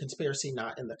I say conspiracy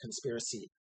not in the conspiracy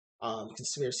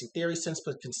theory sense,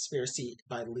 but conspiracy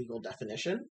by legal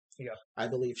definition. Yeah. I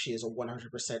believe she is a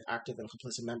 100% active and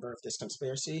complicit member of this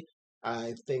conspiracy.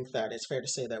 I think that it's fair to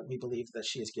say that we believe that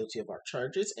she is guilty of our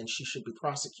charges and she should be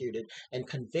prosecuted and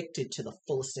convicted to the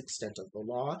fullest extent of the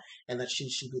law, and that she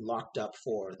should be locked up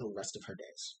for the rest of her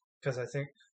days. Because I think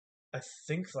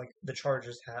like the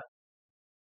charges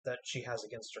that she has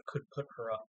against her could put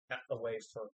her away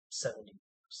for 70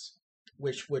 years,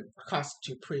 which would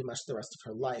constitute pretty much the rest of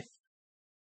her life,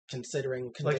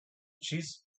 considering like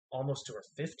she's almost to her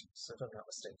 50s, if I'm not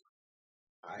mistaken.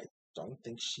 I don't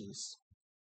think she's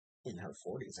in her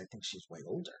 40s. I think she's way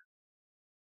older.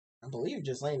 I believe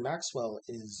Ghislaine Maxwell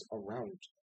is around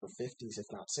her 50s, if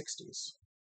not 60s.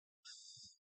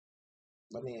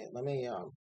 Let me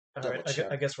All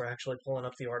right, I guess we're actually pulling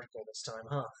up the article this time,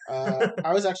 huh?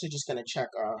 I was actually just gonna check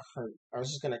I was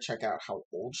just gonna check out how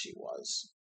old she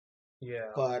was.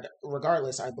 Yeah. But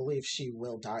regardless, I believe she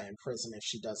will die in prison if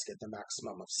she does get the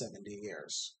maximum of 70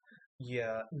 years.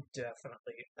 Yeah,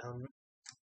 definitely.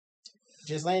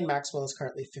 Ghislaine Maxwell is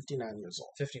currently 59 years old.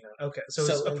 59. Okay, so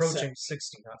it's So, approaching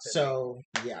 60, not 50. so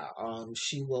yeah,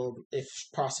 she will, if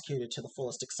prosecuted to the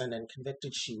fullest extent and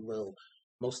convicted, she will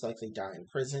most likely die in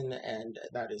prison, and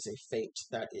that is a fate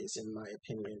that is, in my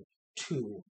opinion,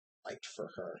 too light for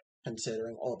her,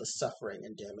 considering all the suffering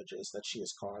and damages that she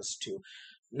has caused to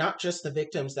not just the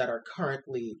victims that are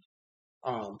currently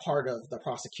part of the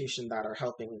prosecution that are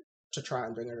helping to try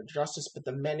and bring her to justice, but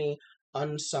the many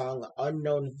unsung,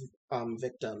 unknown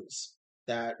victims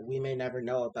that we may never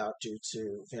know about due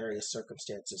to various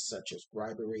circumstances such as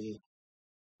bribery,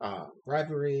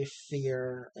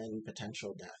 fear, and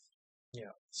potential death.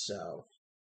 Yeah. So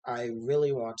I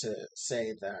really want to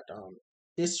say that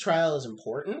this trial is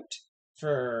important.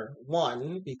 For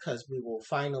one, because we will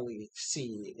finally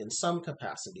see, in some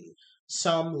capacity,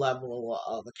 some level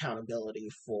of accountability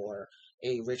for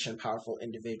a rich and powerful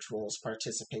individual's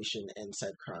participation in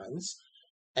said crimes.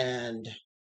 And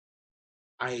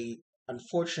I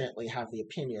unfortunately have the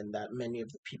opinion that many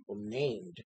of the people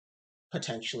named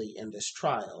potentially in this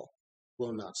trial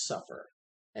will not suffer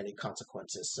any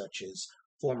consequences, such as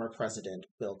former President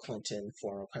Bill Clinton,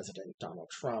 former President Donald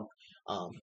Trump,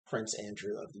 Prince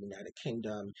Andrew of the United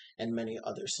Kingdom, and many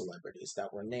other celebrities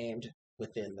that were named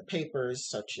within the papers,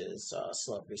 such as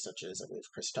celebrities such as, I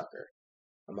believe, Chris Tucker,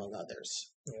 among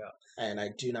others. Yeah. And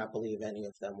I do not believe any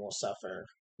of them will suffer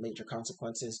major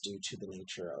consequences due to the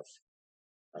nature of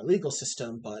our legal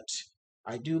system, but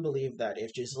I do believe that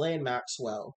if Ghislaine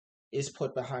Maxwell is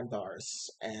put behind bars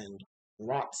and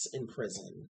rots in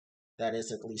prison, that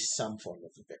is at least some form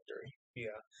of a victory.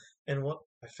 Yeah. And what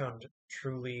I found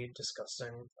truly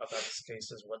disgusting about this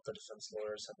case is what the defense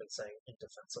lawyers have been saying in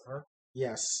defense of her.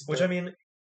 Yes. Which, I mean,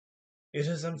 it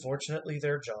is unfortunately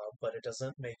their job, but it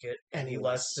doesn't make it any Anyways.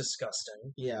 less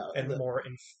disgusting Yeah. and more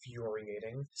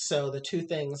infuriating. So the two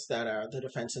things that the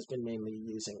defense has been mainly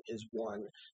using is, one,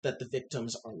 that the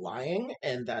victims are lying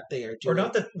and that they are doing... Or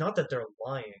not that they're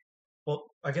lying.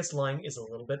 Well, I guess lying is a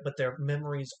little bit, but their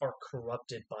memories are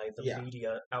corrupted by the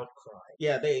media outcry.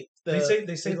 Yeah, they say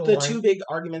the two big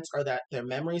arguments are that their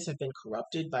memories have been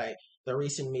corrupted by the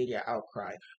recent media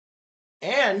outcry,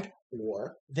 and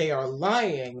or they are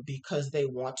lying because they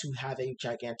want to have a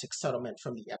gigantic settlement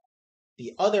from the Epstein.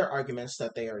 The other arguments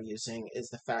that they are using is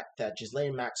the fact that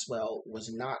Ghislaine Maxwell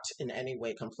was not in any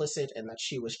way complicit and that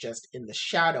she was just in the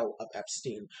shadow of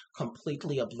Epstein,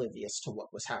 completely oblivious to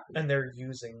what was happening. And they're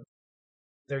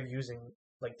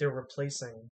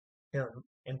replacing him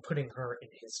and putting her in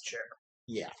his chair.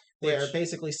 Yeah. They're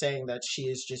basically saying that she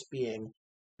is just being...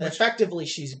 effectively,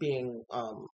 she's being...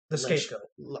 the scapegoat.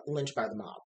 Lynched by the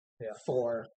mob. Yeah.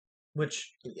 For...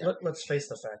 Which, let's face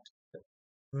the fact that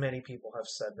many people have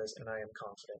said this, and I am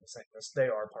confident in saying this, they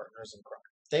are partners in crime.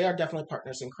 They are definitely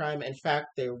partners in crime. In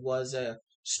fact, there was a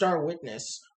star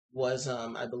witness,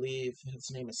 I believe his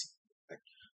name is...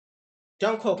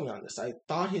 Don't quote me on this. I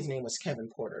thought his name was Kevin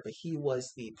Porter, but he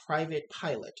was the private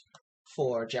pilot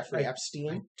for Jeffrey Epstein.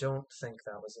 I don't think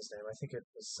that was his name. I think it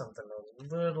was something a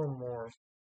little more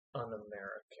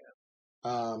un-American.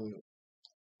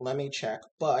 Let me check.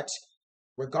 But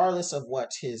regardless of what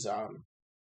his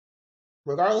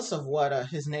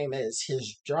name is,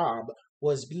 his job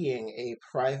was being a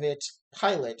private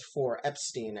pilot for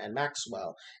Epstein and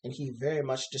Maxwell, and he very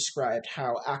much described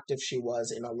how active she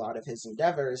was in a lot of his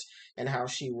endeavors, and how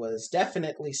she was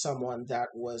definitely someone that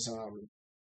was,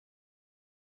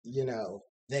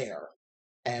 there,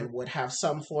 and would have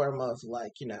some form of,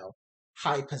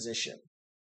 high position.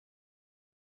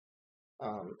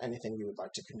 Anything you would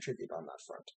like to contribute on that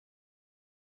front?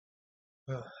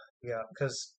 Yeah,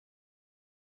 because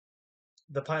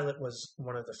the pilot was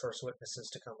one of the first witnesses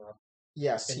to come up.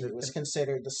 Yes, he was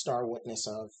considered the star witness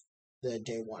of the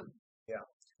day one. Yeah,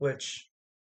 which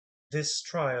this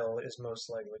trial is most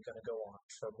likely going to go on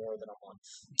for more than a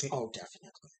month. Oh,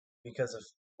 definitely. Because of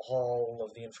all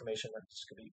of the information that's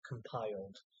going to be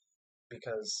compiled.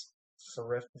 Because,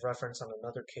 for reference on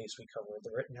another case we covered,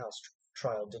 the Rittenhouse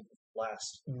trial didn't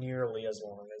last nearly as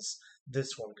long as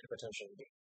this one could potentially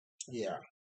be. Yeah.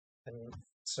 And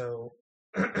so...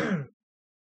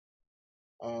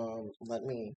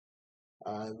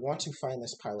 I want to find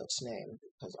this pilot's name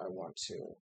because I want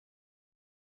to.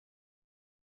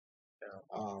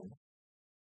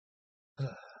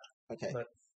 Okay.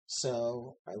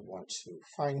 So I want to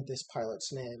find this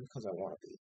pilot's name because I want to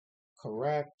be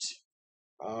correct.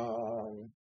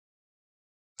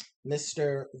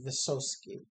 Mr.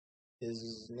 Visosky.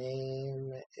 His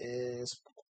name is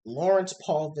Lawrence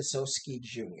Paul Visosky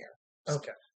Jr.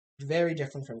 Okay. Very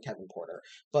different from Kevin Porter.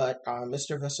 But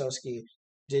Mr. Visosky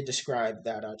did describe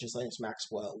that Ghislaine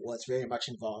Maxwell was very much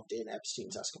involved in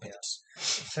Epstein's escapades.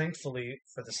 Thankfully,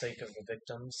 for the sake of the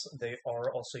victims, they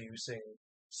are also using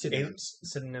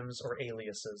synonyms or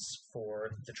aliases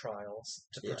for the trials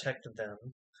to protect them,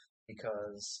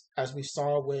 because as we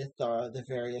saw with the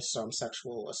various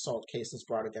sexual assault cases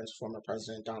brought against former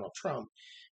President Donald Trump,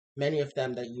 many of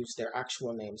them that used their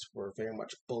actual names were very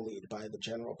much bullied by the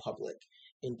general public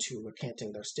into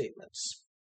recanting their statements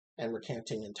and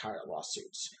recanting entire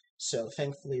lawsuits. So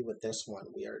thankfully with this one,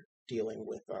 we are dealing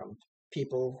with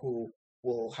people who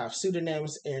will have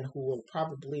pseudonyms and who will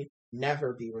probably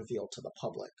never be revealed to the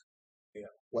public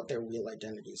what their real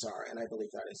identities are. And I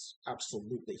believe that is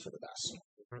absolutely for the best.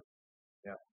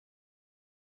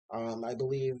 I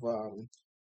believe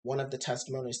one of the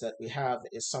testimonies that we have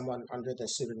is someone under the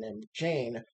pseudonym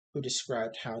Jane, who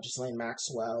described how Ghislaine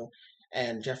Maxwell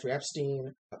and Jeffrey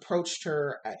Epstein approached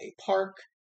her at a park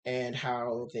and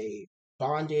how they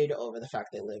bonded over the fact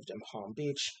they lived in Palm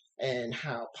Beach,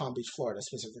 Florida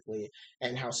specifically,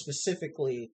 and how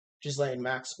specifically Ghislaine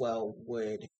Maxwell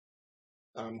would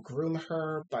groom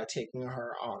her by taking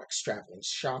her on extravagant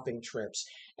shopping trips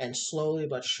and slowly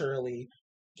but surely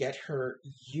get her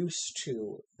used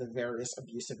to the various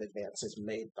abusive advances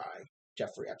made by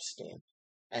Jeffrey Epstein.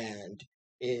 And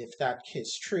if that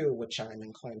is true, which I'm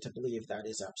inclined to believe, that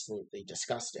is absolutely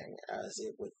disgusting, as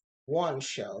it would, one,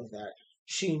 show that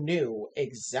she knew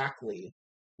exactly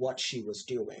what she was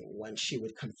doing when she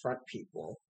would approach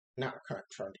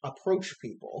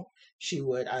people. She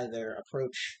would either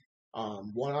approach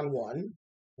one-on-one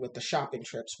with the shopping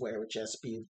trips, where it would just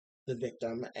be the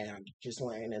victim and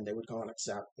Ghislaine, and they would go on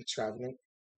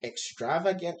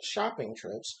extravagant shopping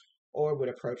trips, or would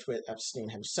approach with Epstein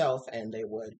himself, and they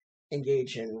would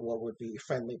engage in what would be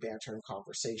friendly banter and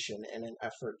conversation in an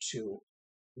effort to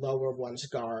lower one's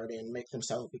guard and make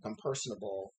themselves become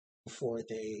personable before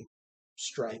they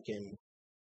strike and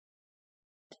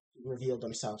reveal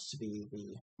themselves to be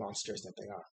the monsters that they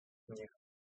are.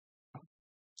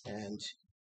 And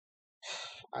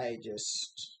I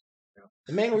just...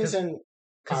 The main reason...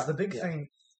 Because the big thing...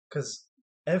 Because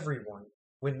everyone,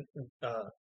 when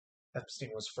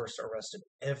Epstein was first arrested,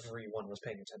 everyone was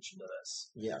paying attention to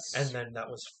this. Yes. And then that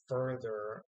was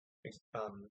further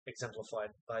exemplified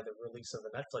by the release of the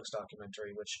Netflix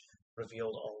documentary, which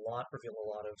revealed a lot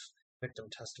of victim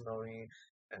testimony,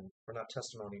 or not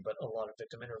testimony, but a lot of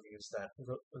victim interviews that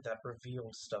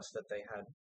revealed stuff that they had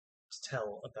to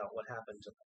tell about what happened to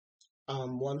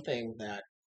them. One thing that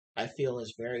I feel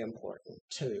is very important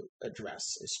to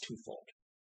address is twofold.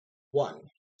 One,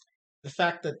 the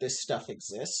fact that this stuff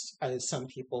exists, as some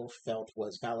people felt,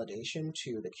 was validation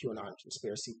to the QAnon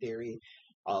conspiracy theory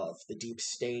of the deep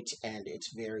state and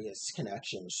its various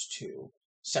connections to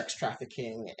sex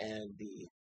trafficking and the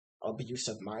abuse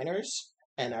of minors.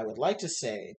 And I would like to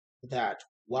say that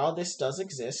while this does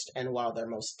exist, and while there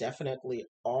most definitely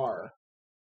are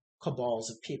cabals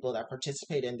of people that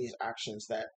participate in these actions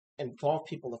that involve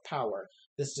people of power,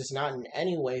 this does not in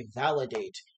any way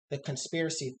validate the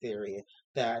conspiracy theory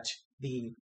that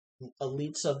the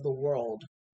elites of the world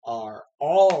are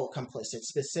all complicit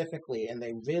specifically, and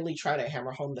they really try to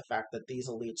hammer home the fact that these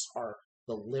elites are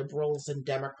the liberals and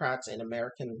Democrats in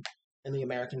the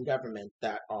American government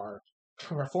that are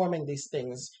performing these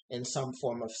things in some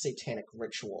form of satanic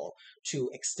ritual to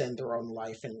extend their own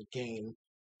life and gain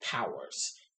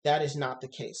powers. That is not the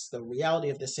case. The reality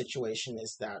of the situation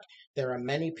is that there are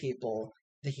many people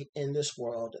in this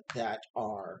world that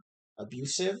are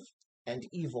abusive and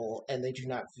evil, and they do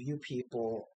not view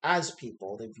people as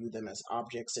people. They view them as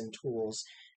objects and tools,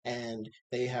 and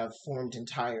they have formed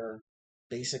entire,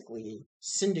 basically,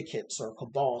 syndicates or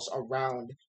cabals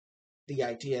around the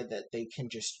idea that they can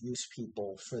just use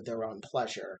people for their own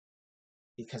pleasure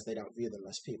because they don't view them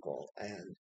as people.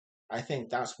 And I think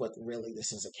that's what really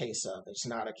this is a case of. It's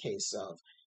not a case of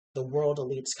the world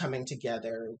elites coming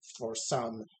together for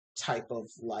some type of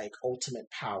ultimate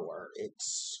power.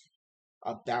 It's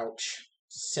about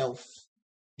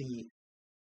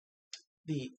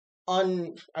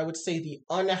I would say the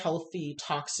unhealthy,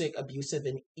 toxic, abusive,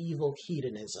 and evil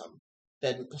hedonism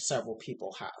that several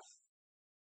people have.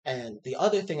 And the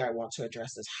other thing I want to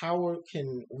address is how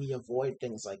can we avoid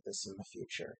things like this in the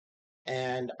future?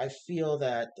 And I feel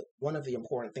that one of the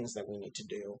important things that we need to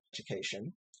do,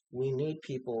 education, we need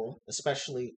people,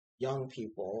 especially young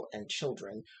people and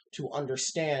children, to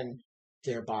understand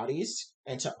their bodies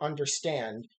and to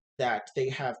understand that they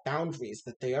have boundaries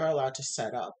that they are allowed to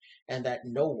set up, and that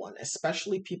no one,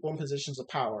 especially people in positions of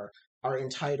power, are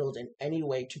entitled in any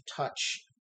way to touch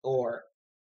or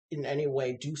in any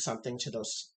way do something to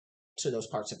those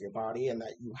parts of your body, and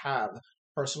that you have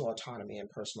personal autonomy and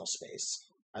personal space.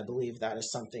 I believe that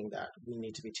is something that we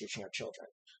need to be teaching our children.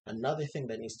 Another thing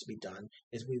that needs to be done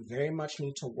is we very much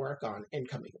need to work on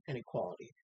income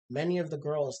inequality. Many of the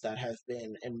girls that have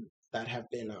been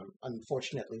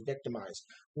unfortunately victimized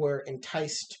were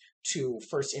enticed to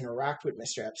first interact with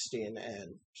Mr. Epstein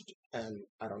and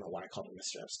I don't know why I called him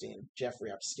Mr. Epstein,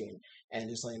 Jeffrey Epstein and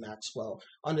Ghislaine Maxwell,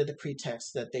 under the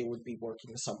pretext that they would be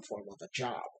working some form of a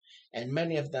job. And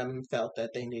many of them felt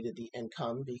that they needed the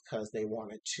income because they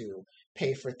wanted to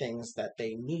pay for things that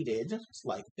they needed,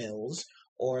 like bills,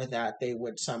 or that they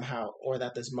would somehow, or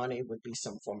that this money would be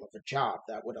some form of a job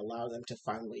that would allow them to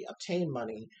finally obtain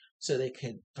money so they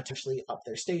could potentially up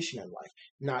their station in life,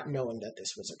 not knowing that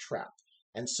this was a trap.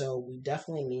 And so we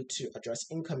definitely need to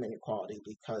address income inequality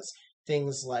because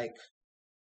things like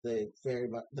the very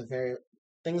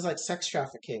things like sex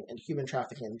trafficking and human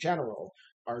trafficking in general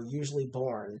are usually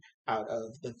born out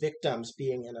of the victims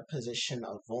being in a position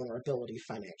of vulnerability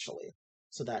financially.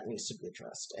 So that needs to be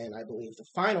addressed. And I believe the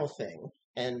final thing,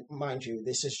 and mind you,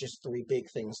 this is just three big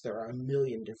things. There are a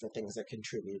million different things that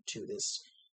contribute to this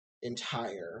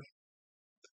entire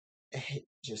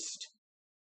just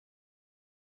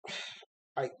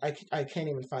I can't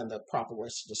even find the proper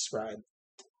words to describe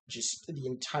just the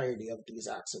entirety of these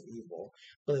acts of evil.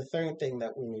 But the third thing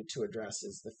that we need to address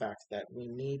is the fact that we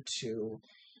need to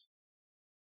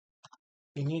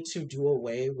do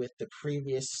away with the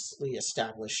previously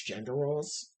established gender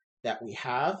roles that we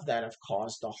have that have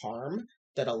caused the harm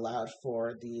that allowed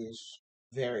for these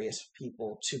various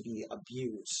people to be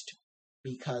abused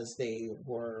because they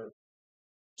were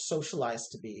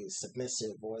socialized to be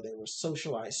submissive, or they were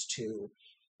socialized to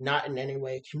not in any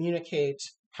way communicate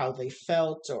how they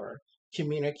felt or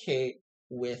communicate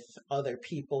with other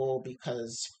people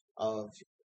because of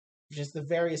just the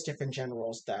various different gender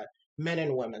roles that men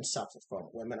and women suffer from.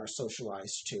 Women are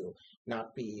socialized to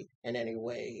not be in any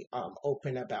way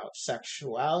open about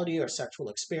sexuality or sexual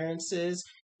experiences,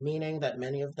 meaning that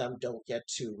many of them don't get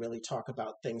to really talk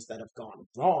about things that have gone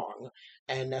wrong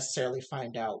and necessarily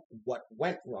find out what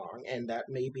went wrong, and that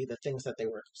maybe the things that they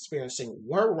were experiencing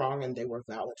were wrong and they were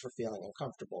valid for feeling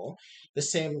uncomfortable. The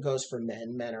same goes for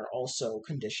men. Men are also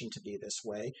conditioned to be this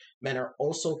way. Men are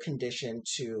also conditioned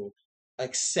to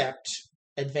accept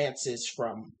advances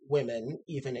from women,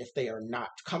 even if they are not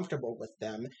comfortable with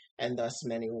them, and thus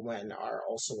many women are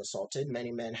also assaulted.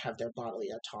 Many men have their bodily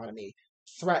autonomy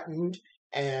threatened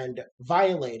and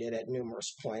violated at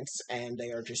numerous points, and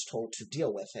they are just told to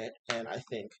deal with it. And I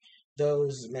think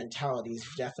those mentalities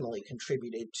definitely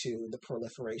contributed to the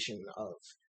proliferation of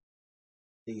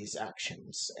these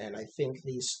actions. And I think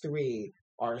these three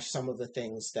are some of the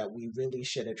things that we really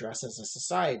should address as a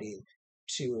society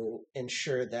to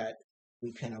ensure that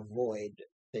we can avoid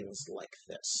things like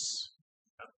this.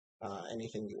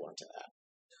 Anything you want to add?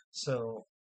 So,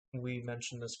 we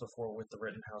mentioned this before with the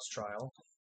Rittenhouse trial.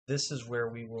 This is where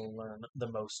we will learn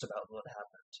the most about what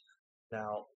happened.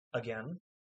 Now, again,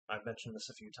 I've mentioned this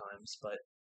a few times, but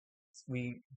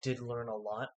we did learn a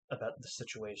lot about the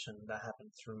situation that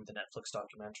happened through the Netflix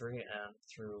documentary and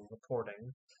through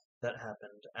reporting that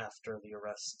happened after the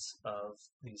arrests of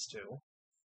these two.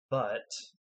 But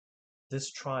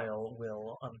this trial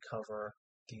will uncover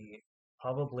the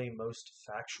probably most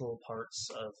factual parts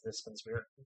of this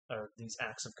conspiracy, or these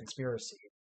acts of conspiracy,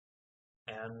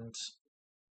 and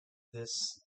the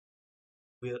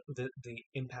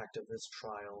impact of this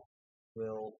trial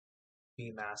will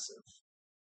be massive.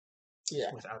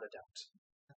 Yeah, without a doubt.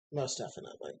 most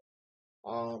definitely.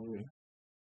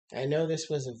 I know this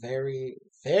was a very,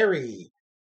 very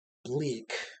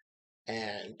bleak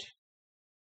and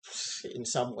in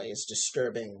some ways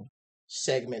disturbing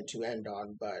segment to end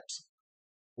on, but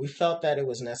we felt that it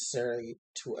was necessary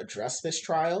to address this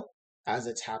trial as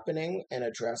it's happening and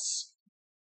address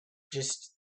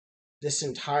just this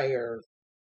entire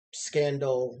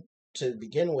scandal to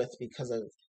begin with because of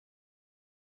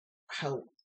how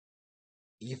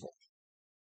evil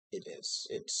it is.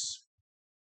 It's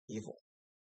evil.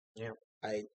 Yeah.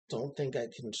 I don't think I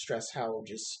can stress how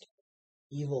just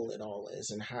evil it all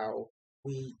is and how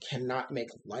we cannot make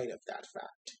light of that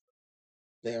fact.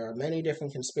 There are many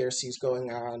different conspiracies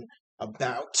going on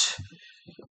about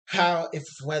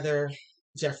whether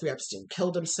Jeffrey Epstein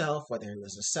killed himself, whether he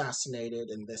was assassinated,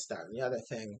 and this, that, and the other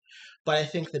thing. But I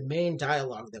think the main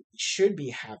dialogue that we should be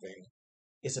having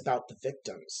is about the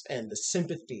victims and the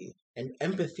sympathy and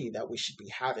empathy that we should be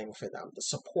having for them, the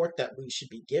support that we should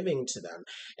be giving to them,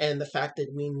 and the fact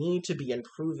that we need to be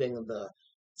improving the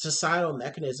societal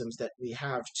mechanisms that we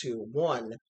have to,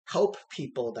 one, help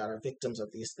people that are victims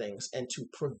of these things and to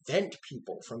prevent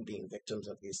people from being victims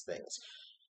of these things.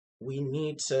 we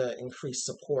need to increase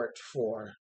support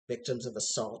for victims of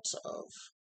assault of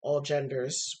all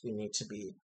genders. We need to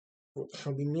be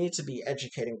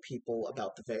educating people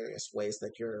about the various ways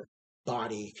that your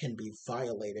body can be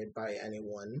violated by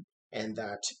anyone, and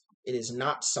that it is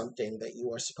not something that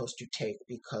you are supposed to take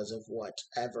because of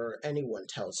whatever anyone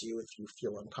tells you. If you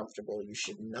feel uncomfortable, you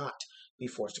should not be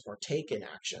forced to partake in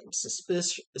actions,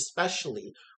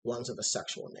 especially ones of a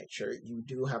sexual nature. You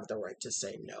do have the right to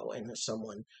say no, and if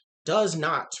someone does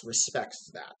not respect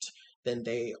that, then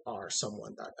they are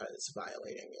someone that is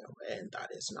violating you, and that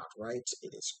is not right.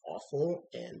 It is awful,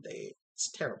 and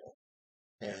it's terrible.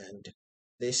 And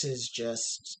this is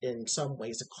just, in some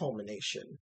ways, a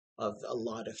culmination of a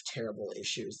lot of terrible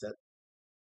issues that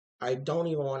I don't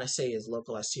even want to say is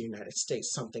localized to the United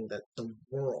States, something that the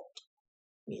world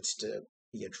needs to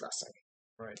be addressing.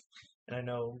 Right. And I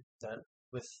know that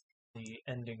with the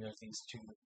ending of these two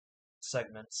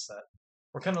segments that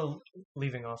we're kind of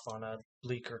leaving off on a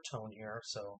bleaker tone here,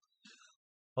 so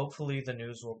hopefully the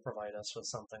news will provide us with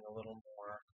something a little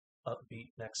more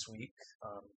upbeat next week.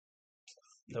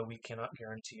 Though we cannot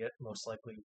guarantee it, most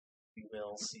likely we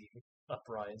will see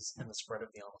uprise in the spread of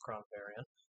the Omicron variant.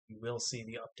 We will see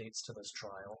the updates to this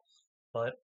trial,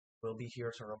 but we'll be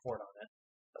here to report on it.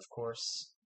 Of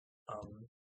course,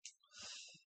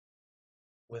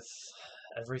 with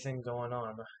everything going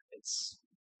on, it's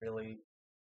really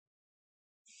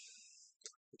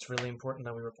important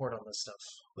that we report on this stuff,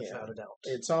 without a doubt.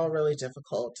 It's all really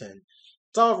difficult, and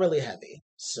it's all really heavy.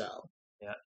 So,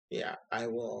 yeah, I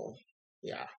will,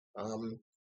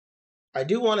 I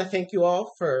do want to thank you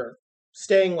all for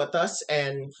staying with us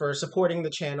and for supporting the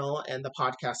channel and the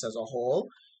podcast as a whole.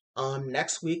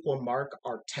 Next week will mark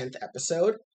our 10th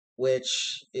episode,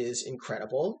 which is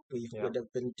incredible. We would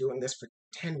have been doing this for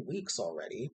 10 weeks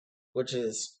already, which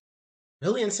is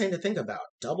really insane to think about.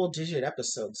 Double-digit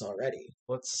episodes already.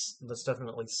 Let's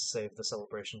definitely save the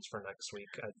celebrations for next week.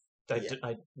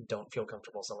 I don't feel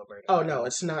comfortable celebrating. Oh, no,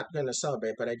 it's not going to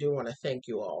celebrate, but I do want to thank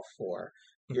you all for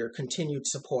your continued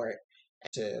support.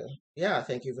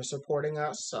 Thank you for supporting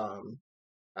us.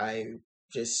 I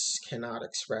just cannot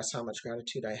express how much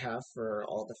gratitude I have for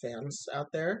all the fans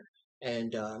out there.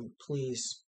 And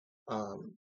please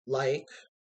like,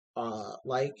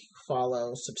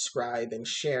 follow, subscribe, and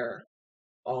share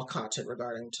all content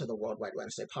regarding to the Worldwide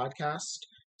Wednesday podcast,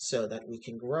 so that we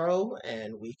can grow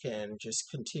and we can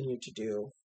just continue to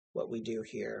do what we do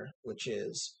here, which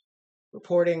is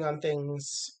reporting on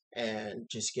things and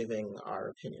just giving our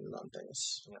opinion on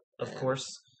things. Yeah. Of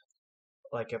course,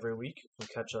 like every week, you can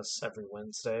catch us every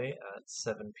Wednesday at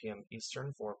 7 p.m.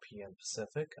 Eastern, 4 p.m.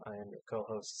 Pacific. I am your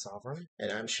co-host, Sovereign.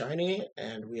 And I'm Shiny,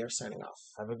 and we are signing off.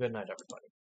 Have a good night, everybody.